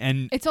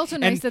 And it's also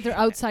nice that they're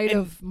outside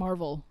of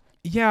Marvel.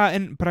 Yeah.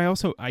 But I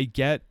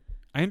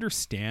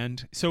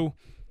understand. So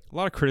a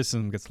lot of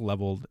criticism gets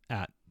leveled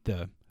at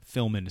the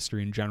film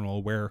industry in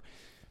general, where,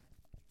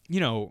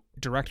 you know,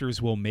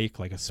 directors will make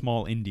like a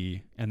small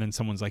indie and then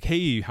someone's like,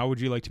 hey, how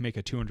would you like to make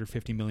a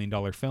 $250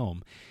 million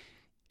film?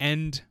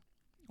 And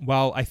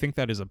while I think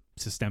that is a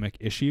systemic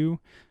issue,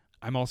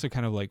 I'm also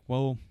kind of like,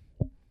 well,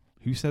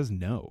 who says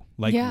no?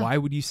 Like, why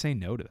would you say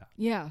no to that?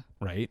 Yeah.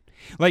 Right?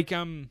 Like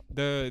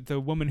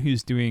the woman who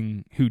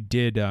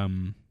did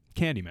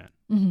Candyman,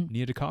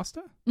 Nia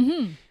DaCosta?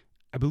 Mm-hmm.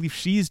 I believe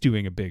she's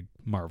doing a big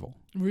Marvel.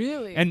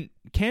 Really? And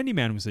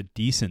Candyman was a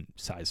decent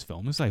sized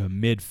film. It was like a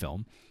mid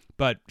film.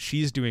 But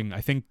she's doing,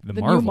 I think, the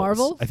Marvels. New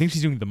Marvels? I think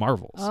she's doing the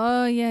Marvels.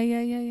 Oh, yeah.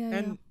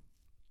 And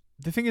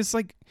the thing is,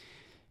 like,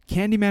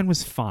 Candyman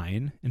was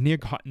fine, and Nia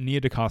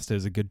DaCosta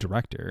is a good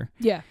director.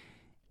 Yeah.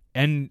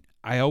 And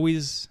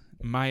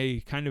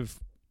my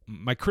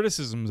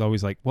criticism is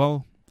always like,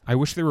 well, I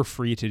wish they were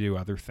free to do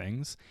other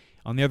things.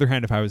 On the other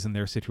hand, if I was in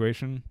their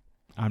situation,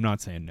 I'm not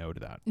saying no to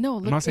that. No,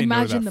 look, I'm not saying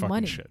imagine no to that the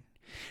money. Shit.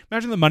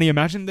 Imagine the money.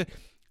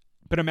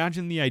 But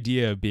imagine the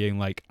idea of being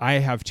like, I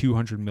have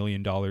 $200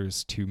 million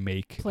to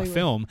make a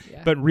film,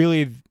 but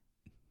really,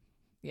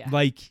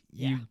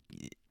 you,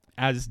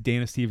 as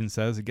Dana Stevens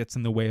says, it gets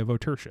in the way of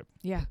authorship.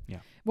 Yeah.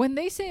 When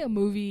they say a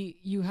movie,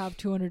 you have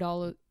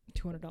 $200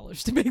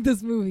 to make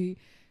this movie,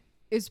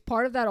 is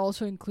part of that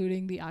also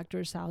including the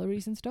actors'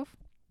 salaries and stuff?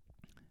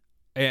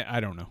 I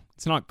don't know.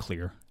 It's not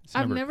clear.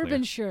 I've never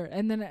been sure.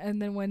 And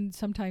then when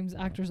sometimes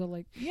actors are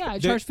like, I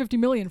charged $50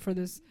 million for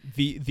this.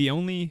 The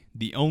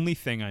only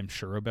thing I'm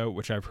sure about,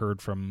 which I've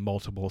heard from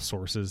multiple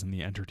sources in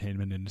the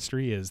entertainment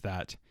industry, is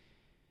that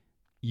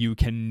you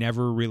can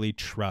never really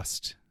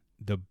trust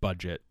the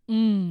budget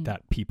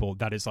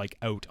that is like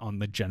out on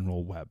the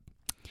general web.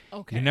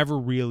 Okay. You never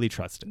really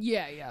trust it.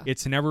 Yeah.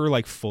 It's never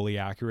like fully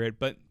accurate,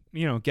 but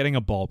you know, getting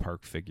a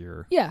ballpark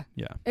figure. Yeah.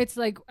 It's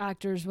like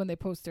actors when they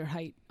post their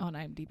height on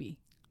IMDb.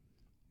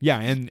 Yeah,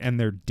 and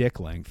their dick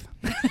length.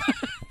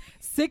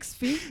 6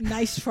 feet.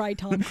 Nice try,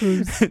 Tom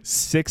Cruise.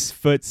 6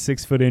 foot,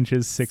 6 foot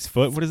inches, 6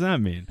 foot. What does that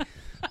mean?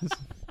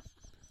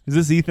 Is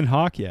this Ethan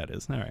Hawke? Yeah, it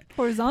is. All right.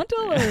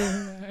 Horizontal?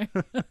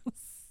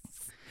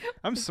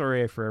 I'm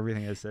sorry for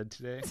everything I said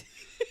today.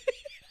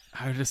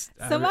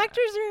 Some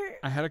actors are.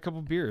 I had a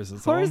couple beers.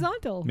 That's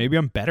horizontal. All. Maybe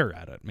I'm better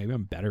at it. Maybe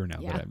I'm better now.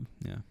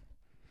 Yeah.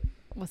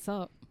 What's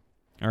up?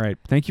 All right.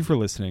 Thank you for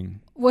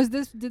listening. Did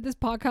this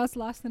podcast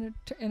last an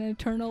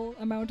eternal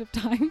amount of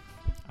time?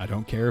 I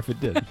don't care if it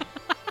did.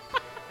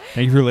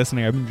 Thank you for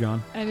listening. I've been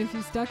John. And if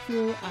you stuck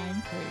through,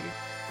 I'm Pri.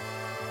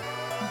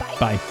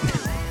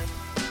 Bye.